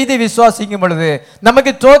தூதனுடைய செய்தி விசுவாசிக்கும் பொழுது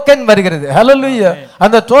நமக்கு டோக்கன் வருகிறது. ஹல்லேலூயா.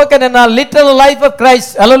 அந்த டோக்கன் என்ன? Literal life of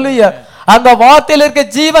Christ. ஹல்லேலூயா. அந்த வார்த்தையில் இருக்க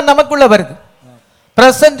ஜீவன் நமக்குள்ள வருது.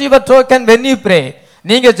 Present your token when you pray.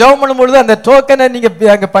 நீங்க ஜெபம் பண்ணும் பொழுது அந்த டோக்கனை நீங்க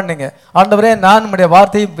அங்க பண்ணுங்க. ஆண்டவரே, நான் உம்முடைய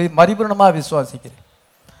வார்த்தையை மரிபூரணமா விசுவாசிக்கிறேன்.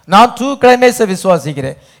 நான் 2 கிளைமேக்ஸை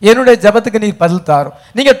விசுவாசிக்கிறேன். என்னுடைய ஜெபத்துக்கு நீர் பதில் தாரும்.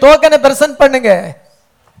 நீங்க டோக்கனை பிரசன்ட் பண்ணுங்க.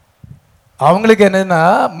 அவங்களுக்கு என்னன்னா,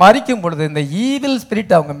 மரிக்கும் பொழுது இந்த ஈவில்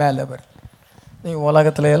ஸ்பிரிட் அவங்க மேலே வரும். நீங்கள்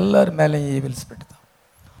உலகத்தில் எல்லாரும் மேலேயும் ஈவில் ஸ்பிரிட் தான்.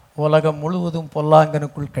 உலகம் முழுவதும்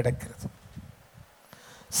பொல்லாங்கனுக்குள் கிடக்கிறது.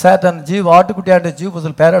 சாத்தான் ஆட்டுக்குட்டியாண்ட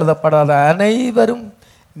ஜீவபுஸ்தகத்தில் பெயர் எழுதப்படாத அனைவரும்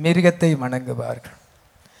மிருகத்தை வணங்குவார்கள்.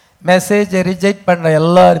 மெசேஜை ரிஜெக்ட் பண்ண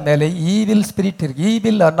எல்லார் மேலே ஈவில் ஸ்பிரிட் இருக்கு,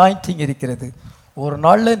 ஈவில் அனாயிண்டிங் இருக்கிறது. ஒரு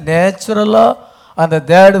நாளில் நேச்சுரலாக அந்த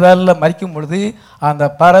தேர்ட் வேலில் மறிக்கும் பொழுது அந்த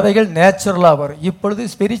பறவைகள் நேச்சுரலாக வரும். இப்பொழுது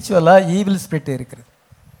ஸ்பிரிச்சுவலாக ஈவில் ஸ்பிரிட் இருக்கிறது.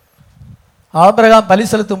 ஆபிரகாம் பலி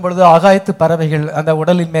செலுத்தும் பொழுது ஆகாயத்து பறவைகள் அந்த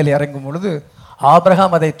உடலின் மேல் இறங்கும் பொழுது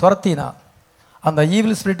ஆபிரகாம் அதை துரத்தினான். அந்த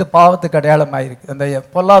ஈவில் ஸ்பிரிட் பாவத்துக்கு அடையாளமாயிருக்கு, அந்த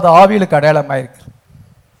பொல்லாத ஆவிகளுக்கு அடையாளமாயிருக்கு.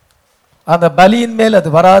 அந்த பலியின் மேல் அது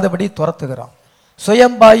வராதபடி துரத்துகிறான்.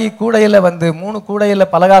 சுயம்பாயி கூடையில் வந்து 3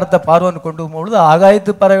 கூடையில் பலகாரத்தை பார்வன் கொண்டு போகும்பொழுது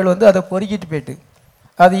ஆகாயத்து பறவைகள் வந்து அதை பொறுக்கிட்டு போயிட்டு,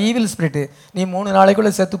 அது ஈவில் ஸ்பிரிட்டு. நீ 3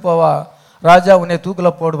 நாளைக்குள்ளே செத்து போவா, ராஜா உன்னை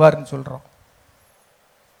தூக்கில் போடுவார்னு சொல்கிறோம்.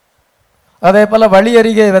 அதே போல் வழி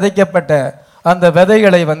அருகே விதைக்கப்பட்ட அந்த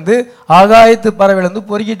விதைகளை வந்து ஆகாயத்து பறவைகள் வந்து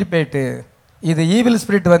பொறுக்கிட்டு போயிட்டு, இது ஈவில்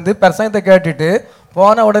ஸ்பிரிட் வந்து பிரசங்கத்தை கேட்டுட்டு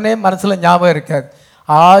போன உடனே மனசில் ஞாபகம் இருக்காது.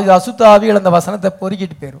 அசுத்த ஆவிகள் அந்த வசனத்தை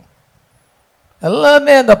பொறுக்கிட்டு போயிடும்.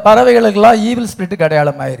 எல்லாமே அந்த பறவைகளுக்கெல்லாம் ஈவில் ஸ்பிரிட்டுக்கு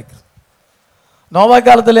அடையாளமாக இருக்கு. நோவா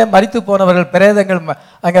காலத்திலே மரித்து போனவர்கள் பிரேதங்கள்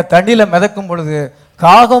அங்கே தண்ணியில் மிதக்கும் பொழுது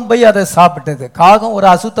காகம் போய் அதை சாப்பிட்டது. காகம் ஒரு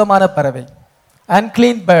அசுத்தமான பறவை,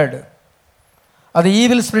 அன்கிளீன் பேர்டு. அது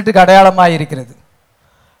ஈவில் ஸ்பிரிட்டுக்கு அடையாளமாக இருக்கிறது.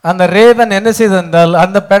 அந்த ரேவன் என்ன செய்தென்றால்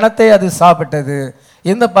அந்த பிணத்தை அது சாப்பிட்டது.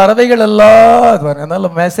 இந்த பறவைகள் எல்லாம்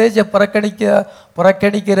அதனால் மெசேஜை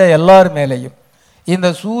புறக்கணிக்கிற எல்லார் மேலேயும் இந்த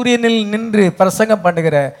சூரியனில் நின்று பிரசங்கம்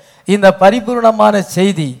பண்ணுகிற இந்த பரிபூர்ணமான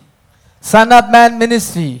செய்தி, Sun of man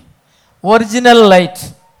ministry, original light,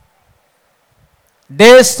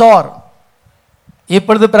 day star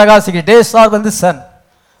இப்பொழுது பிரகாசிக்கிறது. டே ஸ்டார் வந்து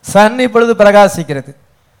சன் இப்பொழுது பிரகாசிக்கிறது.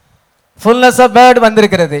 ஃபுல்னஸ் ஆஃப் வேர்டு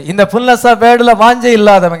வந்திருக்கிறது. இந்த ஃபுல்னஸ் ஆஃப் வேர்டில் வாஞ்சை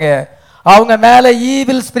இல்லாதவங்க அவங்க மேலே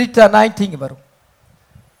ஈவில் ஸ்பிரிட் அனாயிண்டிங் வரும்.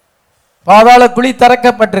 பாதாள குழி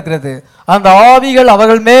திறக்கப்பட்டிருக்கிறது. அந்த ஆவிகள்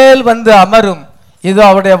அவர்கள் மேல் வந்து அமரும். இது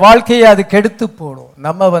அவருடைய வாழ்க்கையை அது கெடுத்து போடும்.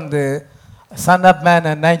 நம்ம வந்து சன் ஆஃப் மேன்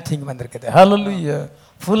அனாயிண்டிங் வந்திருக்குது. ஹல்லேலூயா.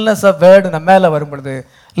 ஃபுல்னஸ் ஆஃப் வேர்டு நம்ம மேலே வரும் பொழுது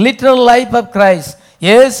லிட்டரல் லைஃப் ஆஃப் கிரைஸ்ட்,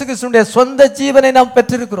 இயேசு கிறிஸ்துவினுடைய சொந்த ஜீவனை நாம்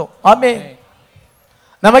பெற்றிருக்கிறோம். ஆமென்.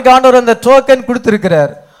 நமக்கு ஆண்டவர் அந்த டோக்கன்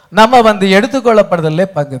கொடுத்திருக்கிறார். நம்ம வந்து எடுத்துக்கொள்ளப்படுதலே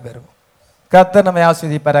பங்கு பெறுவோம். கர்த்தர் நம்மை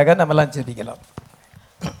ஆசீர்வதிப்பாராக. நம்ம எல்லாம் ஜெபிக்கலாம்.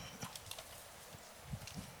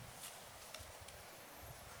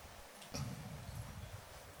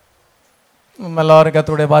 எல்லாரும்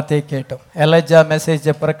கர்த்தருடைய வார்த்தையை கேட்டோம். எலைஜா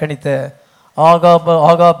மெசேஜை புறக்கணித்த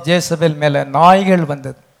ஆகாப் ஜேசபேல் மேலே நாய்கள்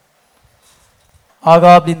வந்தது.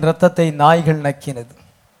 ஆகாபின் ரத்தத்தை நாய்கள் நக்கினது.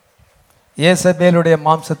 ஏசபேலுடைய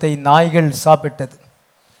மாம்சத்தை நாய்கள் சாப்பிட்டது.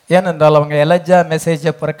 ஏனென்றால் அவங்க எலைஜா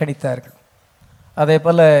மெசேஜை புறக்கணித்தார்கள். அதே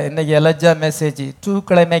போல் இன்னைக்கு எலைஜா மெசேஜ் 2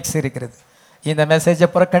 கிளைமேக்ஸ் இருக்கிறது. இந்த மெசேஜை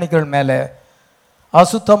புறக்கணிக்கிற மேலே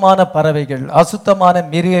அசுத்தமான பறவைகள், அசுத்தமான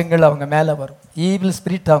மிருகங்கள் அவங்க மேலே வரும். ஈவில்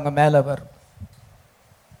ஸ்பிரிட் அவங்க மேலே வரும்.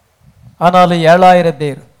 ஆனாலும் 7000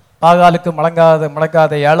 பேர், பாகாலுக்கு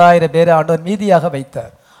முழங்காத 7000 பேரை ஆண்டவர் மீதியாக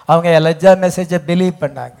வைத்தார். அவங்க எலைஜா மெசேஜை பிலீவ்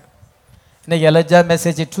பண்ணாங்க. இன்னைக்கு Elijah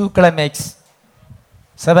message 2 climax,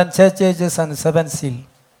 7 churches and 7 seal,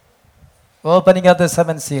 opening of the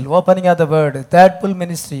 7 seal, opening of the word, third full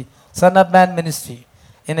ministry, son of man ministry.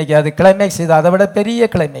 இன்னைக்கு அது கிளைமேக்ஸ். இது அதை விட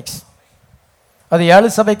பெரிய கிளைமேக்ஸ். அது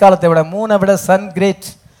 7 சபை காலத்தை விட 3 விட சன் கிரேட்.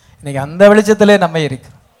 இன்னைக்கு அந்த வெளிச்சத்திலே நம்ம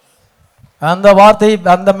இருக்கு. அந்த வார்த்தை,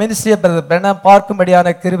 அந்த மினிஸ்ட்ரியை பார்க்கும்படியான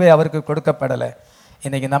கிருபை அவருக்கு கொடுக்கப்படலை.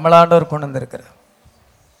 இன்னைக்கு நம்மளாண்டவர் கொண்டு வந்திருக்கிறார்.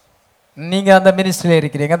 நீங்கள் அந்த மினிஸ்ட்ரியில்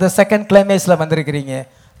இருக்கிறீங்க, அந்த செகண்ட் கிளைமேக்ஸில் வந்திருக்கிறீங்க.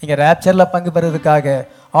 நீங்கள் ரேப்சரில் பங்கு பெறுவதற்காக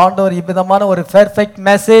ஆண்டவர் இவ்விதமான ஒரு பெர்ஃபெக்ட்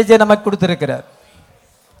மெசேஜை நமக்கு கொடுத்துருக்கிறார்.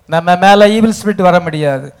 நம்ம மேலே ஈவில் ஸ்பிரிட் வர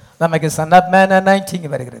முடியாது. நமக்கு சன் ஆஃப் மேன்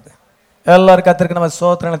அனாயிண்டிங் வருகிறது. எல்லாரும் கர்த்தருக்கு நம்ம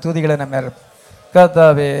சோத்திரங்களை துதிகளை நம்ம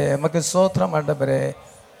கர்த்தாவே நமக்கு சோத்திரம் ஆண்டவரே.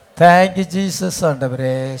 தேங்க்யூ ஜீசஸ்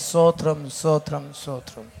ஆண்டவரே. சோத்திரம் சோத்திரம்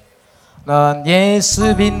சோத்திரம். நான்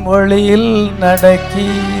இயேசுவின் மொழியில்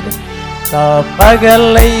நடக்கிறேன்,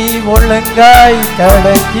 பகலை ஒழுங்காய்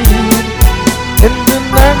கடக்கி என்று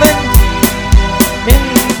நடங்கி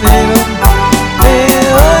மின்னிடும்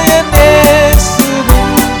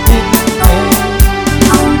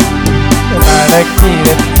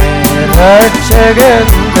நடக்கிறேன்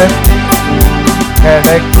ரட்சகருடன்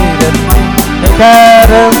கடக்கிறேன்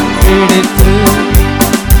கரம் பிடித்து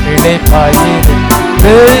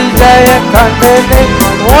பிழைப்பாயிருந்து ஜெயம் கண்டனை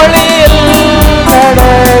ஒளியில்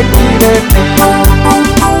நடக்கிறேன்.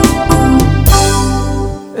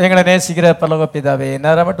 எங்களை நேசிக்கிற பரலோக பிதாவே,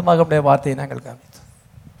 நேரமட்டுமாக உடைய வார்த்தையை நாங்கள் காமித்தோம்.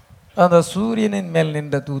 அந்த சூரியனின் மேல்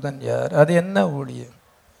நின்ற தூதன் யார்? அது என்ன ஊழியம்?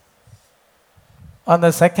 அந்த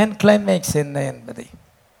செகண்ட் கிளைமேக்ஸ் என்ன என்பதை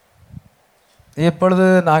இப்பொழுது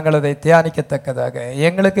நாங்கள் அதை தியானிக்கத்தக்கதாக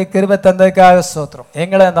எங்களுக்கு கிருபை தந்ததுக்காக ஸ்தோத்திரம்.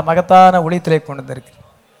 எங்களை அந்த மகத்தான ஒளித்திலே கொண்டு வந்திருக்கிறோம்.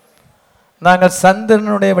 நாங்கள்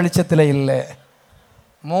சந்திரனுடைய வெளிச்சத்தில் இல்லை.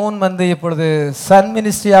 மூன் இப்பொழுது சன்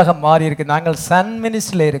மினிஸ்ட்ரியாக மாறி இருக்கு. நாங்கள் சன்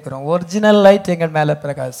மினிஸ்ட்ரியில் இருக்கிறோம். ஒரிஜினல் லைட் எங்கள் மேலே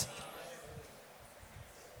பிரகாசி.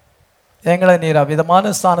 எங்களை நீர்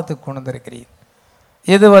அவ்விதமான ஸ்தானத்துக்கு கொண்டு வந்திருக்கிறீர்.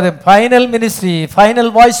 இது ஒரு final ministry,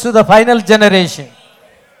 final voice to the final generation.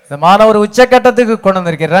 இதமான ஒரு உச்சக்கட்டத்துக்கு கொண்டு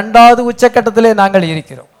வந்திருக்கிறோம். ரெண்டாவது உச்சக்கட்டத்திலே நாங்கள்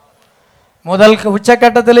இருக்கிறோம். முதல்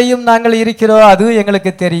உச்சக்கட்டத்திலேயும் நாங்கள் இருக்கிறோம், அது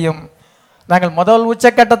எங்களுக்கு தெரியும். நாங்கள் முதல்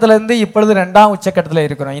உச்சக்கட்டத்திலிருந்து இப்பொழுது ரெண்டாம் உச்சக்கட்டத்தில்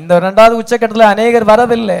இருக்கிறோம். இந்த ரெண்டாவது உச்சக்கட்டத்தில் அநேகர்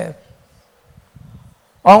வரவில்லை.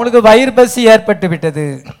 அவங்களுக்கு வயிறு பசி ஏற்பட்டு விட்டது,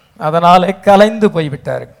 அதனால கலைந்து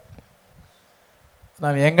போய்விட்டார்கள்.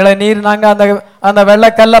 எங்களை நீர் நாங்கள் அந்த அந்த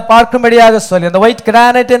வெள்ளக்கல்லை பார்க்கும்படியாக சொல்லி அந்த ஒயிட்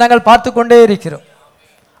கிரானைட்டை நாங்கள் பார்த்து கொண்டே இருக்கிறோம்.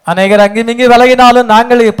 அநேகர் அங்குமிங்கு விலகினாலும்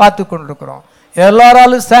நாங்கள் பார்த்து கொண்டிருக்கிறோம்.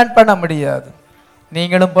 எல்லாராலும் ஸ்டாண்ட் பண்ண முடியாது.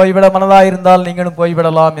 நீங்களும் போய்விட மனதாக இருந்தால் நீங்களும்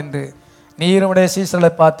போய்விடலாம் என்று நீருடைய சீசர்களை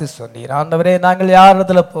பார்த்து சொன்னீர். ஆண்டவரே, நாங்கள் யார்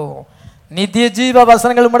இடத்துல போவோம்? நித்திய ஜீவ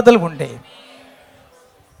வசனங்கள் மனதில் உண்டே.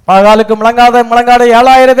 பகாலுக்கு முழங்காத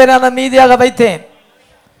 7000 பேர் நான் மீதியாக வைத்தேன்.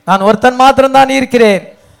 நான் ஒருத்தன் மாத்திரம்தான் இருக்கிறேன்,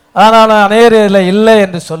 ஆனால் அநேகர் இல்லை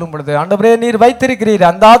என்று சொல்லும் பொழுது ஆண்டவரே நீர் வைத்திருக்கிறீர்.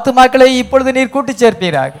 அந்த ஆத்துமாக்களை இப்பொழுது நீர் கூட்டி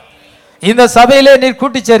சேர்ப்பீராக. இந்த சபையிலே நீர்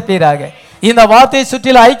கூட்டி சேர்ப்பீராக. இந்த வார்த்தையை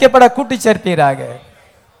சுற்றில ஐக்கியப்பட கூட்டி சேர்ப்பீராக.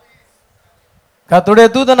 கர்த்தருடைய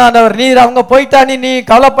தூதனானவர் நீர் அவங்க போயிட்டா நீ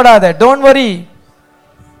கவலைப்படாத, டோன்ட் வரி.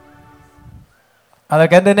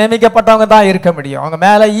 அதற்கு நியமிக்கப்பட்டவங்க தான் இருக்க முடியும். அவங்க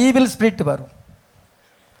மேல ஈவில் ஸ்பிரிட் வரும்.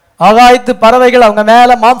 ஆகாயத்து பறவைகள் அவங்க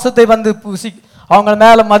மேல மாம்சத்தை வந்து பூசி அவங்க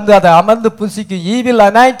மேல வந்து அதை அமர்ந்து புசிக்கும். ஈவில்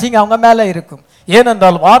அனாயிண்டிங் அவங்க மேல இருக்கும்.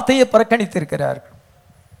 ஏனென்றால் வார்த்தையை புறக்கணித்திருக்கிறார்கள்.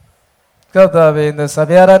 கர்த்தாவே, இந்த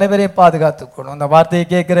சபையார் அனைவரையும் பாதுகாத்துக்கணும். அந்த வார்த்தையை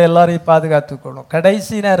கேட்கிற எல்லாரையும் பாதுகாத்துக்கணும்.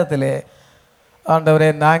 கடைசி நேரத்திலே ஆண்டவரே,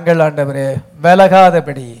 நாங்கள் ஆண்டவரே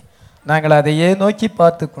விலகாதபடி நாங்கள் அதையே நோக்கி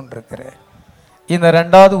பார்த்து கொண்டிருக்கிறேன். இந்த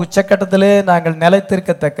ரெண்டாவது உச்சக்கட்டத்திலே நாங்கள்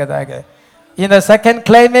நிலைத்திருக்கத்தக்கதாக இந்த செகண்ட்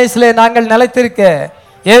கிளைமேக்ஸிலே நாங்கள் நிலைத்திருக்க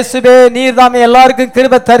இயேசுவே நீர் தாமே எல்லாருக்கும்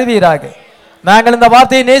கிருபை தருவீராக. நாங்கள் இந்த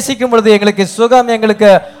வார்த்தையை நேசிக்கும் பொழுது எங்களுக்கு சுகம், எங்களுக்கு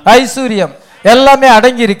ஐஸ்வர்யம் எல்லாமே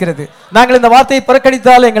அடங்கி இருக்கிறது. நாங்கள் இந்த வார்த்தையை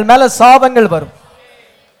புறக்கணித்தால் எங்கள் மேல சாபங்கள் வரும்.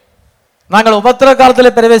 நாங்கள் உபத்திர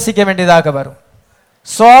காலத்தில் பிரவேசிக்க வேண்டியதாக வரும்.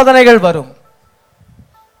 சோதனைகள் வரும்.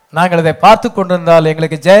 நாங்கள் இதை பார்த்து கொண்டிருந்தால்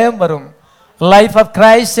எங்களுக்கு ஜெயம் வரும். லைஃப் ஆஃப்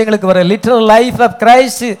கிரைஸ்ட் எங்களுக்கு வரும். லிட்டரல் லைஃப் ஆஃப்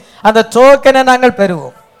கிரைஸ்ட் அந்த டோக்கனை நாங்கள்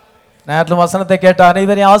பெறுவோம். நேரத்தில் வசனத்தை கேட்ட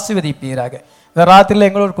அனைவரையும் ஆசீர்வதிப்பீராக. இந்த ராத்திரியில்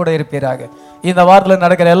எங்களோடு கூட இருப்பீராக. இந்த வாரத்தில்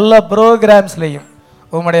நடக்கிற எல்லா ப்ரோக்ராம்ஸ்லையும்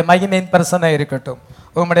உங்களுடைய மகிமையின் பிரசன்னம் இருக்கட்டும்.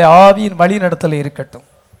 உங்களுடைய ஆவியின் வழி நடத்தல் இருக்கட்டும்.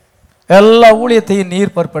 எல்லா ஊழியத்தையும்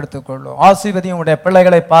நீர் பொறுப்படுத்திக் கொள்ளும். ஆசீர்வதியும் உங்களுடைய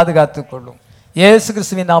பிள்ளைகளை பாதுகாத்துக் கொள்ளும். இயேசு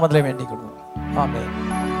கிறிஸ்துவின் நாமத்திலே வேண்டிக் கொள்ளும். ஆமென்.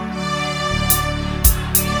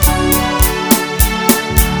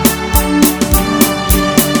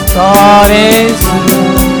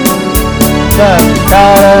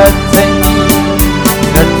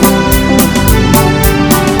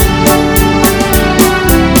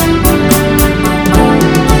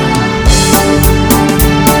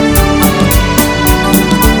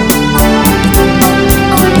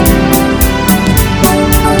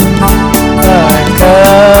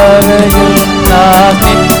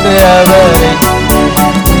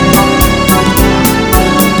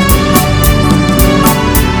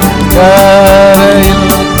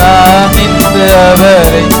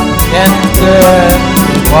 அவரை என்று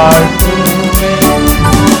வாழ்த்துவேன்.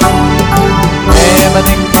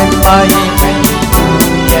 தேவனுக்கு மகிமை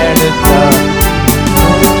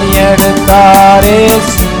எடுத்தாரே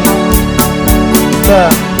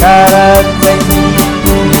கரத்தை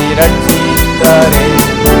ரட்சித்தாரே.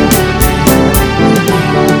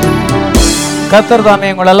 கர்த்தர் தாமே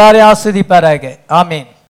உங்கள் எல்லாரையும் ஆசீர்வதிப்பாராக. ஆமென்.